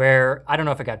where I don't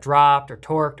know if it got dropped or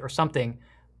torqued or something,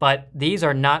 but these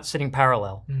are not sitting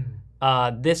parallel.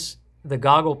 The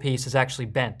goggle piece is actually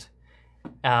bent,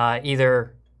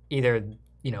 either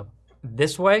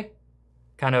this way,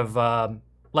 kind of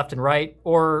left and right,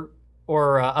 or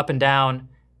up and down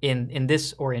in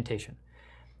this orientation.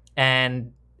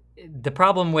 And the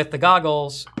problem with the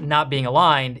goggles not being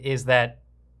aligned is that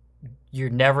you're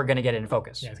never going to get it in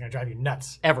focus. Yeah, it's going to drive you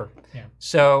nuts. Ever. Yeah.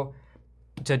 So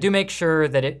do make sure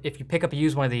that if you pick up a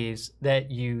used one of these,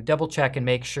 that you double check and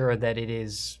make sure that it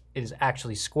is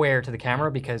actually square to the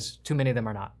camera, because too many of them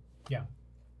are not. Yeah.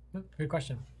 Good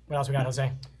question. What else we got,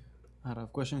 Jose? I have a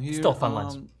question here. Still a fun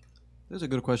lens. There's a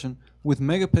good question. With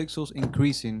megapixels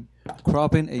increasing,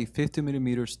 cropping a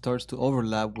 50mm starts to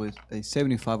overlap with a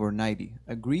 75 or 90.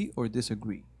 Agree or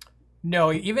disagree?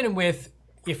 No, even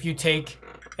if you take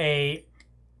the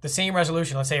same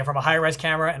resolution, let's say from a high-res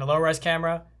camera and a low-res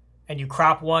camera, and you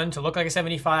crop one to look like a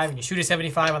 75 and you shoot a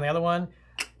 75 on the other one,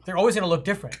 they're always going to look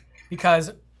different,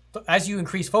 because as you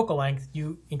increase focal length,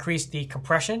 you increase the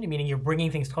compression, meaning you're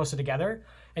bringing things closer together,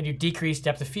 and you decrease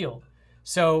depth of field.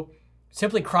 So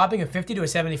simply cropping a 50 to a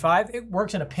 75, it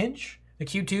works in a pinch. The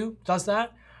Q2 does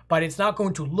that, but it's not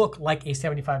going to look like a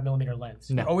 75mm lens.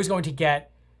 No. You're always going to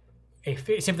get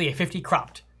simply a 50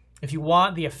 cropped. If you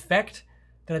want the effect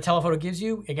that a telephoto gives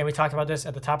you, again, we talked about this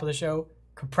at the top of the show,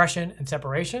 compression and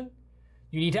separation,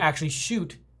 you need to actually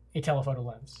shoot a telephoto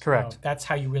lens. Correct. So that's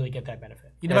how you really get that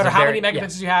benefit. No There's matter a how very- many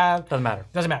megapixels you have, Doesn't matter.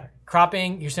 doesn't matter.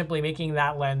 Cropping, you're simply making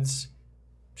that lens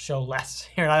show less.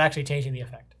 You're not actually changing the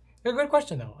effect. Good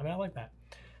question, though. I mean, I like that.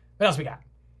 What else we got?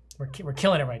 We're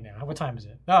killing it right now. What time is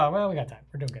it? Oh, well, we got time.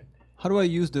 We're doing good. How do I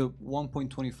use the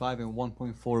 1.25 and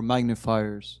 1.4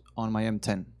 magnifiers on my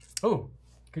M10? Oh,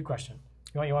 good question.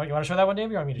 You want to show that one, Dave?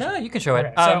 Or you want me to show No, it? you can show it.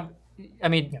 Okay, so I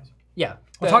mean, yes. yeah.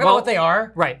 We'll talk about what they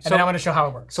are, right, and so- then I'm going to show how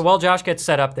it works. So while Josh gets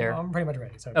set up there, I'm pretty much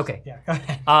ready. So Okay. Yeah. Go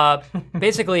ahead.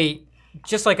 basically,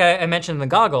 just like I mentioned in the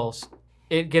goggles,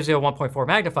 it gives you a 1.4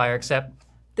 magnifier, except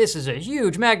this is a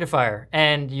huge magnifier,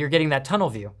 and you're getting that tunnel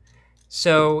view.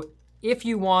 So if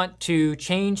you want to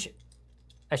change,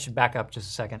 I should back up just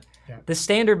a second. Yeah. The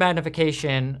standard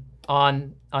magnification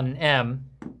on an M,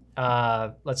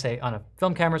 let's say on a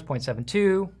film camera is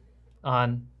 0.72,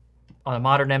 on a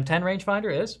modern M10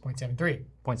 rangefinder is 0.73.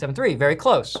 0.73, very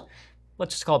close.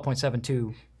 Let's just call it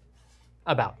 0.72,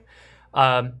 about.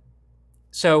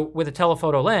 So with a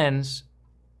telephoto lens,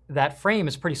 that frame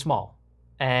is pretty small.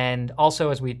 And also,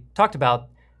 as we talked about,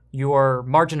 your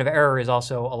margin of error is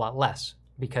also a lot less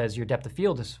because your depth of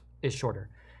field is shorter.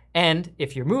 And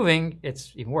if you're moving,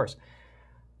 it's even worse.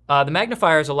 The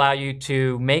magnifiers allow you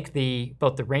to make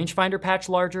both the rangefinder patch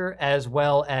larger as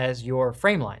well as your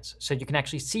frame lines, so you can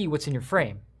actually see what's in your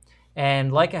frame.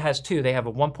 And Leica has two. They have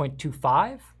a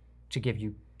 1.25 to give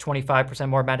you 25%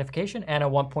 more magnification, and a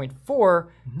 1.4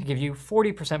 to give you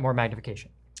 40% more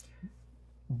magnification.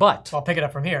 But I'll pick it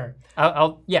up from here.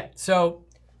 yeah. So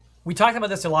we talked about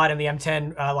this a lot in the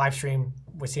M10 live stream,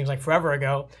 which seems like forever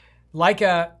ago.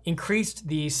 Leica increased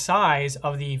the size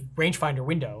of the rangefinder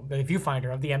window, the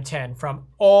viewfinder of the M10, from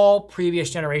all previous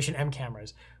generation M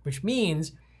cameras, which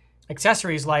means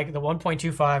accessories like the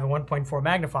 1.25 and 1.4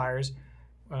 magnifiers,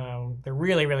 they're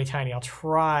really, really tiny. I'll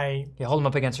try. Yeah, hold them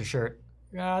up against your shirt.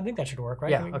 I think that should work,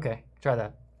 right? Yeah, okay, try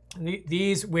that.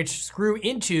 These, which screw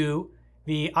into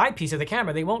the eyepiece of the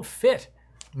camera, they won't fit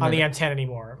on the M10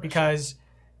 anymore because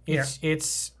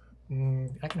it's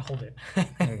I can hold it.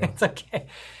 It's okay.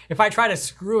 If I try to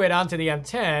screw it onto the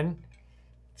M10,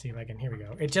 let's see if I can, here we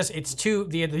go. It's too,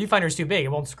 the viewfinder is too big, it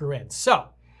won't screw in. So,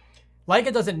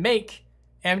 Leica doesn't make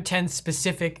M10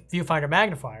 specific viewfinder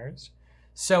magnifiers.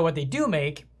 So what they do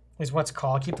make is what's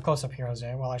called, keep the close up here,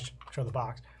 Jose, while I show the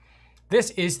box.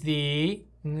 This is the,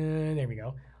 there we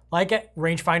go, Leica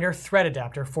rangefinder thread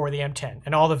adapter for the M10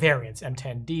 and all the variants,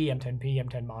 M10D, M10P,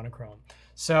 M10 Monochrom.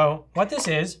 So what this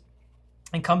is,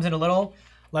 it comes in a little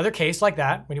leather case like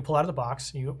that. When you pull out of the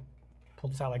box, you pull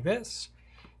this out like this.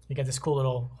 You get this cool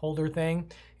little holder thing.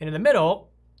 And in the middle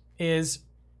is,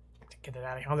 get that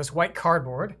out of here, on this white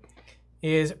cardboard,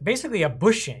 is basically a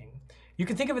bushing. You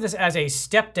can think of this as a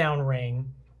step-down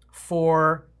ring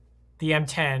for the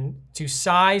M10 to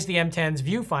size the M10's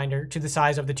viewfinder to the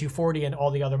size of the 240 and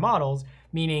all the other models,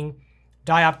 meaning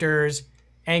diopters,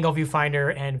 angle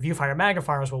viewfinder, and viewfinder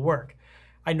magnifiers will work.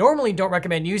 I normally don't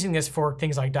recommend using this for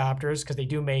things like diopters because they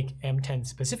do make M10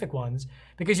 specific ones,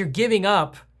 because you're giving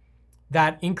up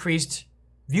that increased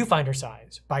viewfinder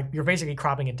size by, you're basically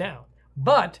cropping it down.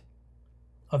 But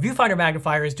a viewfinder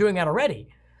magnifier is doing that already.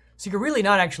 So you're really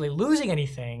not actually losing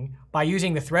anything by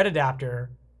using the thread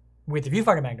adapter with the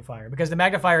viewfinder magnifier because the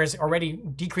magnifier is already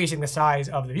decreasing the size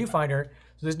of the viewfinder, so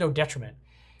there's no detriment.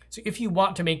 So if you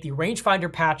want to make the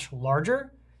rangefinder patch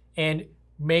larger and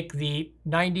make the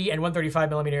 90 and 135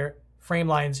 millimeter frame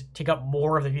lines take up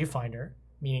more of the viewfinder,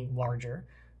 meaning larger,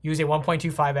 use a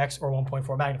 1.25x or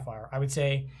 1.4 magnifier. I would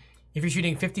say if you're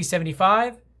shooting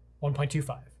 50-75,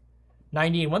 1.25.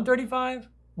 90 and 135,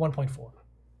 1.4.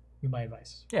 Be my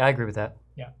advice. Yeah, I agree with that.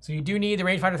 Yeah, so you do need the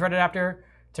rangefinder thread adapter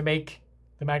to make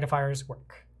the magnifiers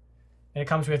work. And it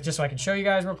comes with, just so I can show you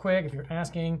guys real quick, if you're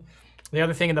asking, the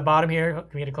other thing in the bottom here, can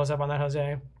we get a close up on that,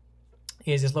 Jose,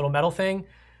 is this little metal thing.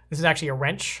 This is actually a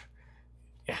wrench.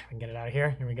 Yeah, I can get it out of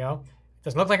here. Here we go. It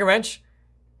doesn't look like a wrench,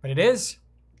 but it is.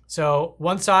 So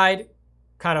one side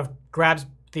kind of grabs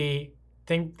the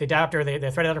thing, the adapter,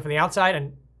 the thread adapter from the outside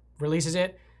and releases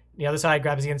it. The other side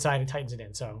grabs the inside and tightens it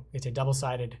in. So it's a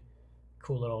double-sided,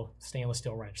 cool little stainless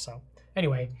steel wrench. So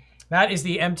anyway, that is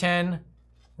the M10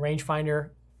 rangefinder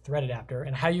thread adapter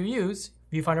and how you use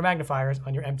viewfinder magnifiers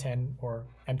on your M10 or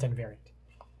M10 variant.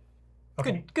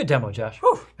 Okay. Good demo, Josh.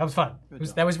 Whew, that was fun.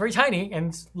 That was very tiny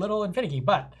and little and finicky,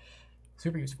 but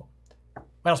super useful.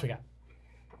 What else we got?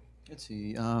 Let's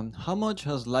see. How much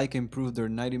has Leica improved their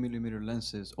 90 millimeter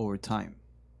lenses over time?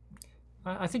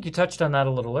 I think you touched on that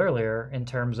a little earlier in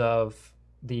terms of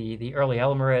the early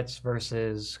Elmarits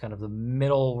versus kind of the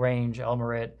middle range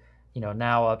Elmarit,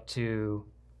 now up to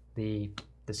the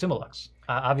Summilux.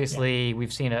 Obviously,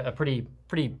 we've seen a pretty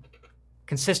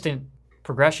consistent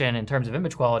progression in terms of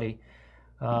image quality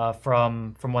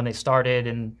from when they started.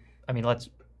 And I mean, let's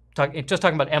talk just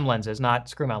talking about M lenses, not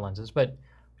screw mount lenses, but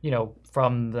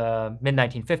from the mid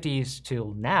 1950s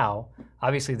to now,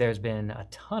 obviously there's been a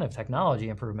ton of technology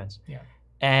improvements. Yeah.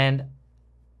 And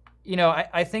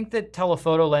I think that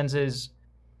telephoto lenses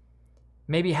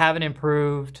maybe haven't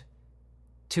improved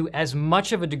to as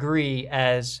much of a degree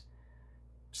as,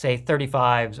 say,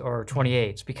 35s or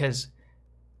 28s, because,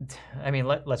 I mean,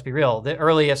 let's be real. The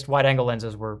earliest wide-angle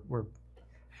lenses were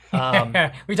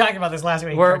we talked about this last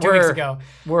week, or 2 weeks ago.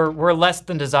 We're less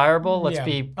than desirable. Let's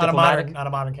be diplomatic. On a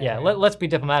modern camera. Yeah, let's be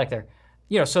diplomatic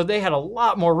there. So they had a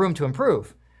lot more room to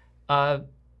improve.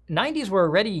 90s were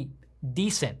already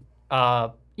decent,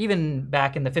 even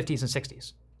back in the 50s and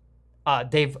 60s.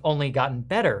 They've only gotten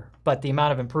better, but the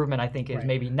amount of improvement, I think, is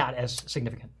maybe not as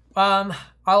significant.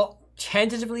 I'll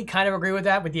tentatively kind of agree with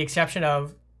that, with the exception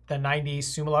of the 90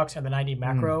 Summilux and the 90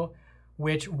 Macro,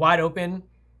 which wide open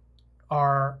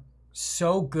are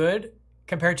so good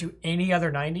compared to any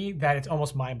other 90 that it's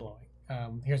almost mind-blowing.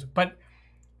 But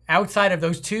outside of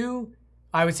those two,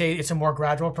 I would say it's a more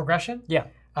gradual progression. Yeah.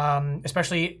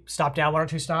 Especially stop down 1 or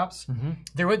 2 stops.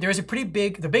 There is a pretty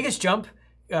big, the biggest jump,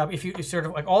 if you sort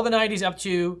of like all the 90s up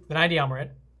to the 90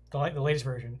 Elmarit, the latest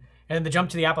version, and then the jump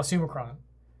to the APO Monochrom.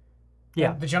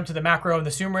 Yeah. The jump to the Macro and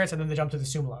the Summarits, and then the jump to the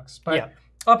Summilux. But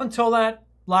up until that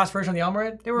last version of the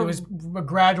Elmarit, it was a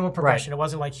gradual progression. It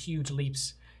wasn't like huge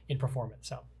leaps in performance.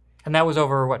 So. And that was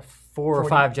over, what, 4 or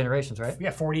 5 generations, right?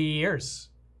 Yeah, 40 years.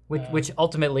 Which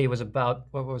ultimately was about,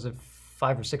 what was it,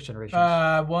 5 or 6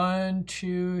 generations? 1,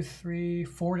 2, 3,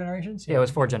 4 generations. Yeah, it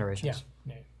was 4 generations.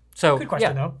 Yeah. So, good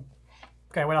question, though.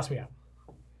 Okay, what else we got?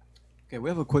 Okay, we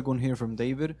have a quick one here from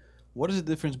David. What is the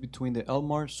difference between the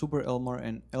Elmar, Super Elmar,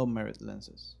 and Elmarit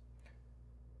lenses?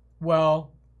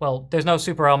 Well, there's no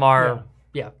Super Elmar.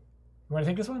 Yeah. You want to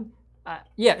take this one?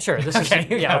 Yeah, sure. This is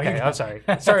okay. I'm sorry.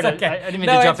 Sorry, okay. I didn't mean to jump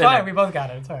in. No, it's fine. There. We both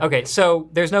got it. It's all right. Okay, so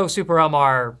there's no Super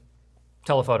Elmar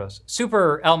telephotos.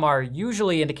 Super Elmar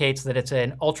usually indicates that it's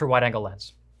an ultra wide angle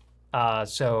lens.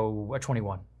 So a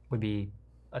 21 would be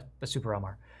a Super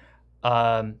Elmar,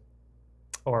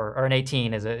 or an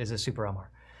 18 is a Super Elmar.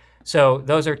 So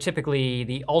those are typically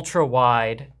the ultra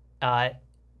wide, and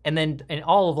then in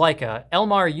all of Leica,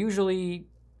 Elmar usually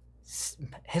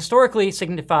historically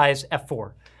signifies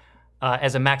f4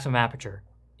 as a maximum aperture.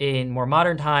 In more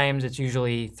modern times, it's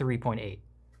usually 3.8.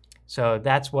 So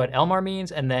that's what Elmar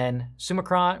means, and then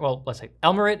Summachron, well, let's say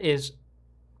Elmarit is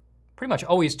pretty much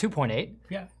always 2.8.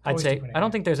 Yeah, I'd say. 2.8. I don't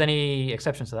think there's any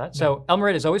exceptions to that. So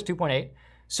Elmarit is always 2.8.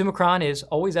 Summachron is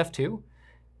always f2.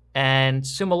 And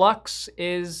Summilux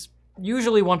is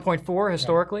usually 1.4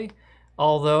 historically,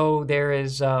 although there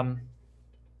is that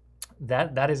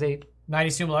is a 90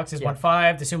 Summilux is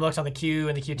 1.5. The Summilux on the Q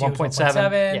and the Q2 is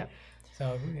 1.7. Yeah.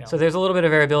 So there's a little bit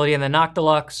of variability, and the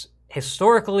Noctilux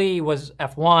historically was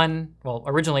f1. Well,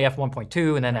 originally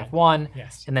f1.2, and then f1,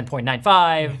 and then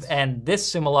 0.95. And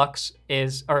this Summilux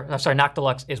is,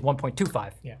 Noctilux is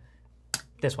 1.25. Yeah.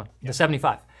 This one, the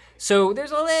 75. So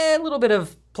there's a little bit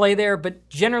of play there, but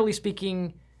generally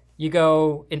speaking, you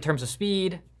go in terms of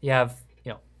speed. You have,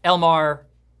 Elmar,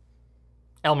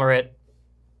 Elmarit,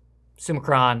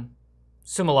 Summicron,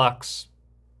 Summilux,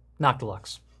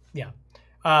 Noctilux. Yeah.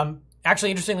 Actually,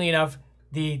 interestingly enough,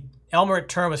 the Elmar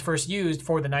term was first used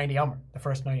for the 90 Elmar, the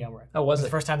first 90 Elmar. Oh, was it? The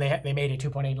first time they made a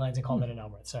 2.8 lens and called it an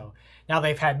Elmar. So now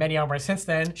they've had many Elmars since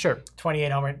then. Sure.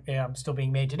 28 Elmar still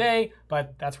being made today,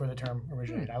 but that's where the term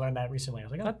originated. I learned that recently. I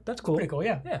was like, oh, That's cool. pretty cool.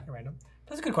 Yeah. Yeah. You're right.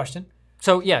 That's a good question.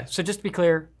 So yeah, so just to be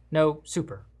clear, no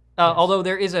super. Although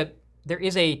there is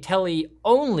a tele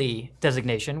only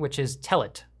designation, which is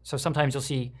telet. So sometimes you'll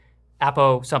see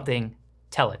APO something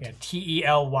telet. Yeah,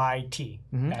 T-E-L-Y-T.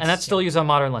 And that's still used on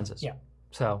modern lenses. Yeah.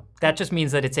 So that just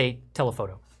means that it's a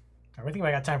telephoto. I think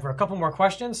I got time for a couple more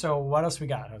questions. So what else we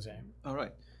got, Jose? All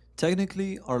right.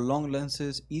 Technically, are long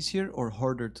lenses easier or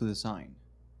harder to design?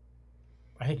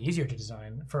 I think easier to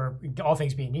design for all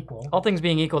things being equal. All things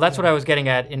being equal, that's what I was getting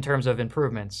at in terms of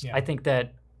improvements. Yeah. I think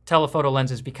that telephoto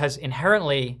lenses, because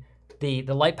inherently the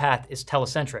light path is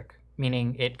telecentric,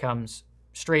 meaning it comes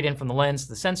straight in from the lens to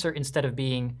the sensor instead of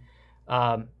being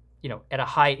at a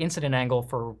high incident angle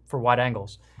for wide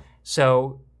angles.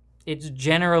 So it's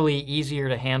generally easier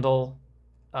to handle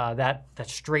that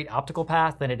straight optical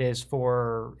path than it is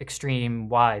for extreme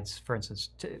wides, for instance.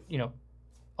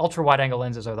 Ultra wide angle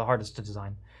lenses are the hardest to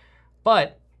design.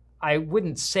 But I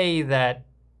wouldn't say that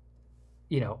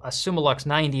a Summilux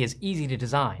 90 is easy to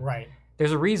design. Right.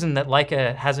 There's a reason that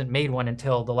Leica hasn't made one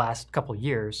until the last couple of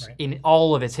years in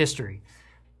all of its history.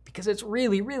 Because it's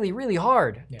really, really, really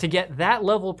hard to get that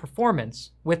level of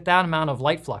performance with that amount of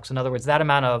light flux. In other words, that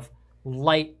amount of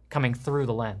light coming through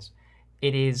the lens.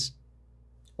 It is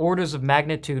orders of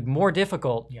magnitude more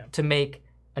difficult to make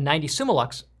a 90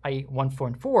 Summilux, i.e.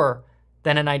 1.4,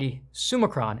 than a 90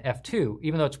 Summicron f2,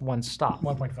 even though it's one stop.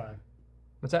 1.5.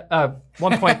 What's that?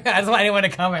 1. That's why I didn't want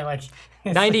to comment.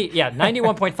 90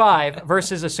 1.5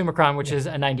 versus a Summicron, which is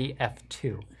a 90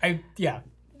 f2.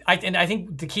 I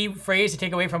think the key phrase to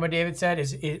take away from what David said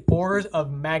is orders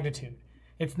of magnitude.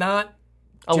 It's not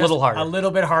a little harder. A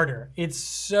little bit harder. It's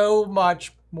so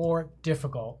much more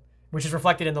difficult, which is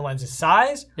reflected in the lens's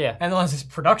size, and the lens's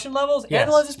production levels, and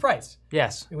the lens's price.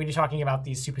 Yes. When you're talking about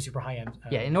these super, super high-end.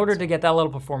 In order to get that level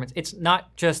of performance, it's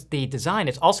not just the design,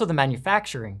 it's also the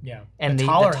manufacturing. And the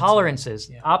tolerances.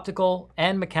 Optical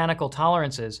and mechanical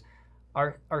tolerances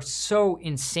are so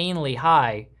insanely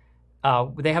high.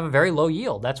 They have a very low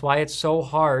yield. That's why it's so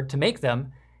hard to make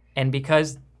them. And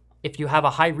because if you have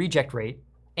a high reject rate,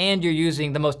 and you're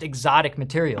using the most exotic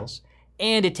materials,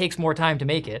 and it takes more time to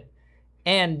make it,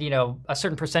 and a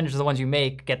certain percentage of the ones you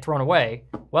make get thrown away,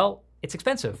 well, it's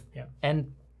expensive.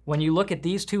 And when you look at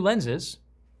these two lenses,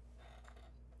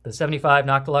 the 75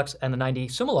 Noctilux and the 90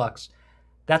 Summilux,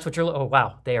 that's what you're, oh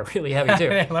wow, they are really heavy too.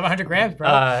 1,100 grams,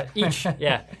 bro. Each,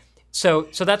 yeah. So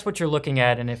that's what you're looking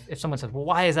at, and if someone says, well,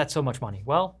 why is that so much money?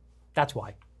 Well, that's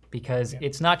why. Because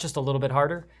it's not just a little bit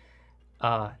harder,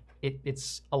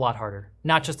 it's a lot harder.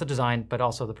 Not just the design, but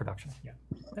also the production.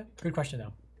 Good question,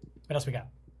 though. What else we got?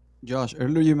 Josh,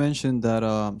 earlier you mentioned that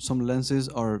some lenses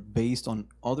are based on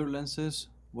other lenses.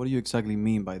 What do you exactly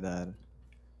mean by that?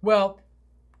 Well,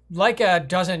 Leica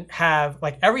doesn't have,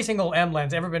 every single M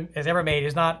lens has ever made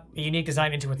is not a unique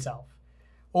design into itself.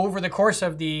 Over the course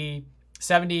of the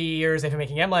 70 years they've been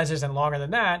making M lenses and longer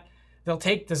than that, they'll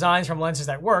take designs from lenses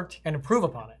that worked and improve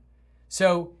upon it.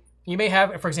 So you may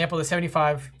have, for example, the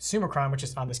 75 Summicron, which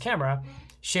is on this camera,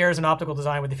 shares an optical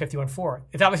design with the 51.4.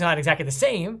 It's obviously not exactly the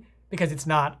same because it's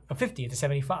not a 50, it's a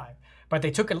 75. But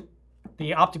they took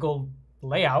the optical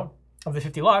layout of the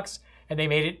 50 Lux and they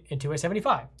made it into a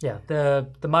 75. Yeah,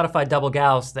 the modified double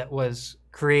Gauss that was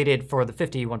created for the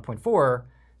 50 1.4,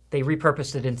 they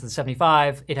repurposed it into the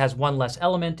 75. It has one less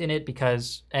element in it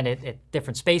and it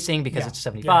different spacing because it's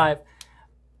 75.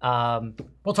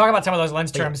 We'll talk about some of those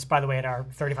lens terms, by the way, in our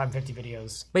 35 and 50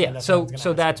 videos. But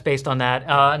so that's based on that.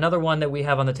 Another one that we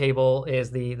have on the table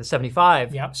is the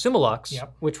 75 Summilux,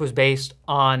 which was based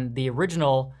on the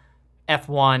original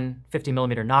f1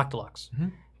 50mm Noctilux.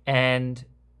 And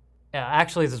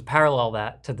actually, there's a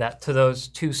parallel to those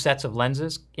two sets of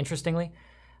lenses, interestingly.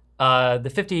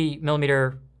 The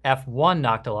 50mm f1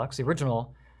 Noctilux, the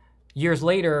original, years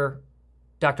later,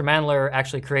 Dr. Mandler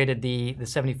actually created the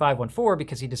 75 1.4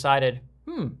 because he decided,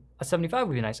 a 75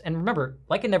 would be nice. And remember,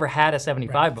 Leica never had a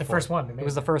 75 before. The first one. It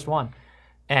was the first one.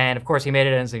 And of course, he made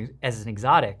it as an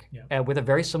exotic with a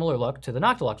very similar look to the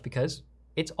Noctilux because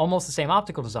it's almost the same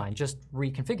optical design, just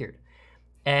reconfigured.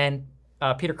 And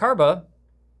Peter Karba,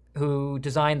 who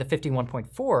designed the 51.4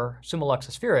 Summilux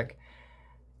aspheric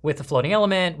with the floating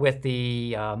element, with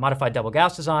the modified double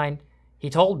Gauss design, he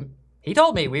told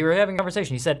me, we were having a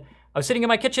conversation, he said, I was sitting in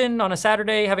my kitchen on a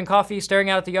Saturday having coffee, staring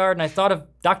out at the yard, and I thought of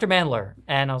Dr. Mandler.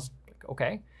 And I was like,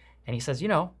 okay. And he says,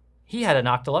 he had a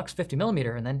Noctilux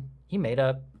 50mm, and then he made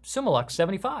a Summilux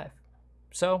 75.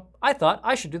 So I thought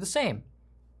I should do the same.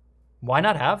 Why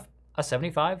not have a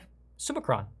 75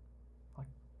 Summachron?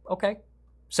 Okay,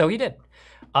 so he did.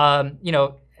 You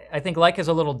know, I think Leica's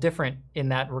a little different in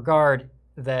that regard,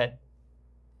 that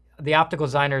the optical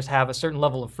designers have a certain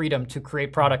level of freedom to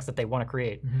create products that they want to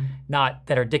create, not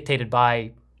that are dictated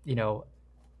by, you know,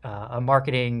 a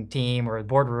marketing team or a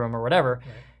boardroom or whatever.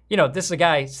 Right. You know, this is a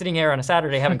guy sitting here on a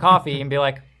Saturday having coffee and be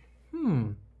like,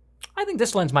 I think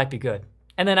this lens might be good,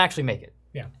 and then actually make it.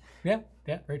 Yeah,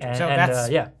 very true. So that's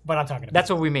what I'm talking about. That's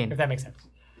what we mean. If that makes sense.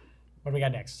 What do we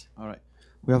got next? All right.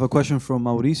 We have a question from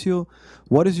Mauricio.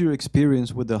 What is your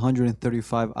experience with the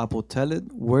 135 APO Tele?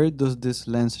 Where does this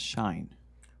lens shine?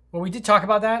 Well, we did talk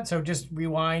about that, so just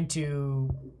rewind to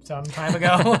some time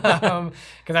ago,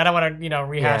 because I don't want to, you know,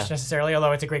 rehash necessarily,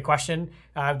 although it's a great question.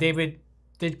 David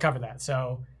did cover that,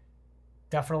 so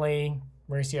definitely,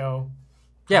 Mauricio.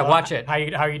 Yeah, watch it. How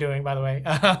are you doing, by the way?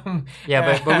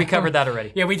 But we covered that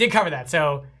already. Yeah, we did cover that.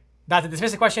 So not to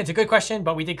dismiss the question, it's a good question,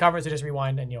 but we did cover it, so just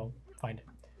rewind and you'll find it.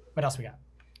 What else we got?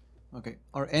 Okay.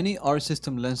 Are any R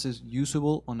system lenses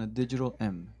usable on a digital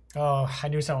M? Oh, I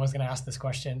knew someone was going to ask this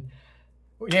question.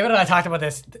 David and I talked about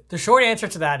this. The short answer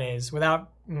to that is,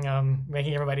 without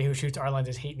making everybody who shoots R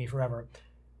lenses hate me forever,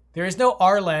 there is no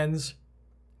R lens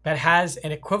that has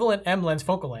an equivalent M lens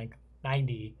focal length,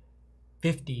 90,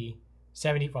 50,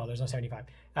 70, well, there's no 75,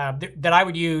 that I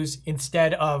would use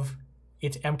instead of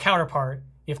its M counterpart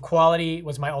if quality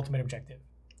was my ultimate objective.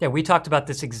 Yeah, we talked about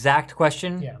this exact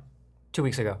question 2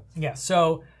 weeks ago. Yeah,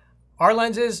 so our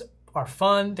lenses are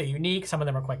fun, they're unique, some of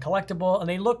them are quite collectible, and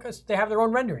they have their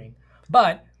own rendering.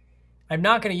 But I'm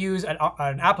not going to use an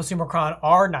APO Summachron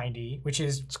R90, which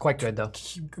is... It's quite good, though.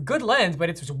 Good lens, but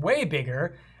it's way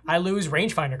bigger. I lose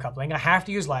rangefinder coupling. I have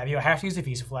to use LiveView. I have to use the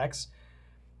VisiFlex.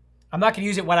 I'm not going to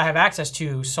use it when I have access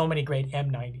to so many great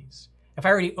M90s. If I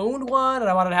already owned one and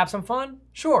I wanted to have some fun,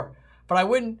 sure. But I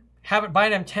wouldn't buy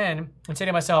an M10 and say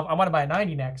to myself, I want to buy a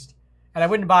 90 next. And I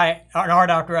wouldn't buy an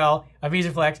R.L, a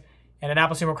VisiFlex, and an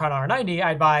APO Summachron R90.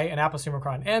 I'd buy an APO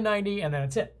Summachron M90, and then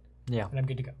that's it. Yeah. And I'm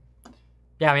good to go.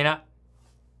 Yeah, I mean,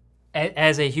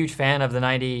 as a huge fan of the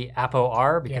 90 APO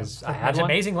R, because I had one. It's an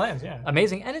amazing lens,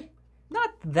 Amazing, and it's not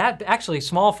that actually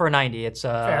small for a 90. It's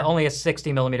only a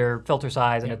 60mm filter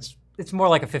size, and it's more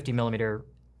like a 50mm.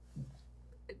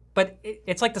 But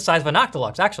it's like the size of a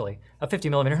Noctilux, actually. A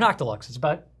 50mm Noctilux. It's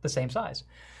about the same size.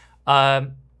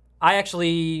 I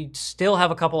actually still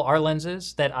have a couple R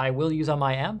lenses that I will use on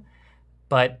my M,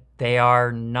 but they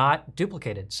are not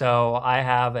duplicated. So I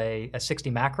have a 60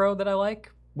 macro that I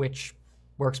like, which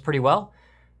works pretty well.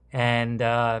 And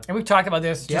we've talked about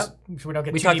this. Just so we don't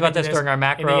get we too talked deep about into this during our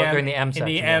macro, during the M in section.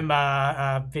 the M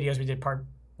videos we did part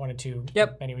 1 and 2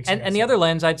 many weeks ago. And the other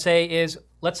lens I'd say is,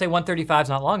 let's say 135 is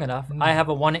not long enough. I have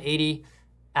a 180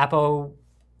 APO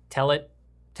Tele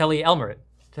Elmars.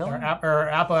 Or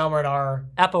APO Elmars R.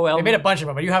 APO Elmars. They made a bunch of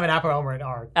them, but you have an APO Elmars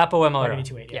R. APO Elmars R.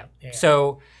 180/2.8. Yeah.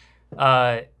 So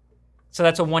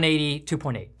that's a 180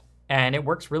 2.8, and it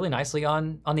works really nicely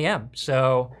on the M.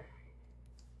 So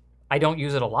I don't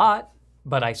use it a lot,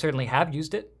 but I certainly have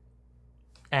used it,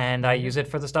 and I use it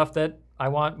for the stuff that I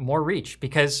want more reach.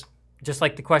 Because just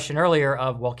like the question earlier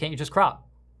of, well, can't you just crop?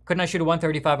 Couldn't I shoot a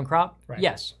 135 and crop? Right.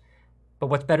 Yes, but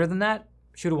what's better than that?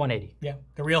 Shoot a 180. Yeah,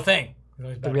 the real thing.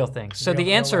 The real thing. So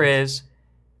the answer is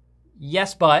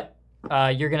yes, but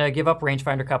you're going to give up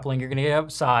rangefinder coupling. You're going to give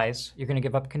up size. You're going to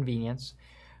give up convenience.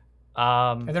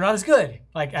 And they're not as good,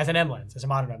 like as an M lens, as a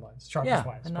modern M lens.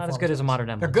 Sharpness-wise, and not as good as a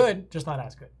modern M lens. They're good, just not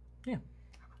as good. Yeah.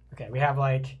 Okay, we have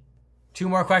like 2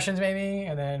 more questions maybe,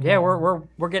 and then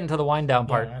we're getting to the wind down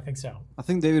part. Yeah, I think so. I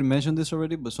think David mentioned this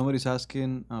already, but somebody's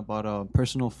asking about a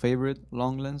personal favorite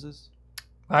long lenses.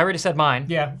 I already said mine.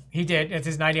 Yeah, he did. It's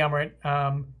his 90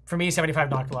 Elmars. For me, 75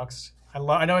 Noctilux.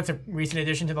 I know it's a recent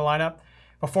addition to the lineup.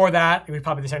 Before that, it was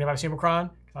probably the 75 Summachron.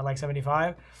 I like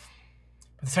 75.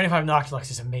 But the 75 Noctilux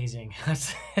is amazing.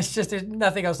 It's just, there's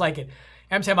nothing else like it.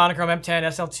 M10 Monochrom, M10,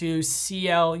 SL2,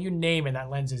 CL, you name it, that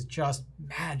lens is just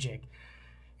magic.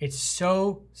 It's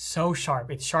so sharp.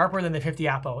 It's sharper than the 50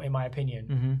 APO, in my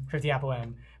opinion, 50 APO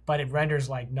M, but it renders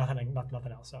like nothing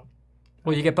else. So,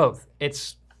 well, you get both.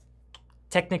 It's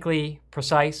technically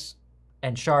precise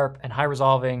and sharp and high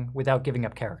resolving without giving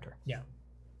up character. Yeah.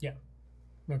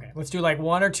 Okay, let's do like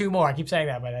 1 or 2 more. I keep saying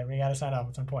that, but we got to sign off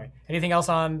at some point. Anything else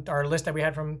on our list that we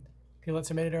had from people that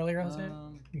submitted earlier?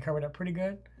 You covered that pretty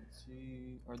good. Let's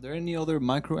see. Are there any other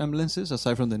micro M lenses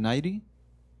aside from the 90?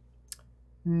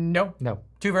 No.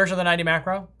 2 versions of the 90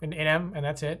 macro in M, and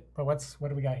that's it. But what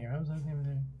do we got here?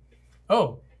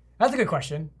 That's a good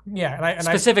question. Yeah, and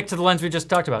Specific to the lens we just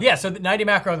talked about. Yeah, so the 90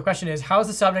 macro, the question is, how's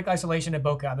the subject isolation in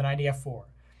bokeh on the 90 f4?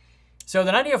 So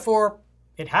the 90 f4,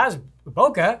 it has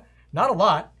bokeh, not a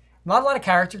lot of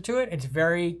character to it. It's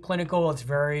very clinical. It's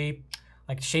very,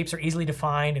 like, shapes are easily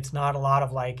defined. It's not a lot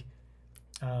of, like,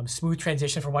 smooth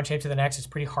transition from one shape to the next. It's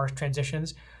pretty harsh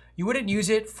transitions. You wouldn't use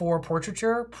it for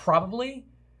portraiture, probably,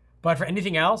 but for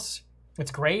anything else,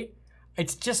 it's great.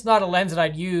 It's just not a lens that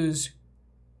I'd use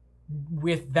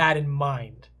with that in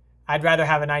mind. I'd rather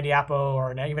have a 90 APO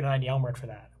or even a 90 Elmars for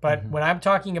that. But when I'm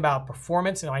talking about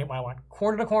performance and I want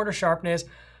corner-to-corner sharpness,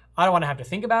 I don't want to have to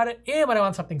think about it, and I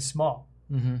want something small.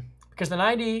 Because the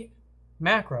 90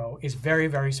 macro is very,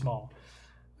 very small.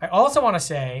 I also want to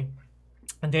say,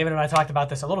 and David and I talked about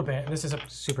this a little bit, and this is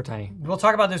super tiny. We'll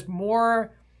talk about this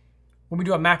more when we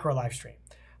do a macro live stream.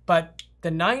 But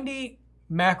the 90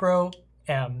 macro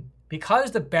M,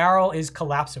 because the barrel is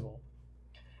collapsible,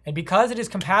 and because it is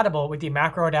compatible with the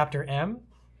macro adapter M,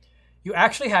 you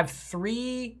actually have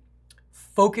 3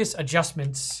 focus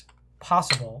adjustments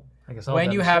possible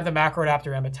when you have the macro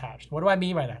adapter M attached. What do I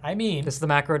mean by that? I mean, this is the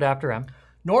macro adapter M.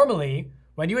 Normally,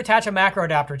 when you attach a macro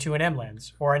adapter to an M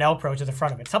lens or an L Pro to the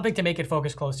front of it, something to make it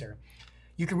focus closer,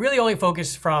 you can really only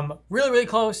focus from really, really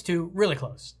close to really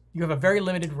close. You have a very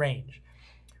limited range.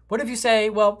 What if you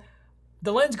say, well,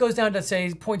 the lens goes down to, say,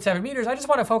 0.7 meters. I just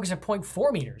want to focus at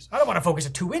 0.4 meters. I don't want to focus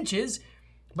at 2 inches,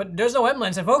 but there's no M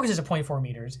lens that focuses at 0.4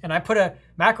 meters. And I put a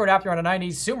macro adapter on a 90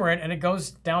 Summarit, and it goes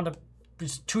down to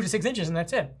just 2 to 6 inches, and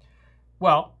that's it.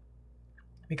 Well,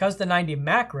 because the 90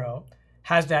 macro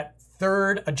has that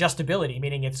third adjustability,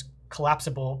 meaning it's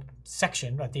collapsible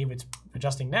section that David's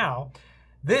adjusting now,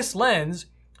 this lens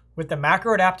with the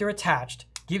macro adapter attached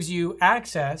gives you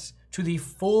access to the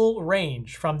full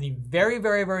range from the very,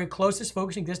 very, very closest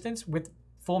focusing distance with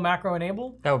full macro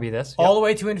enabled. That would be this. All the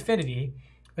way to infinity.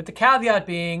 But the caveat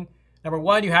being, number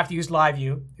 1, you have to use live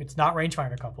view. It's not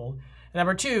rangefinder coupled. And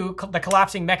number 2, the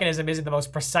collapsing mechanism isn't the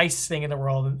most precise thing in the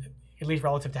world, at least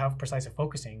relative to how precise a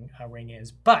focusing ring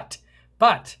is. But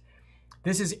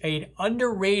this is an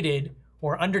underrated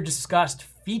or under-discussed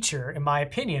feature, in my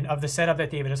opinion, of the setup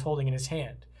that David is holding in his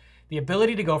hand. The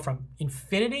ability to go from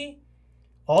infinity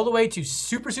all the way to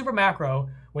super, super macro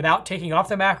without taking off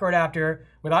the macro adapter,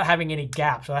 without having any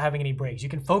gaps, without having any breaks. You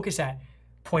can focus at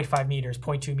 0.5 meters,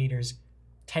 0.2 meters,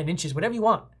 10 inches, whatever you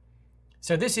want.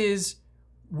 So this is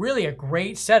really a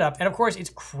great setup. And of course,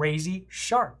 it's crazy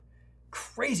sharp.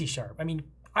 Crazy sharp. I mean,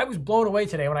 I was blown away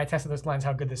today when I tested this lens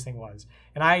how good this thing was.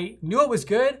 And I knew it was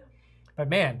good, but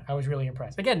man, I was really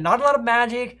impressed. Again, not a lot of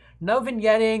magic, no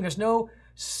vignetting, there's no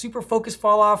super focus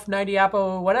fall off, 90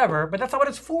 APO, whatever, but that's not what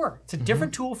it's for. It's a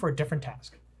different tool for a different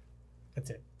task. That's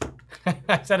it.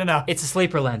 I've said enough. It's a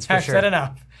sleeper lens for sure. I've said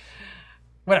enough.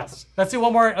 What else? Let's do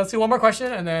one more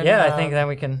question, and then I think then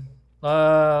we can.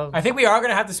 I think we are going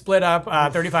to have to split up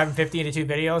 35 and 50 into 2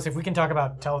 videos. If we can talk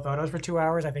about telephotos for 2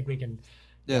 hours, I think we can.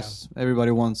 Yes,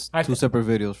 everybody wants 2 separate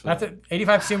videos for that. That's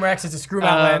 85 Zoom X is a screw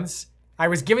mount lens. I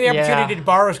was given the opportunity to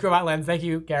borrow a screw mount lens. Thank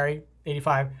you, Gary.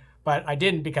 85. But I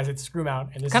didn't because it's screw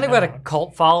mount. And this kind of got a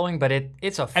cult following, but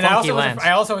it's a funky lens.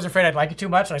 I also was afraid I'd like it too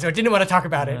much, so I didn't want to talk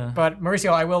about it. But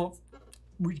Mauricio, I will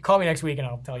call me next week and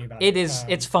I'll tell you about it. It is.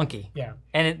 It's funky. Yeah.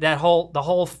 And the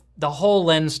whole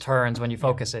lens turns when you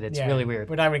focus it. It's really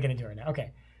weird. We're not going to get into it right now.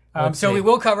 Okay. So we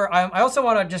will cover. I also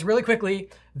want to just really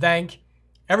quickly thank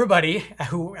everybody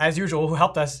who, as usual, who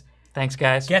helped us. Thanks,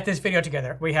 guys. Get this video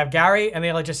together. We have Gary and the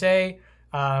LHSA.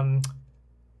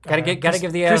 Gotta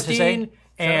give the Christine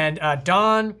and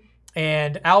Don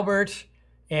and Albert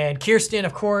and Kirsten,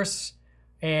 of course.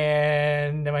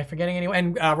 And am I forgetting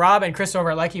anyone? And Rob and Chris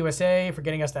over at Leica USA for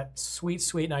getting us that sweet,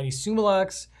 sweet 90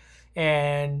 Summilux.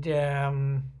 And I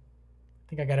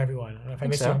think I got everyone. I don't know if I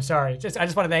missed you. I'm sorry. I just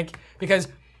want to thank, because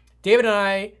David and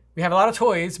I, we have a lot of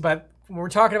toys, but when we're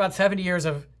talking about 70 years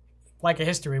of Leica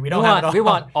history, we don't have it all. We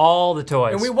want all the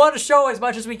toys. And we want to show as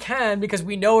much as we can because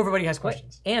we know everybody has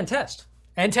questions. And test.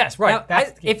 And test, right. Now,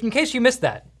 if in case you missed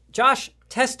that, Josh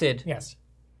tested yes.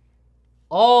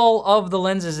 all of the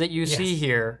lenses that you see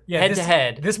here head to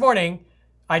head. This morning,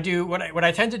 I do what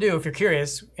I tend to do, if you're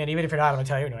curious, and even if you're not, I'm going to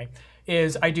tell you anyway,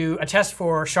 is I do a test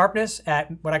for sharpness at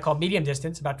what I call medium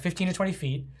distance, about 15 to 20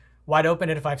 feet, wide open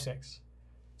at a 5.6.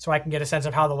 So I can get a sense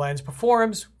of how the lens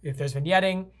performs, if there's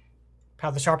vignetting,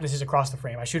 how the sharpness is across the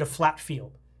frame. I shoot a flat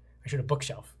field. I shoot a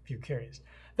bookshelf, if you're curious.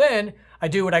 Then I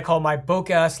do what I call my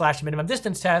bokeh / minimum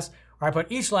distance test, where I put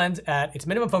each lens at its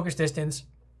minimum focus distance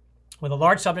with a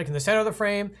large subject in the center of the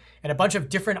frame and a bunch of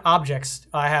different objects.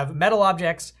 I have metal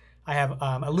objects, I have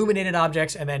illuminated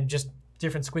objects, and then just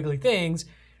different squiggly things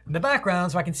in the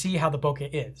background so I can see how the bokeh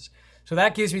is. So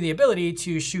that gives me the ability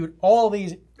to shoot all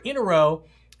these in a row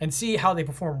and see how they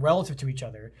perform relative to each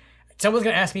other. Someone's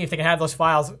going to ask me if they can have those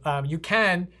files. You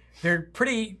can. They're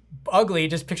pretty ugly,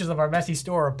 just pictures of our messy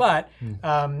store, but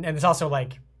and there's also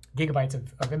like gigabytes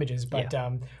of images. But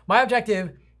my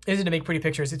objective isn't to make pretty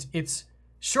pictures. It's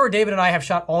sure, David and I have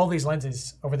shot all of these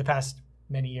lenses over the past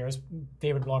many years.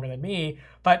 David longer than me,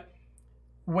 but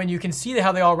when you can see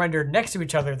how they all rendered next to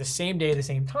each other the same day, the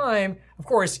same time, of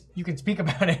course, you can speak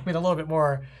about it with a little bit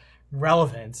more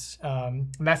relevance. And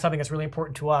that's something that's really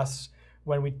important to us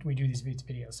when we do these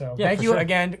videos. So thank you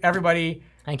again, everybody.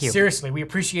 Thank you. Seriously, we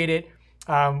appreciate it.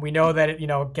 We know that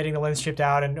getting the lens shipped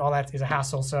out and all that is a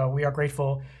hassle, so we are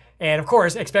grateful. And of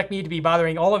course, expect me to be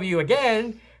bothering all of you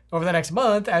again over the next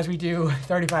month as we do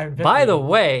 35 and 50. By the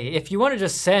way, if you want to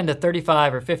just send a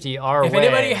 35 or 50 our way. If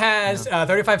anybody has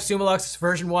 35 Summilux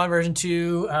version 1, version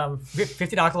 2,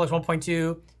 50 Noctilux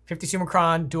 1.2, 50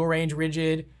 Summicron, dual range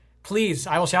rigid, please,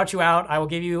 I will shout you out. I will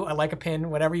give you a Leica pin,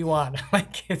 whatever you want.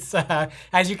 Like it's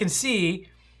as you can see,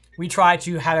 we try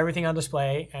to have everything on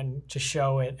display and to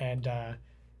show it, and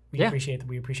we appreciate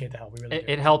the help. We really do.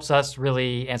 It helps us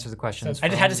really answer the questions. So I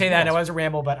just had to say that. I know it was a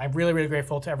ramble, but I'm really, really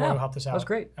grateful to everyone who helped us out. That was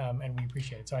great. And we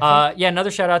appreciate it. So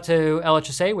another shout out to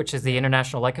LHSA, which is the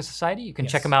International Leica Society. You can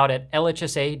check them out at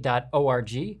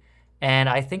lhsa.org. And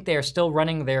I think they are still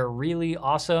running their really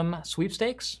awesome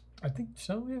sweepstakes. I think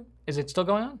so, yeah. Is it still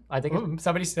going on? I think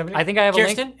somebody. I think I have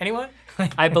Kirsten, a link. Anyone?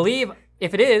 I believe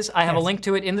if it is, I have a link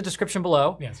to it in the description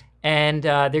below. Yes. And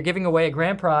they're giving away a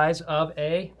grand prize of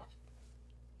a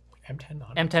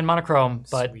M10 Monochrome,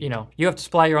 but Sweet. you have to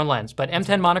supply your own lens. But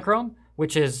M10 Monochrome,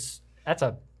 that's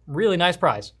a really nice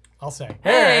prize. I'll say.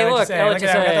 Hey, look, look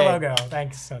at the logo.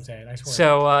 Thanks, Jose. Nice work.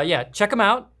 So check them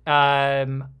out.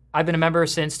 I've been a member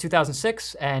since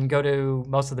 2006 and go to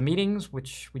most of the meetings,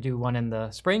 which we do one in the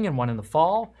spring and one in the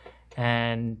fall.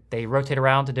 And they rotate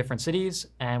around to different cities,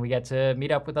 and we get to meet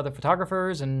up with other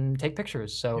photographers and take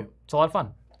pictures. So it's a lot of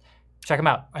fun. Check them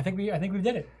out. I think we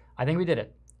did it. I think we did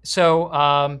it.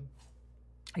 So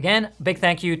again, big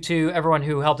thank you to everyone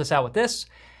who helped us out with this.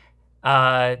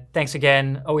 Thanks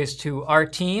again always to our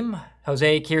team,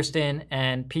 Jose, Kirsten,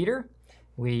 and Peter.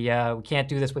 We can't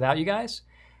do this without you guys.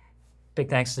 Big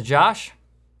thanks to Josh.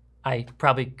 I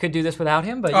probably could do this without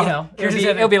him, but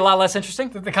it'll be a lot less interesting.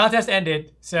 The contest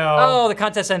ended, so the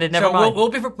contest ended. Never mind.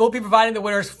 We'll be providing the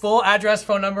winner's full address,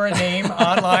 phone number, and name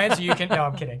online, so you can. No,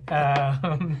 I'm kidding.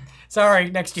 Sorry,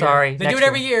 next year. Sorry, they do it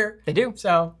every year. They do.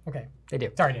 So okay, they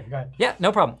do. Sorry, David. Go ahead. Yeah,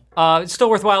 no problem. It's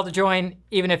still worthwhile to join,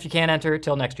 even if you can't enter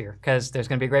till next year, because there's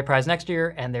going to be a great prize next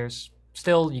year, and there's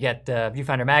still you get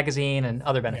Viewfinder magazine and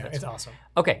other benefits. Yeah, it's awesome.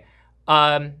 Okay.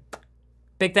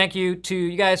 Big thank you to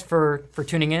you guys for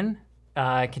tuning in,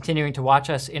 continuing to watch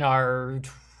us in our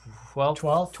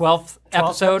 12th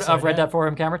episode of Red Dot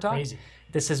Forum Camera Talk. Crazy.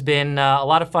 This has been a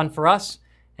lot of fun for us,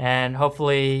 and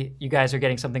hopefully you guys are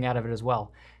getting something out of it as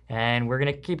well. And we're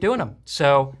going to keep doing them.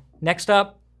 So next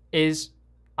up is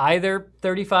either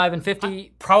 35 and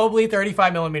 50. Probably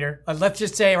 35 millimeter. Let's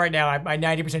just say right now, I'm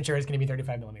 90% sure it's going to be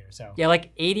 35 millimeter. So yeah,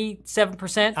 like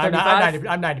 87%.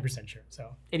 I'm 90% sure.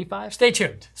 So 85. Stay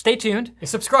tuned. Stay tuned.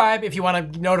 Subscribe if you want to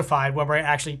be notified when we're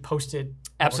actually posted.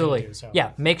 Absolutely.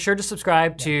 Yeah, make sure to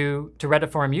subscribe to Red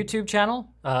Dot Forum YouTube channel.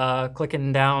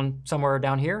 Clicking down somewhere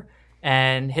down here,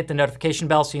 and hit the notification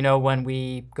bell so you know when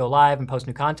we go live and post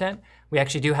new content. We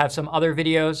actually do have some other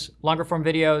videos, longer form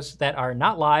videos that are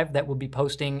not live that we'll be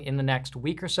posting in the next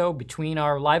week or so between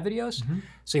our live videos.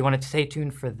 So you want to stay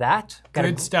tuned for that.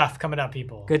 Good stuff coming up,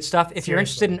 people. Good stuff. If you're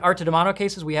interested in Art to Demano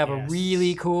cases, we have a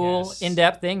really cool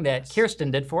in-depth thing that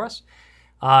Kirsten did for us.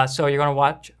 So you're going to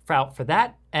watch out for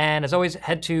that. And as always,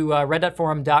 head to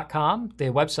reddotforum.com, the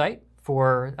website,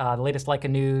 for the latest Leica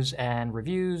news and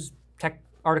reviews, tech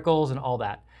articles, and all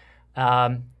that.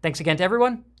 Thanks again to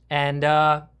everyone.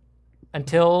 And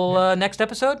until next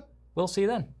episode, we'll see you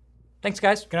then. Thanks,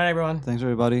 guys. Good night, everyone. Thanks,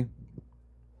 everybody.